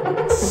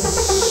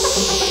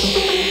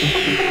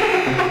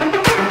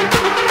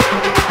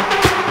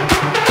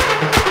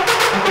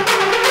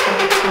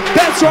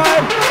 That's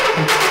right!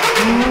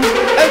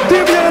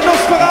 Endymion en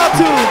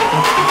Nosferatu!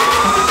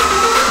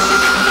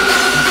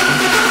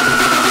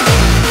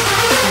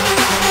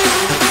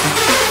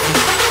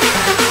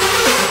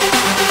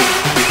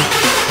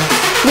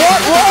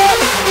 What?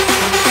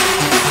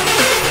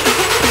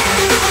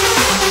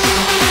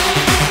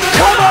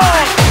 Come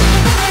on!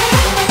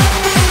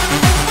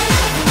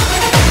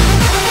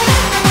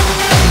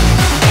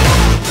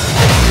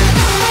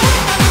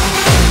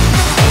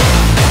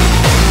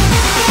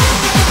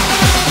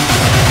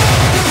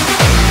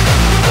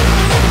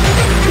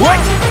 What?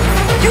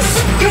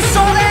 You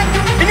saw that?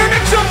 And you're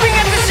not jumping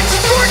at this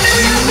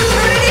extraordinary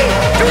opportunity?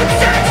 Dude,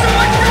 that's so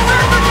much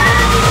reserve for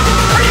that!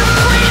 Are you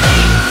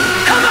crazy?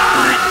 Come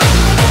on!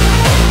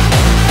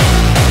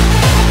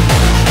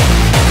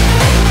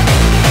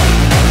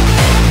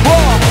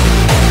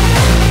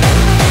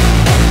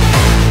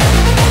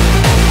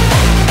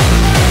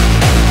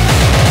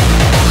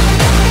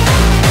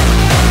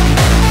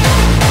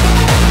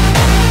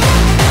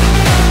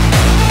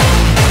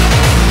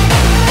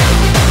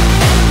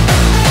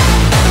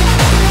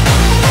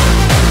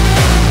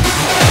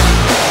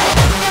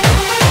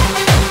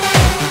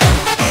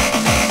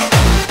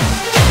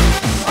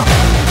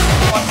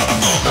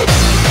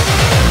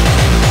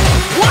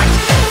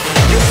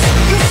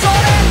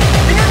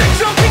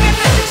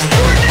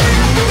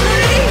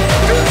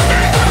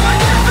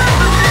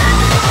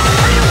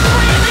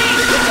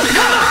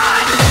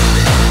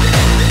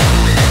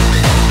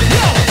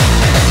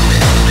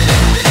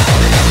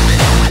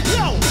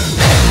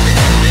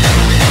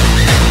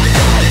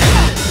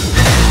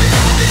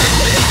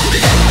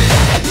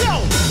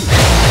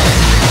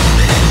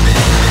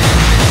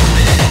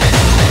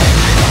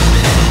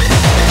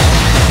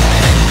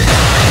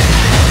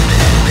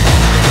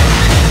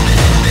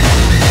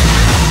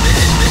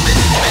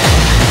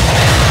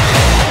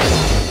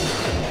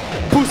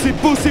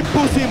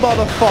 Pussy,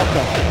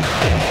 motherfucker.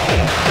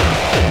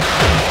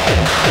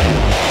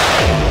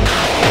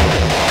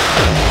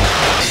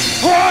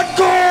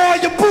 Hardcore,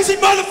 you pussy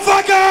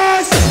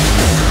motherfuckers!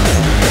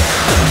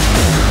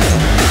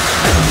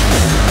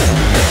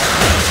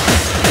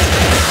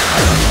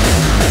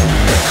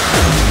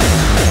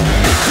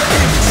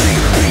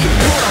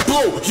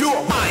 Blow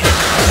your mind.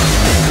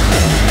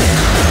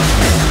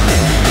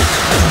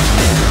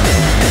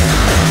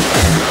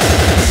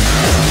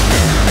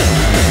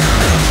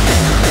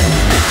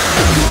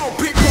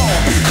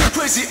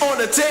 Crazy on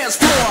the dance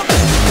floor.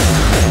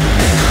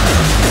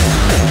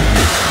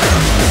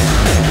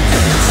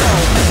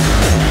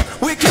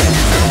 We can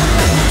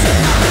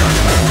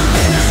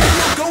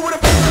go with a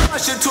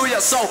passion to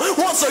your soul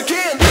once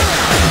again.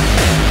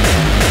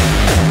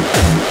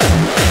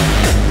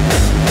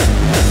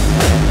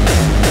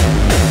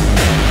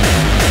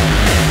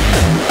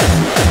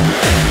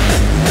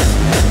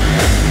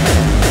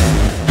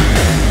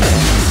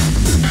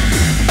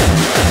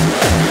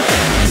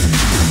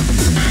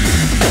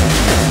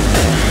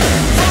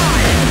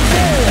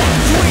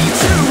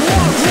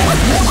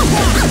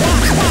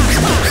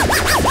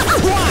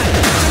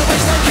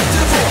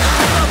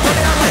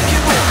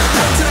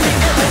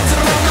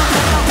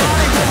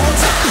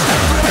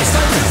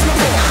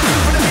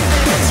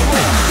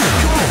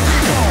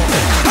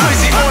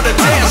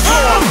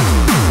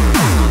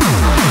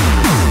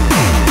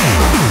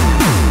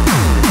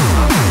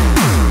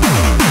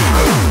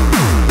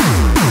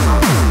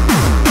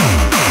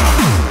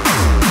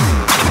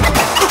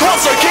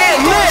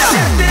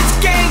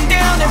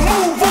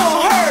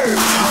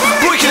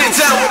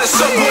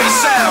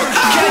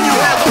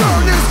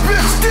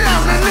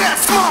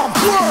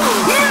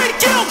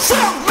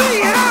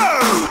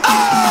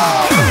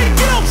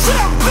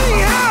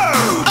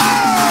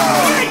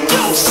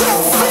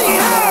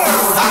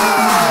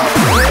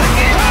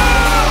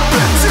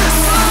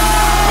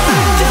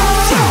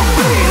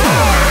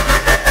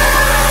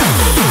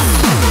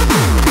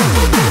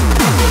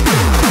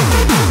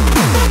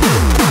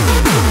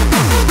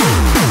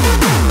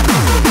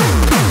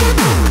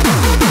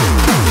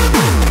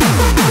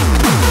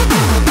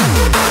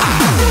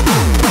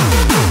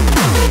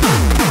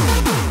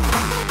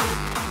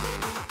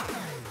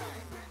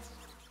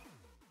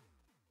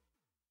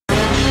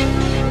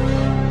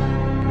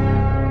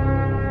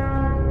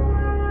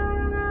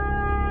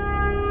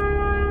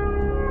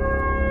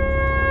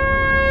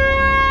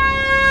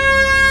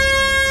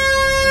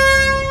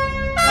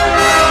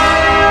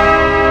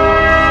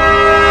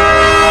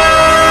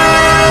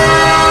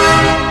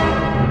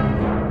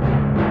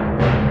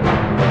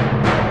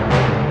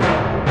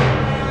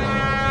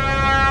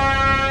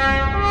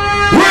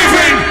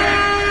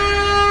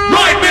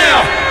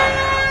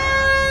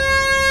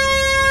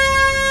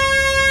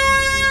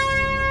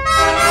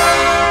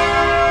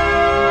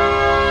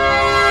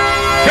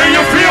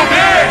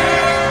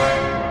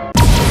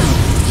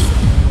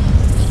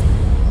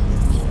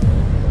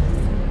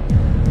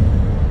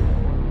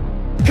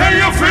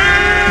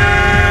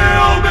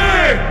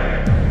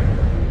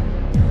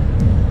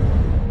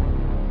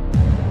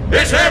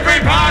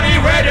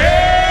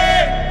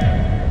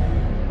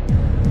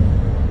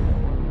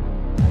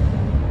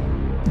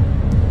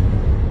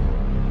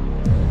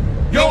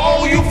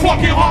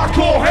 fucking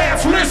hardcore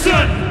heads,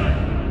 listen!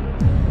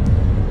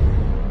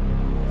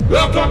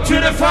 Welcome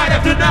to the fight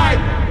of the night.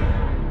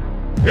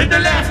 In the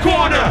left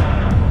corner,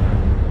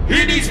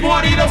 he needs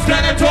more needles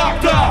than a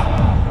doctor.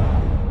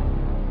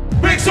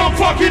 Make some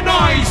fucking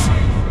noise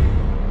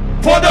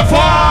for the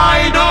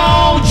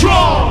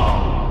Vinyljunk.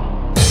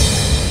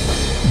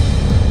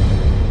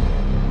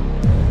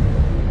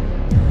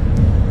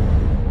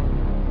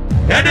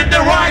 And in the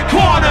right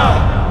corner,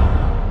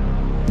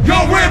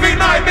 your Raving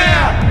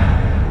nightmare.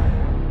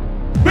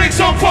 Make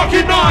some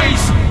fucking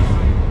noise.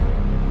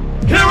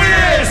 Here he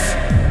is,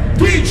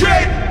 DJ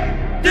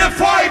the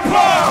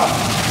Viper.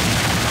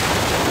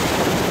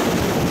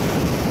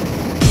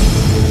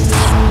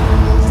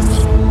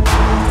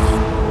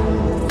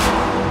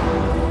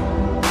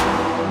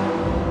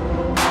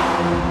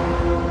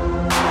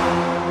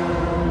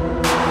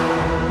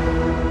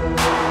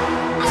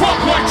 Fuck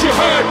what you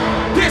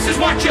heard. This is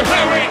what you're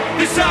hearing.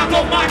 The sound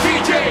of my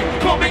DJ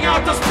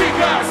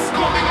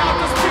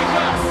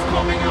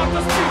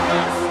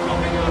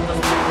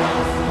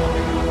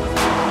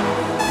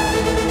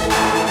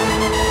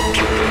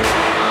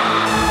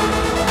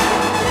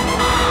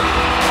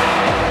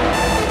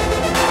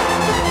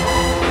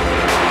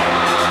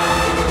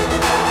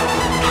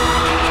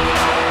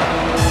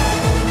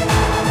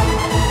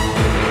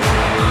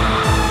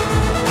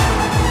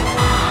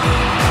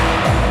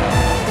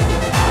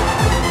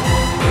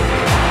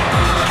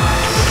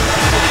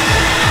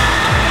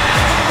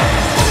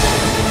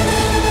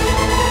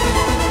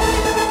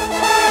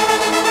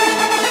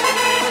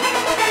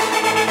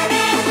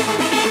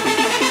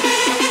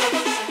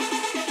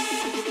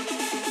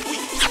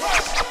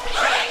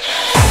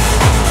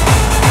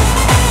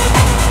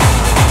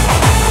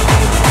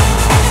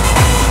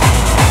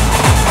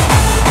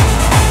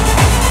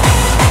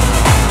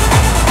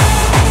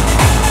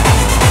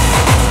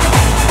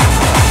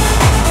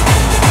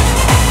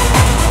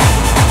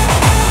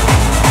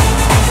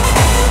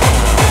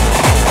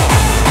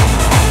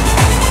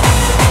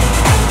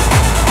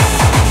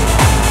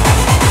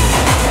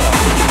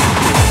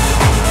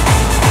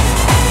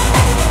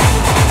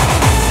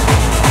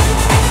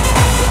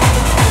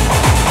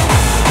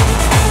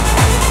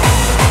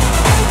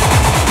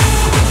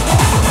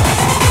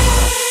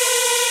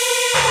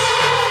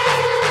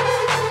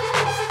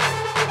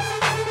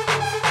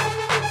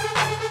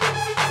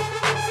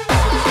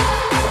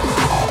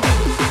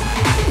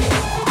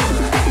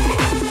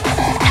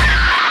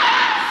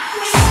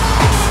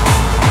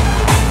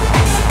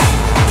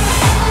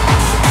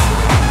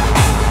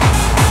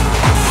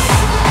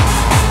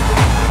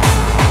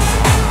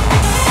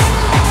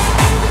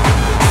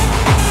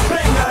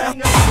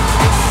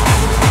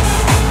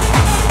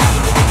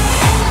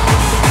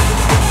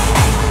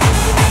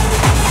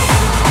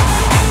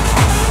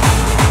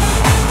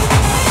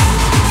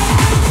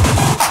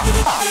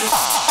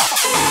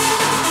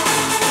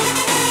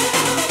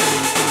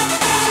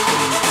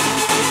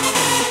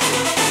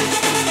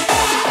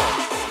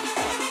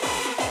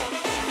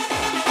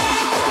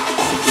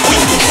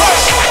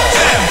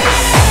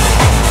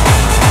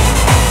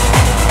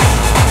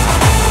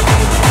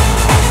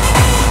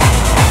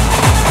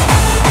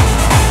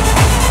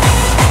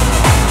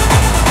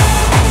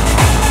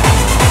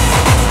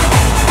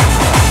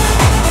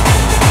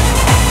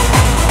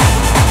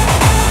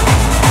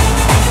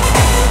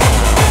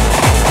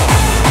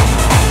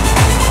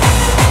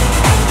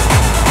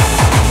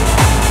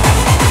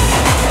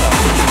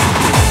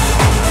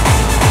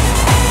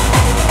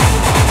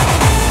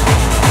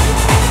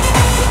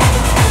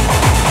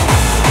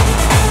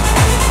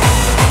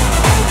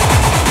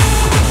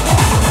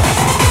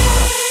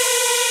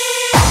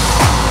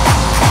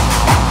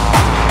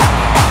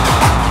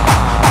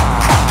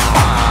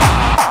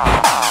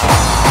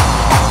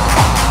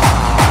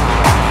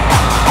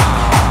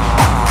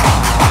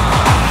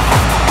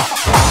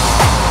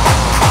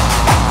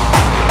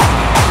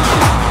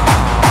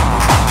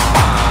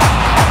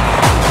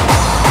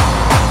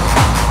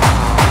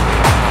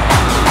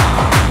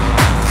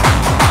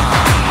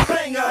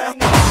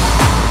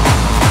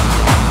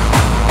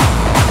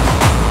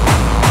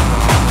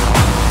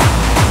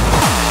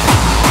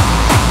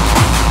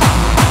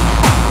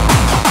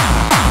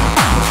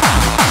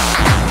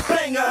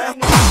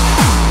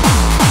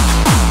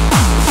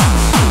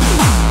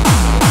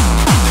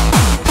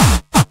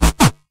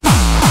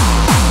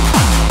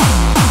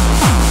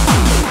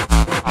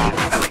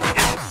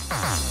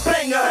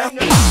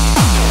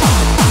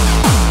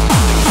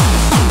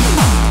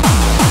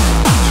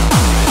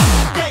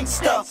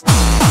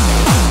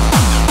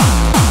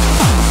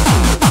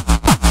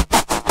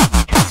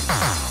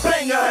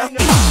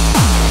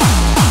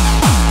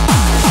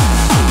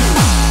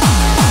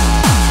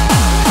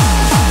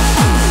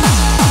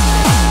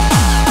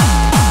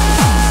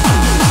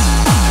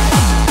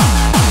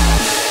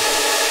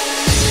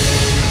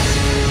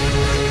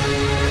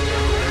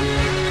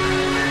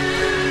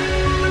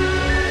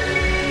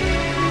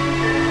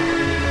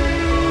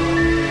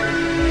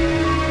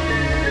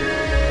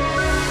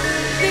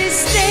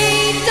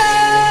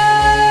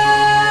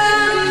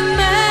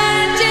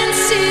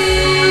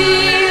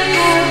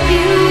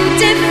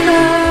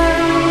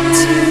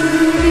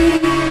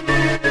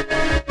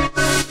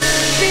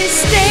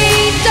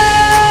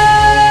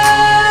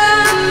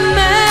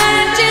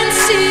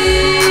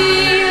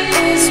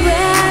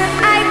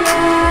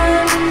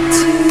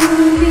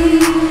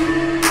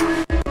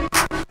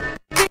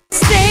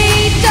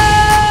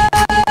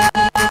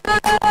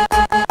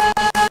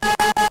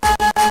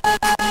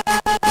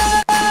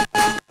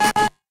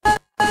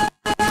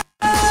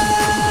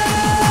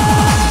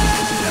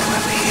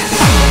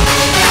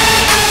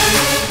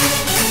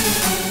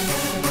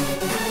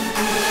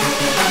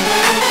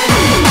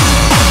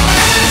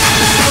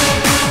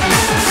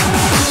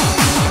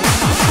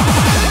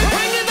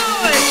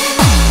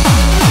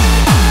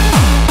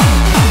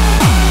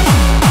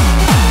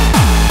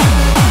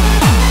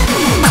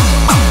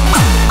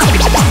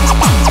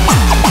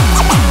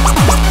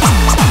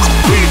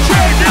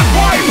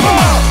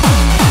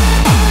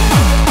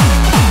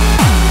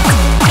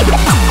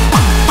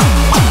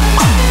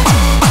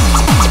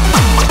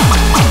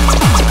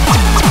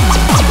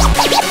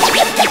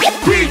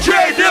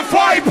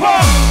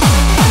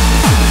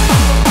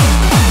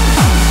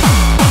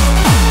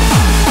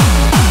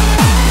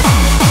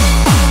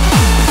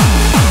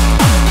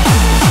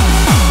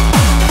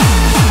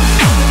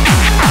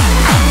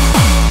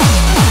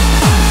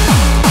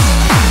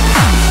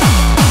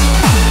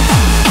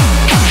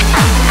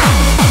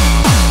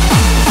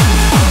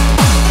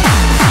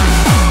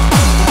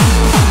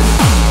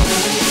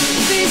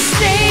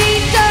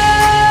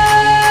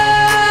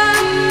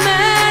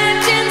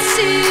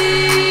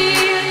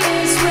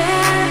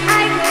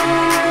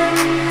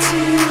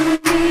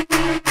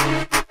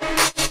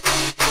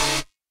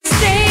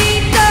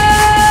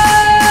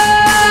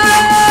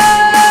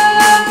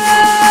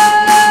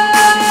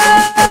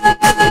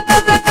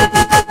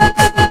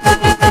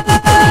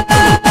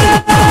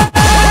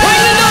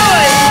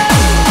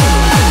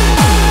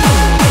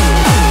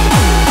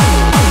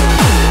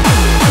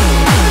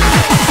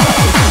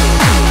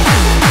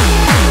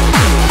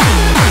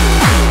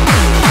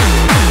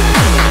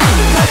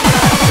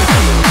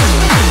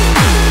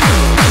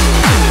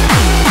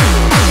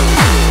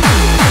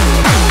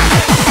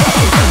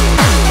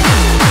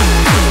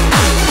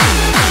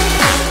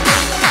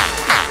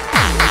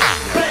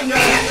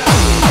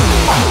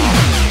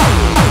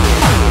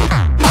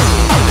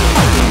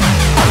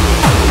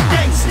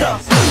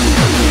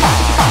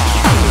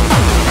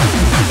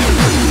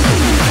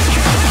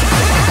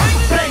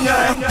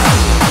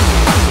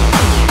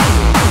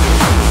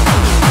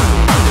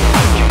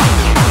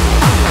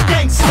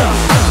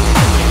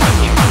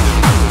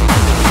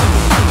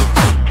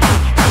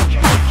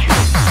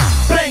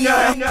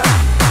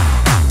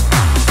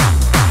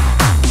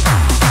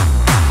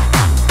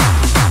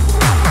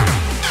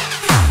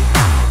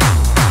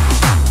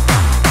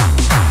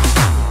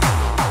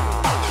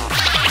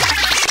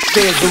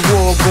There's a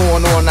war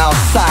going on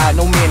outside,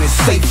 no man is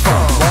safe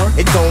from.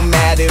 It don't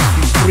matter if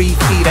you 3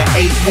 feet or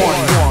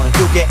 8'1".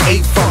 You'll get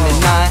 8 from the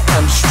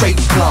 9M straight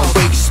blunt.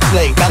 Wake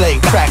split, play,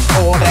 crack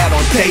all that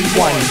on day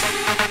 1.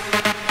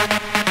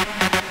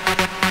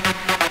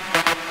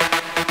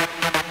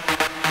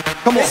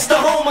 Come on. It's the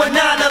home of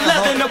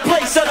 9/11, the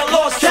place of the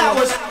lost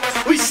towers.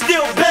 We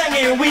still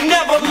banging, we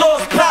never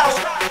lost power.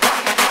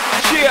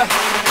 Yeah,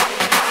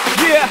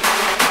 yeah,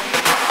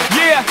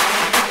 yeah,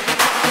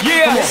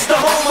 yeah. It's the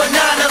home of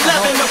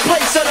 9/11, the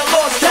place of the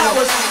lost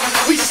towers.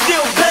 We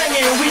still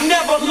banging, we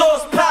never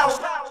lost power.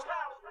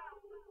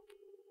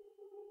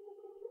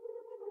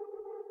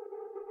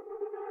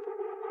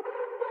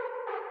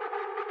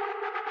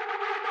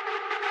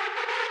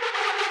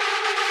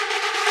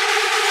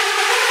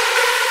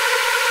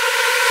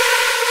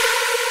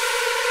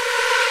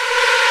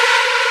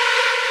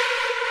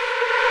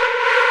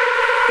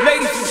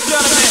 Ladies and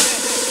gentlemen,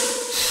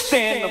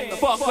 stand the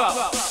fuck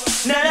up.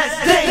 Now that's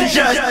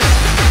danger.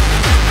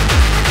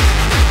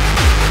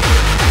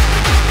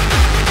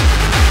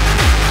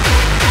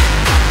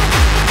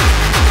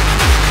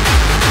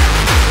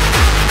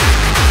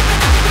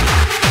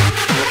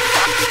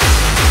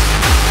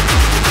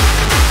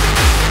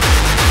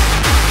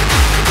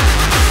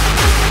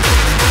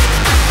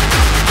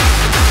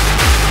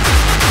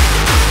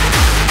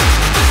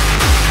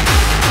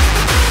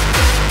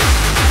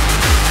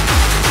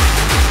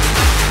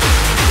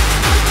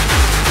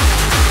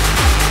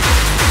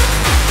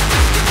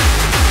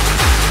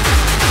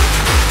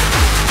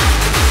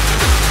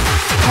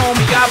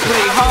 I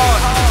play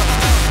hard.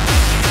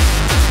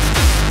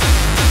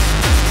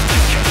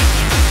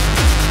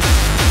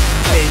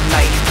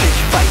 Midnight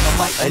bitch fight,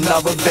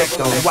 another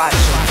victim. Watch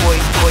him, boy.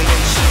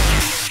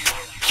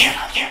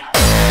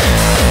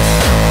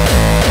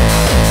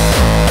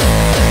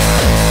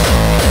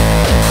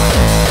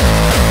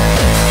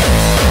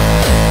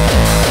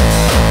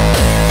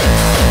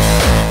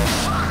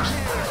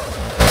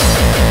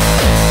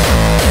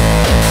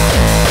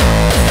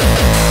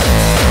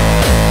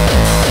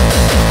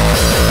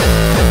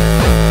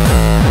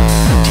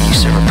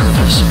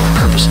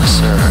 Purposely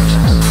served.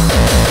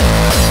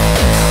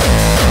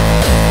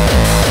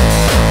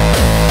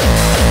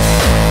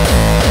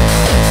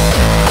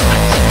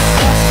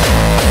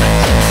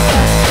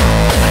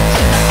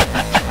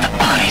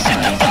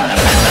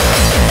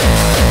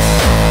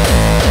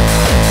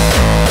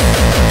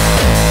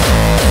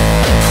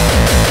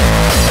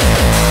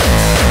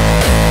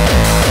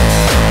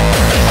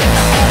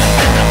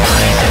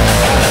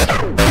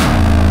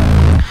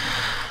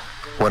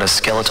 What a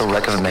skeletal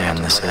wreck of a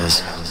man this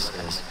is.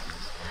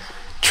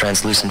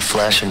 Translucent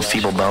flesh and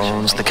feeble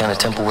bones, the kind of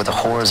temple where the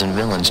whores and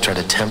villains try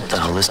to tempt the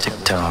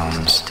holistic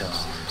tones.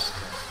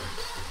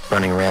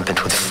 Running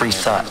rampant with free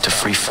thought to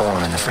free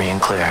form in the free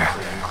and clear.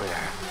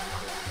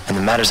 And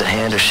the matters at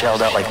hand are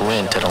shelled out like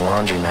lint at a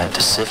laundromat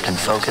to sift and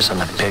focus on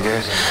the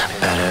bigger,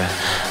 better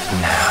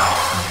now.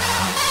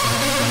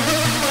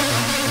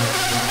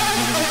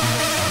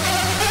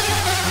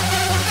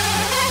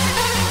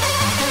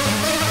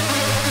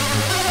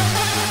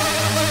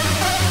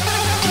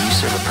 Do you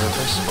serve a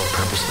purpose or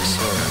purposely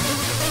serve?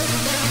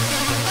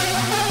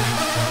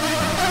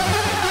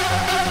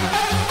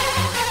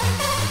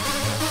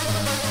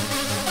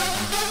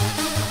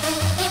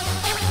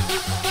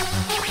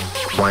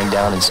 Wind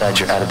down inside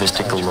your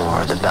atavistic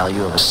galore the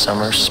value of a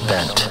summer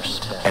spent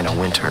and a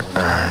winter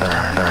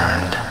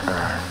earned.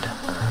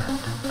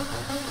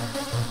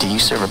 Do you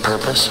serve a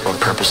purpose or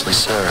purposely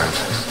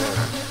serve?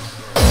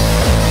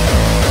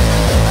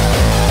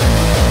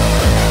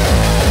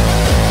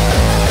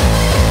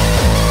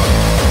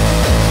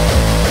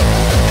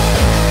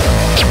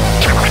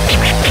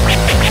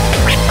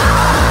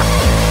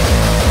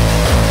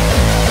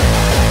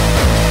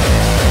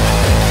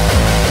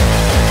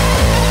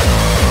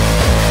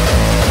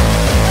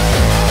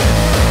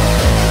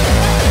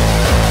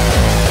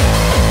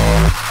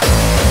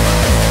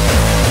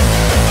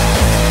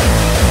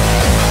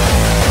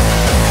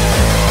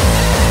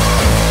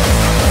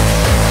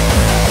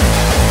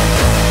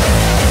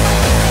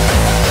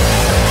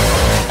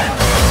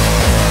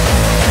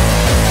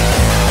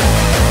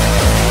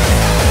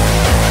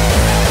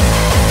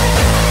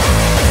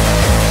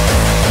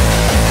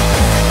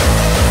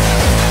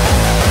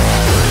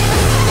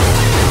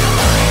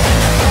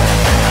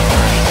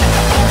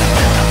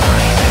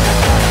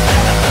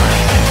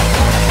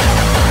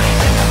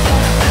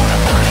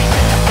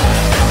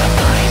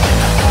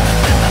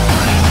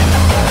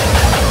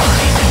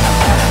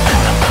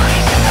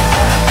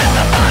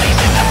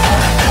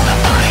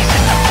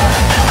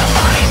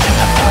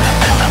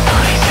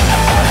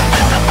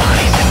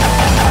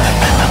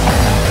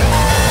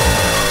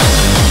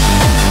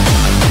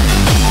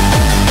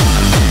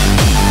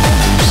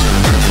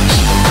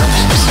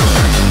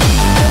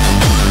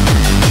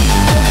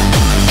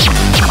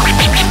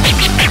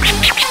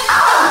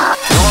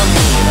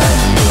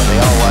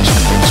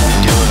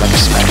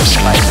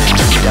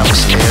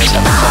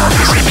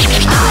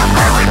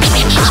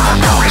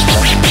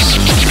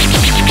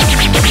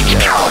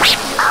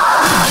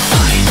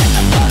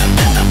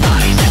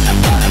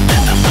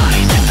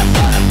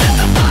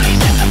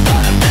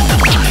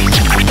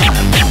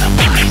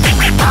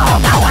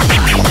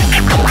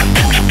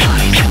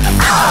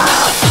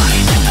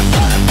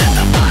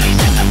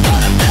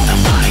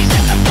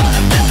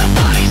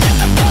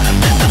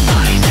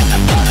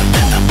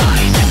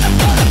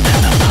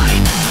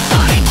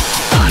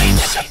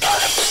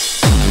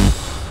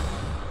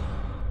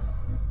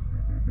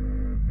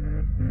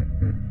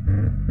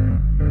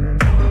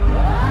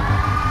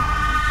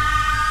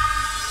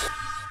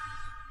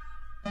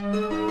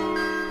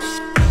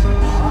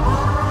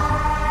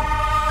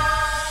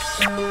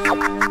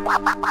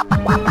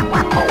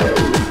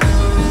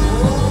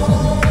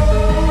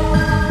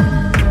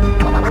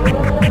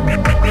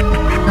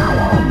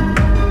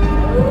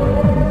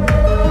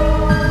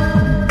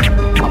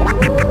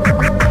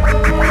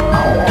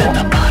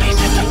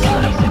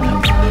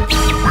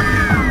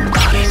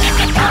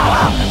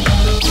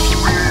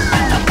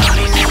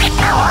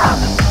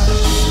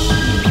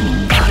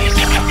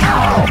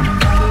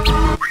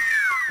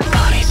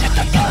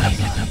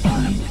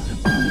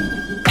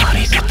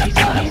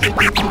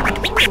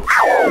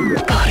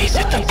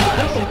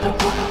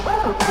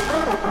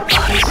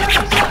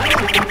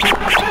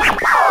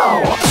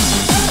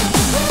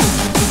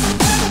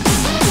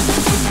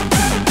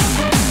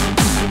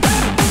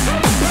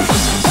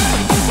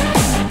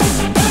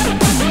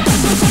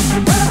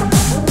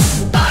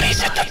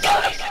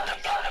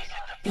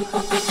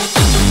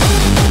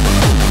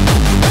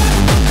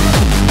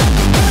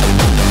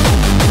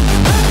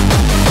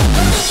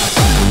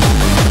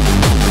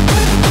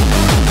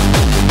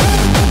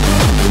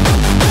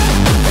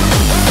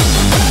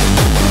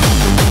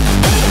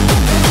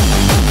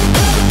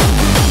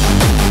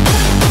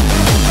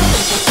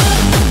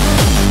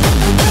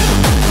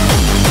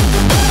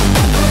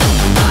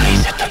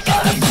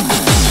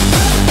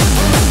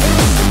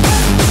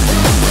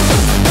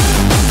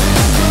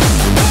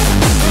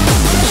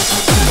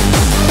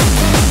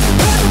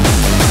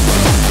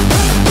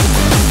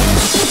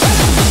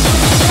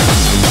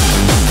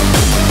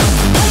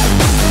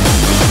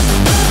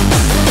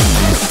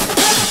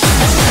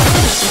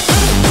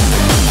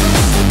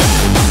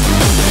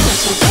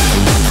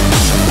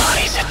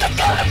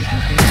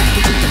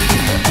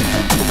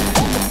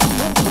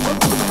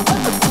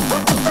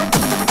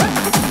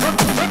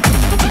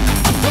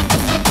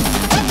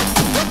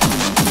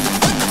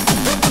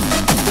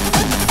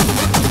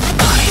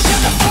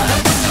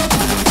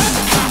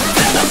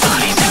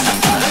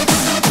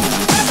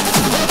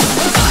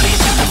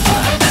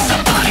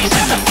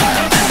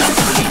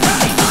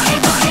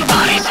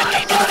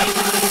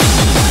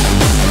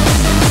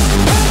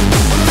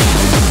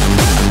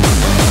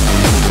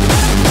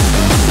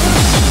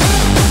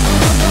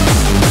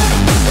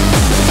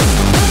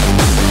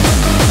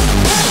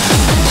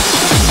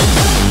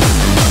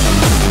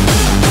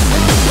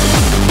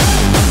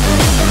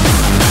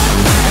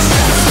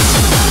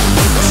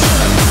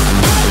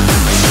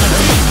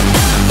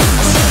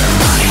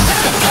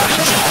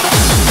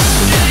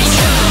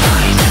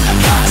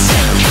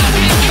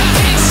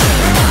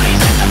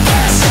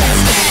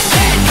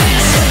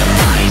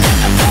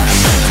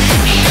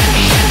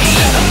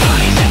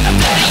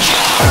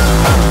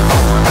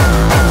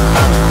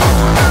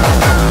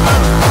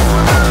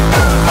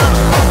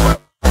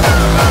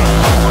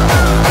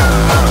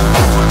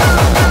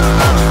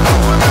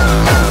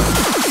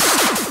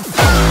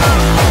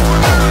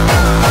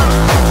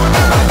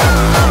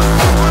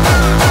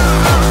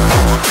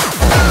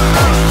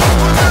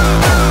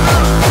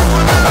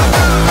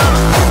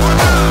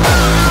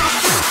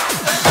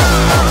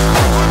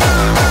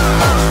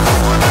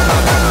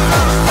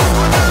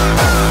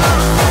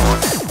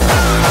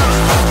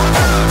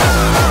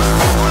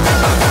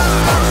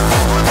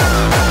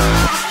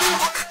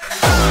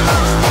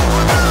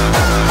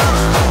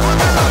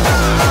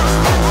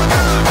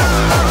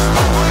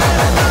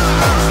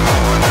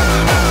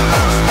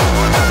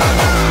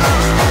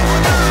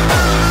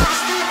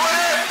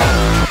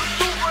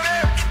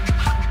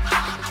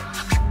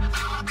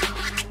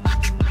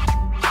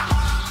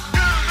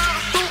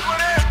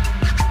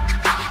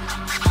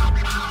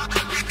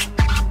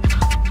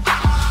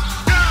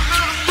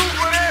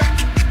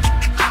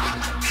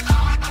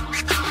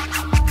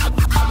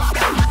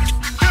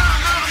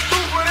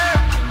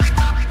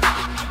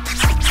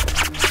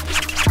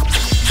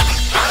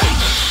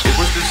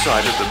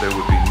 decided that there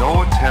would be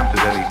no attempt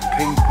at any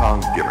ping-pong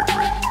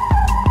gimmickry,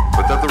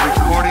 but that the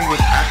recording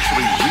would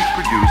actually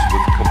reproduce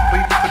with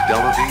complete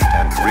fidelity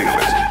and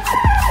realism.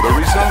 The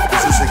result is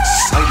this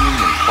exciting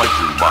and quite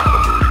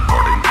remarkable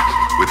recording,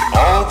 with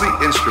all the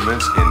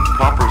instruments in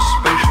proper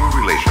spatial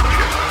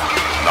relationship,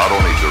 not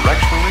only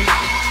directionally,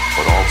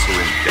 but also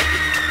in depth.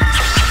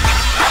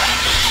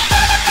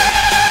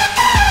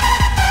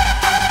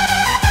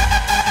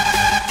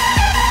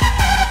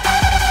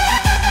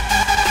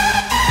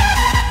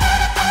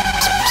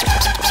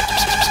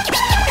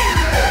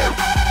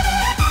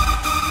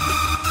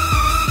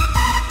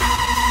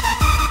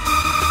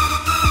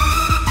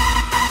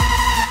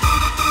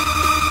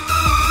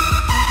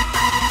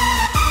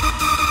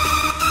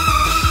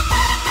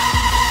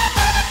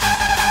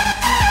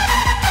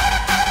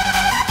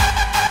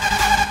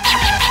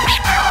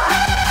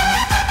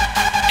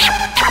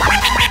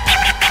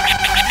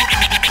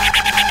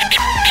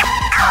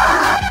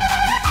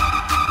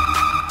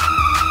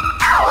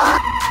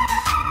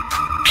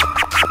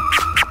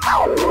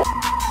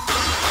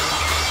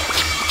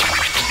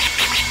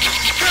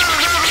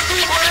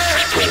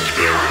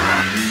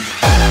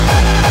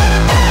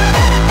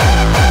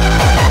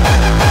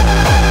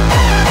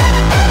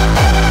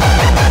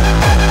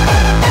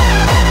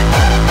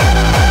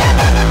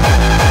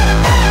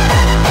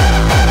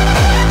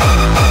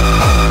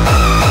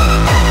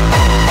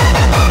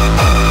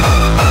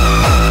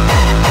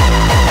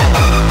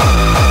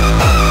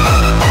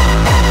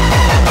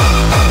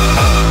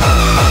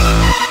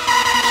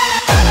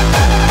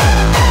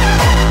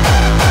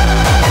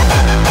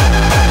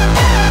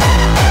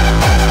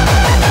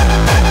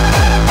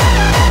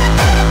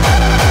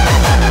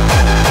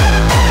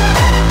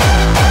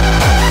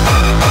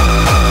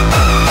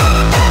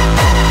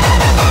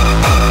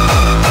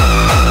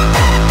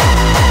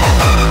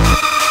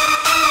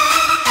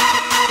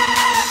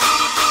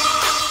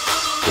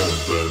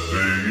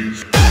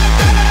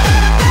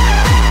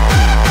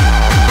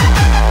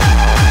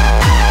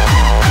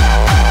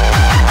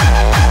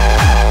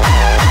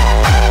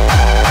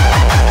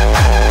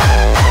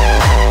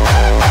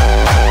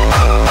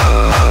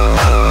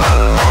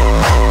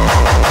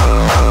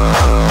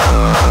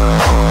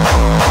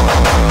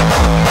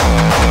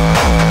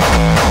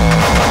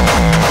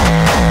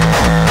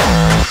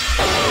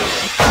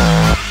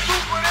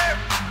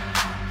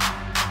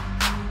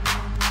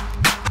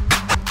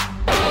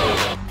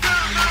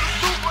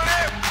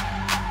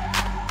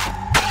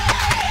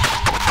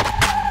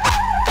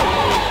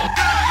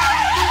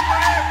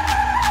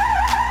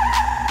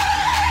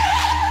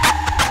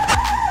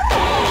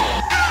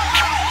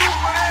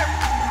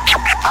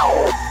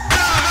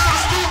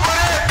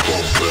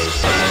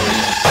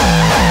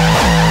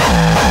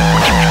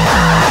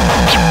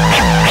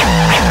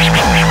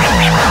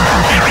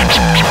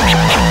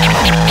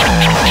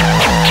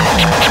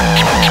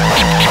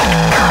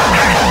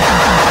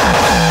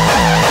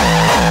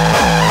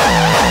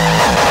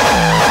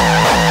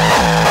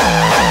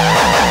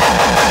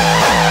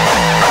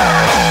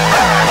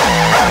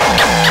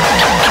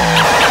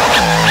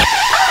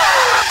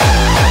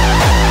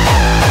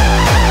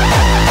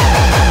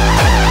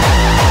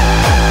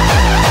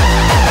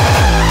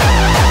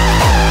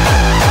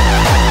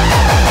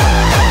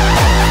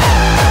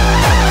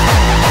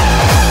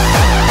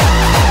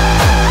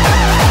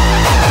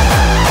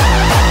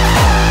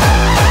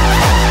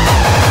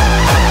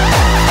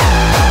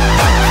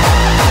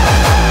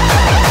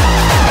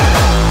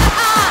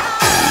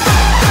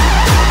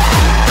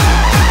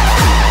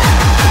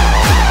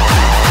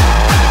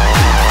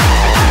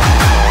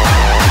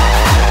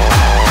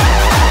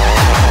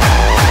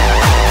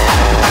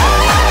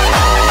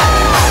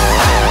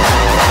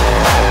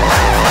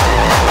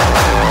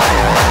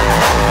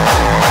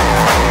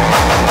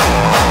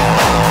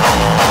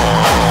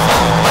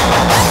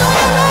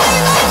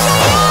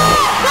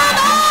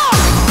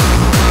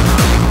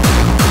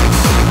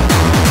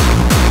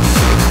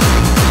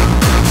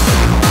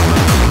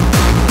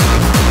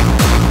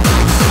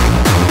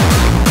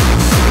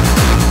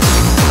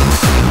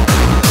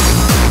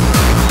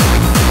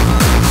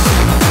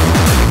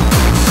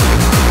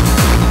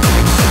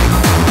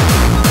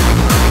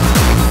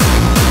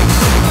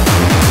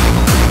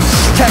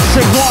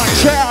 Toxic,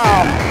 watch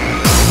out!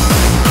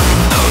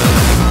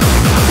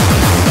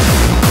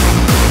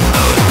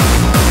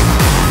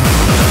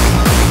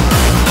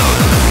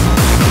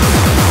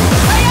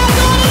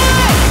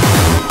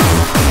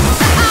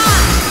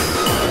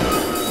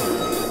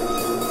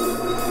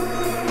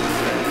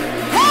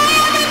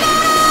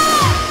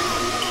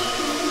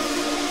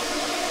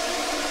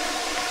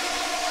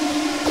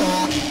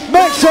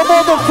 Make some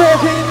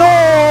motherfucking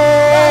noise!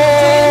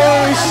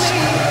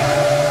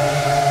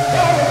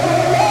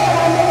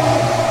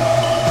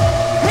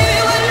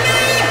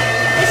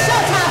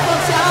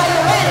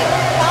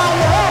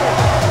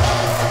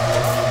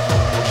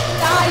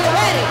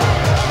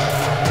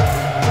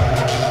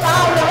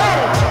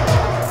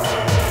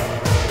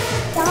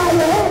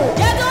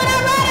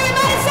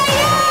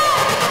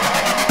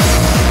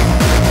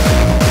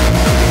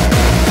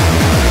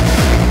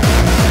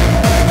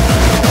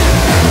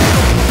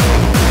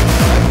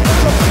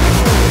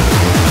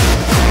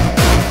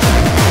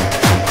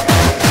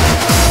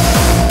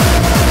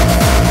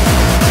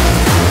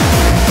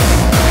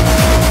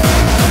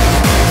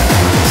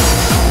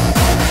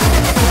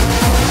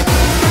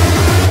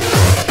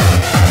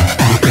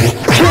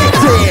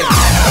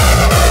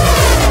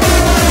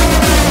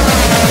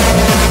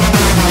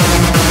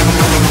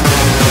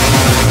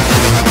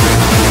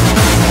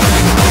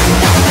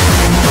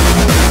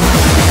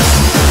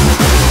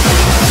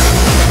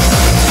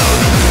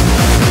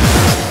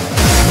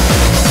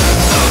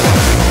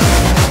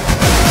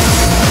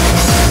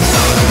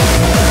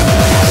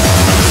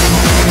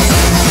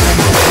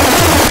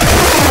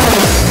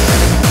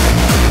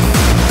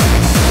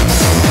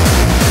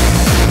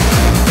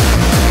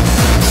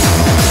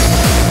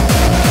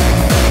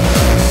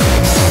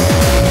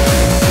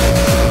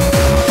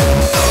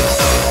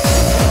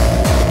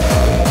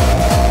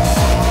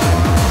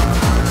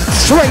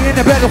 Straight in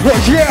the battle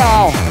for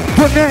yeah,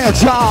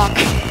 Vinyljunk,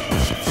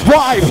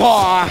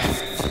 Viper,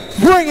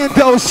 bringing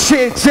those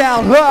shit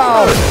down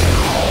low.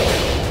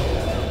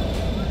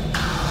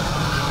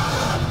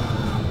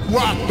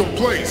 Rock the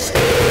place.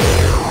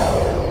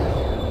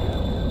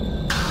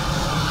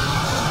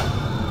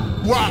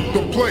 Rock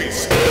the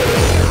place.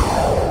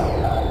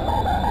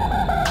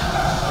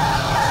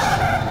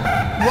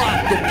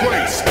 Rock the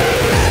place.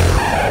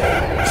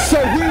 So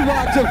we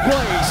rock the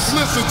place.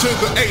 Listen to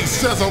the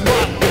ace as I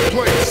rock the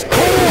place.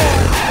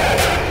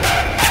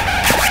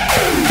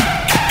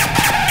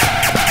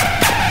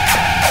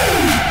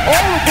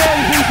 All the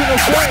boys who's in the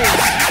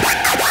place.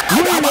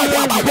 We live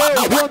there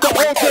on the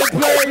open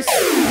place.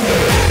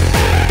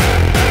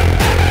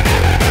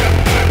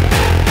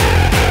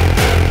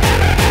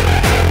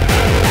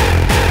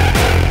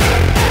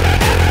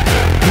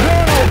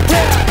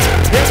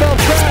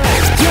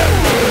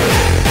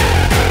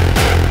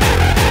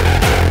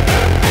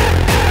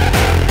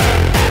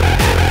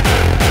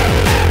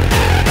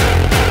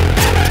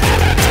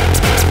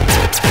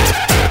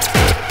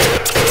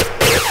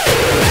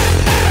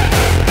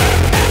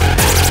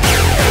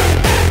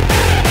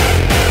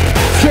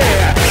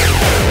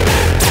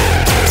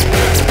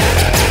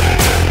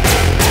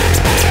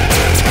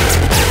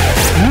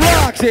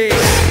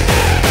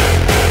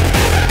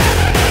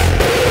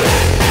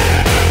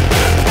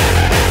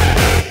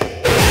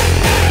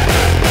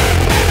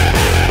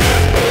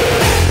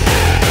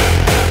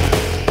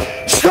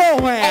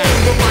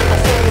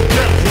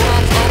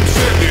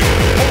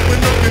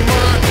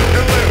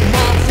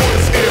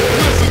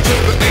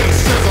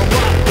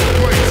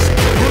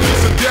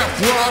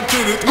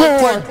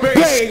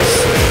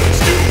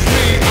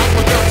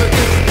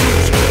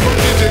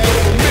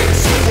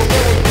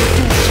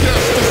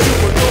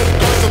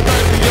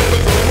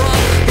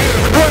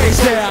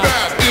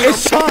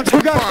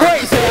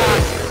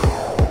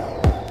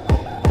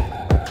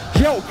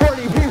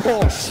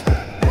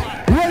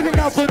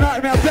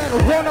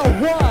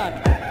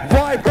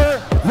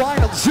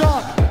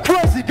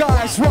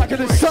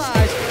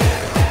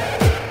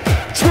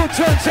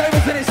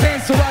 Turntables in his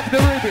hands to rock the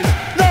rubies.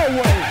 No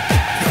way.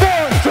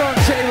 4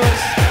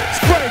 turntables.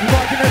 Straight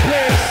rocking the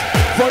place.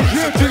 From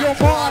you to your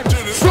mind.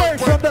 Straight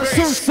from the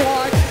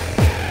suicide.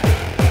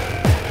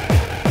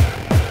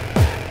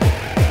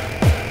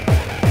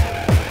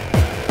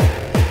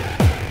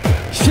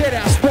 Shit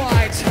ass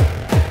right.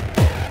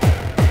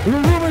 The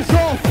room is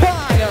on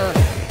fire.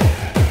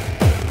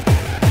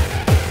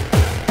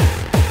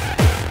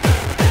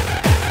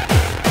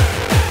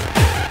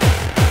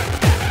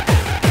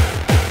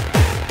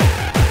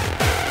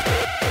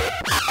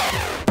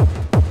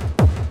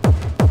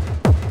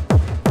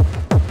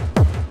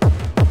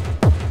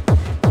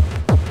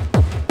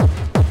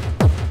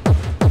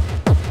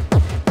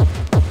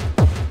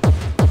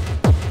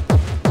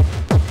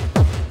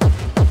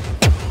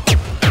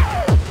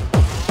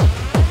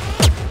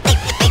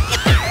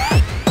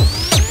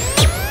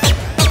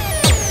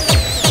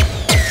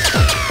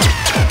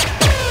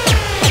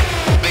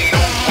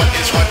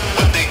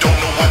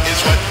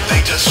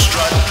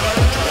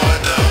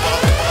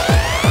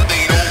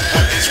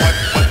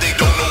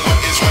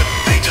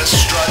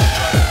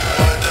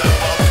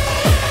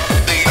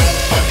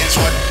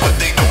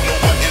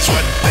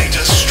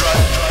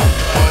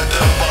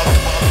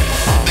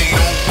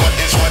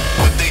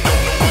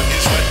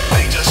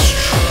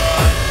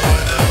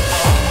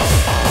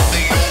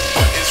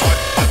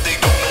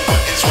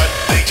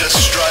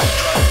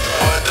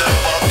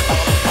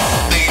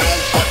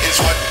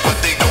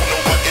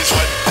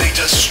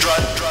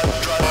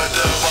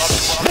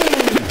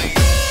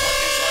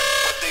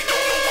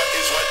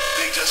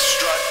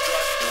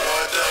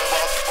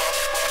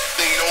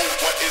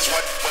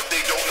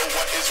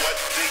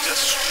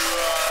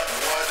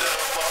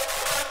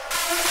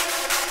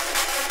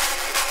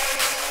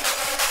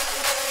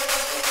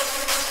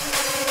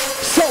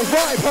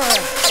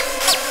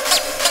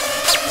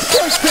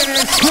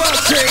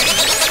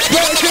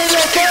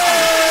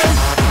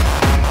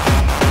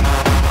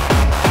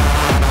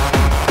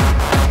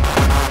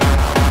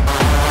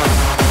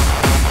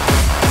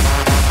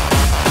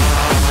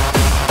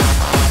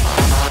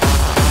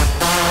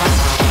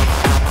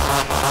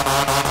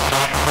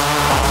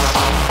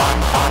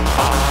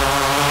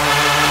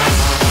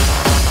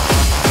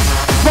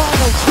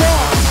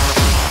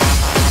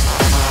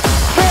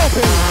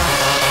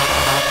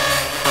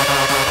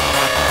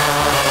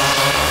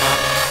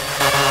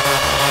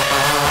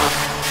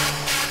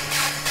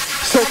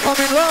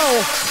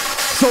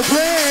 So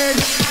bring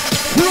it!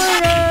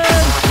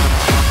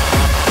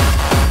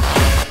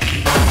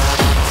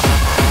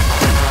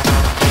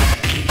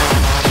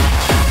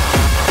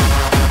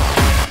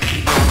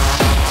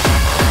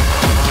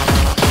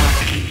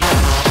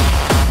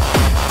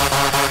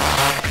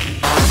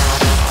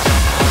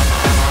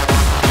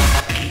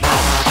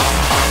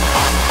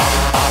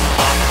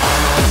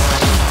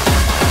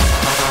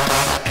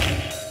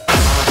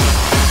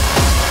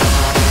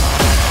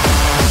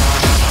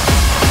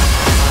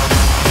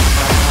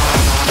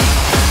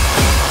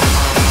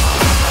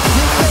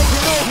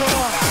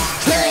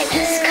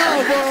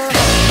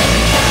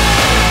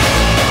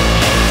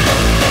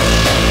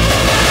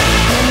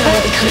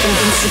 become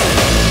invincible.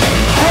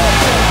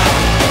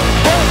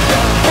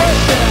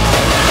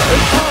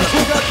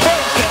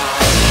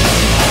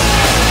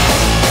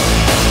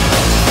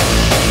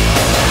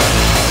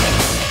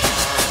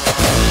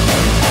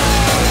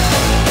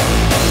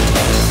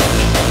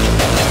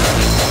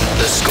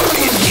 The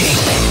Scorpion King.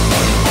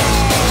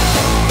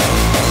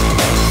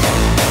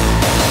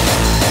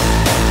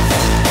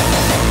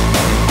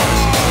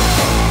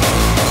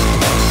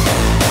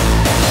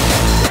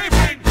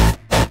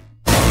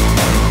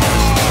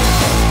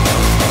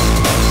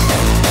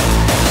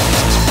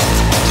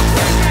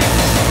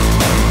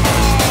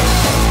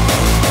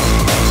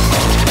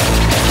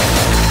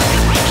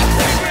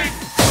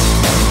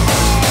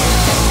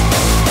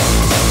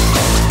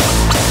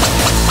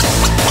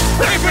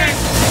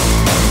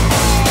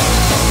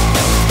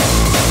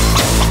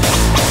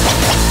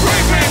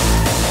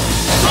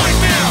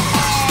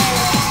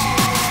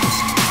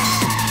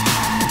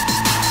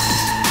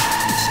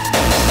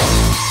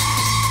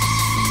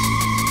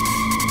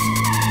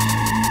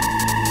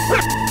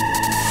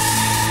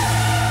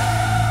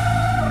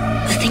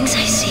 The things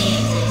I see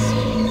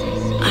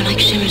are like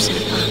shimmers in a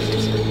pond.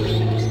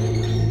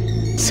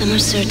 Some are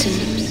certain,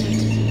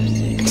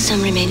 and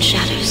some remain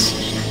shadows.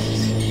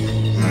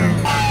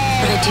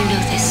 But I do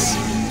know this.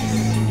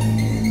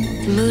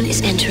 The moon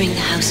is entering the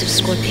house of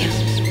Scorpio.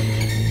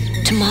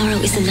 Tomorrow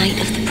is the night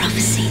of the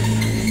prophecy.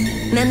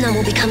 Memnon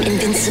will become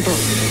invincible.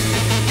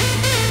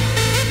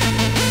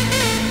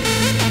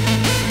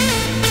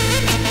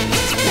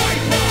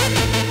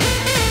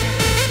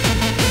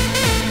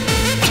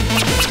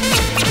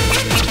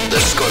 The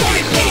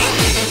Scorpion King.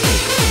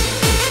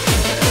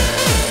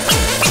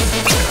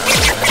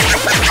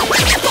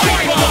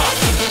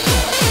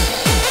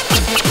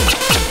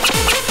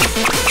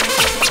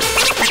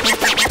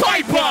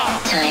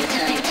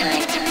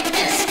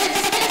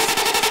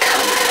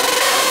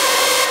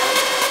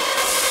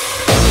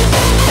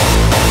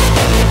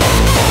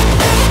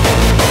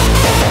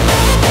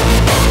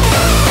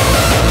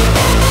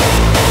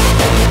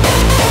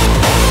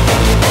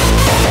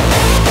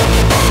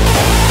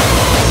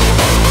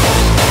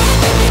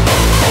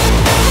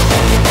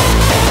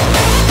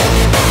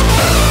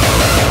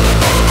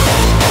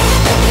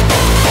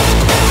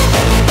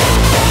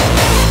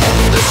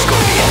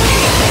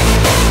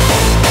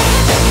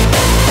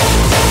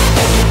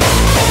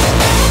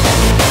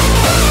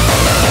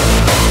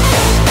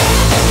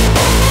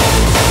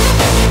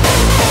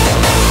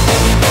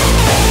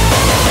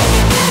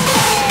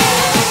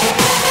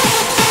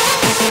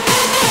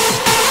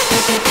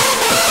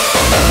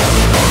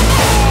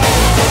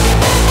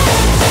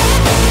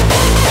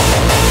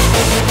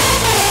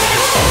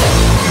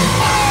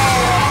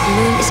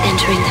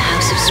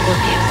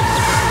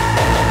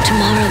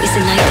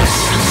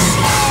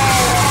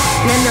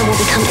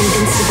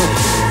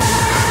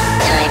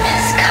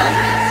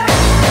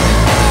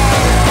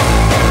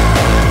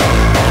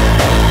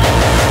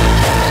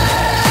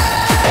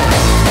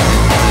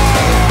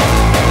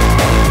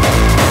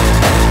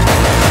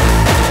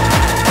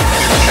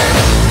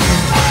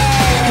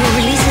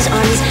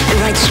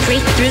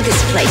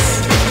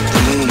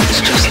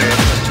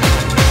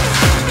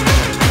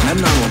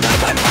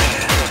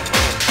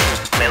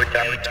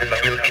 to the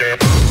future.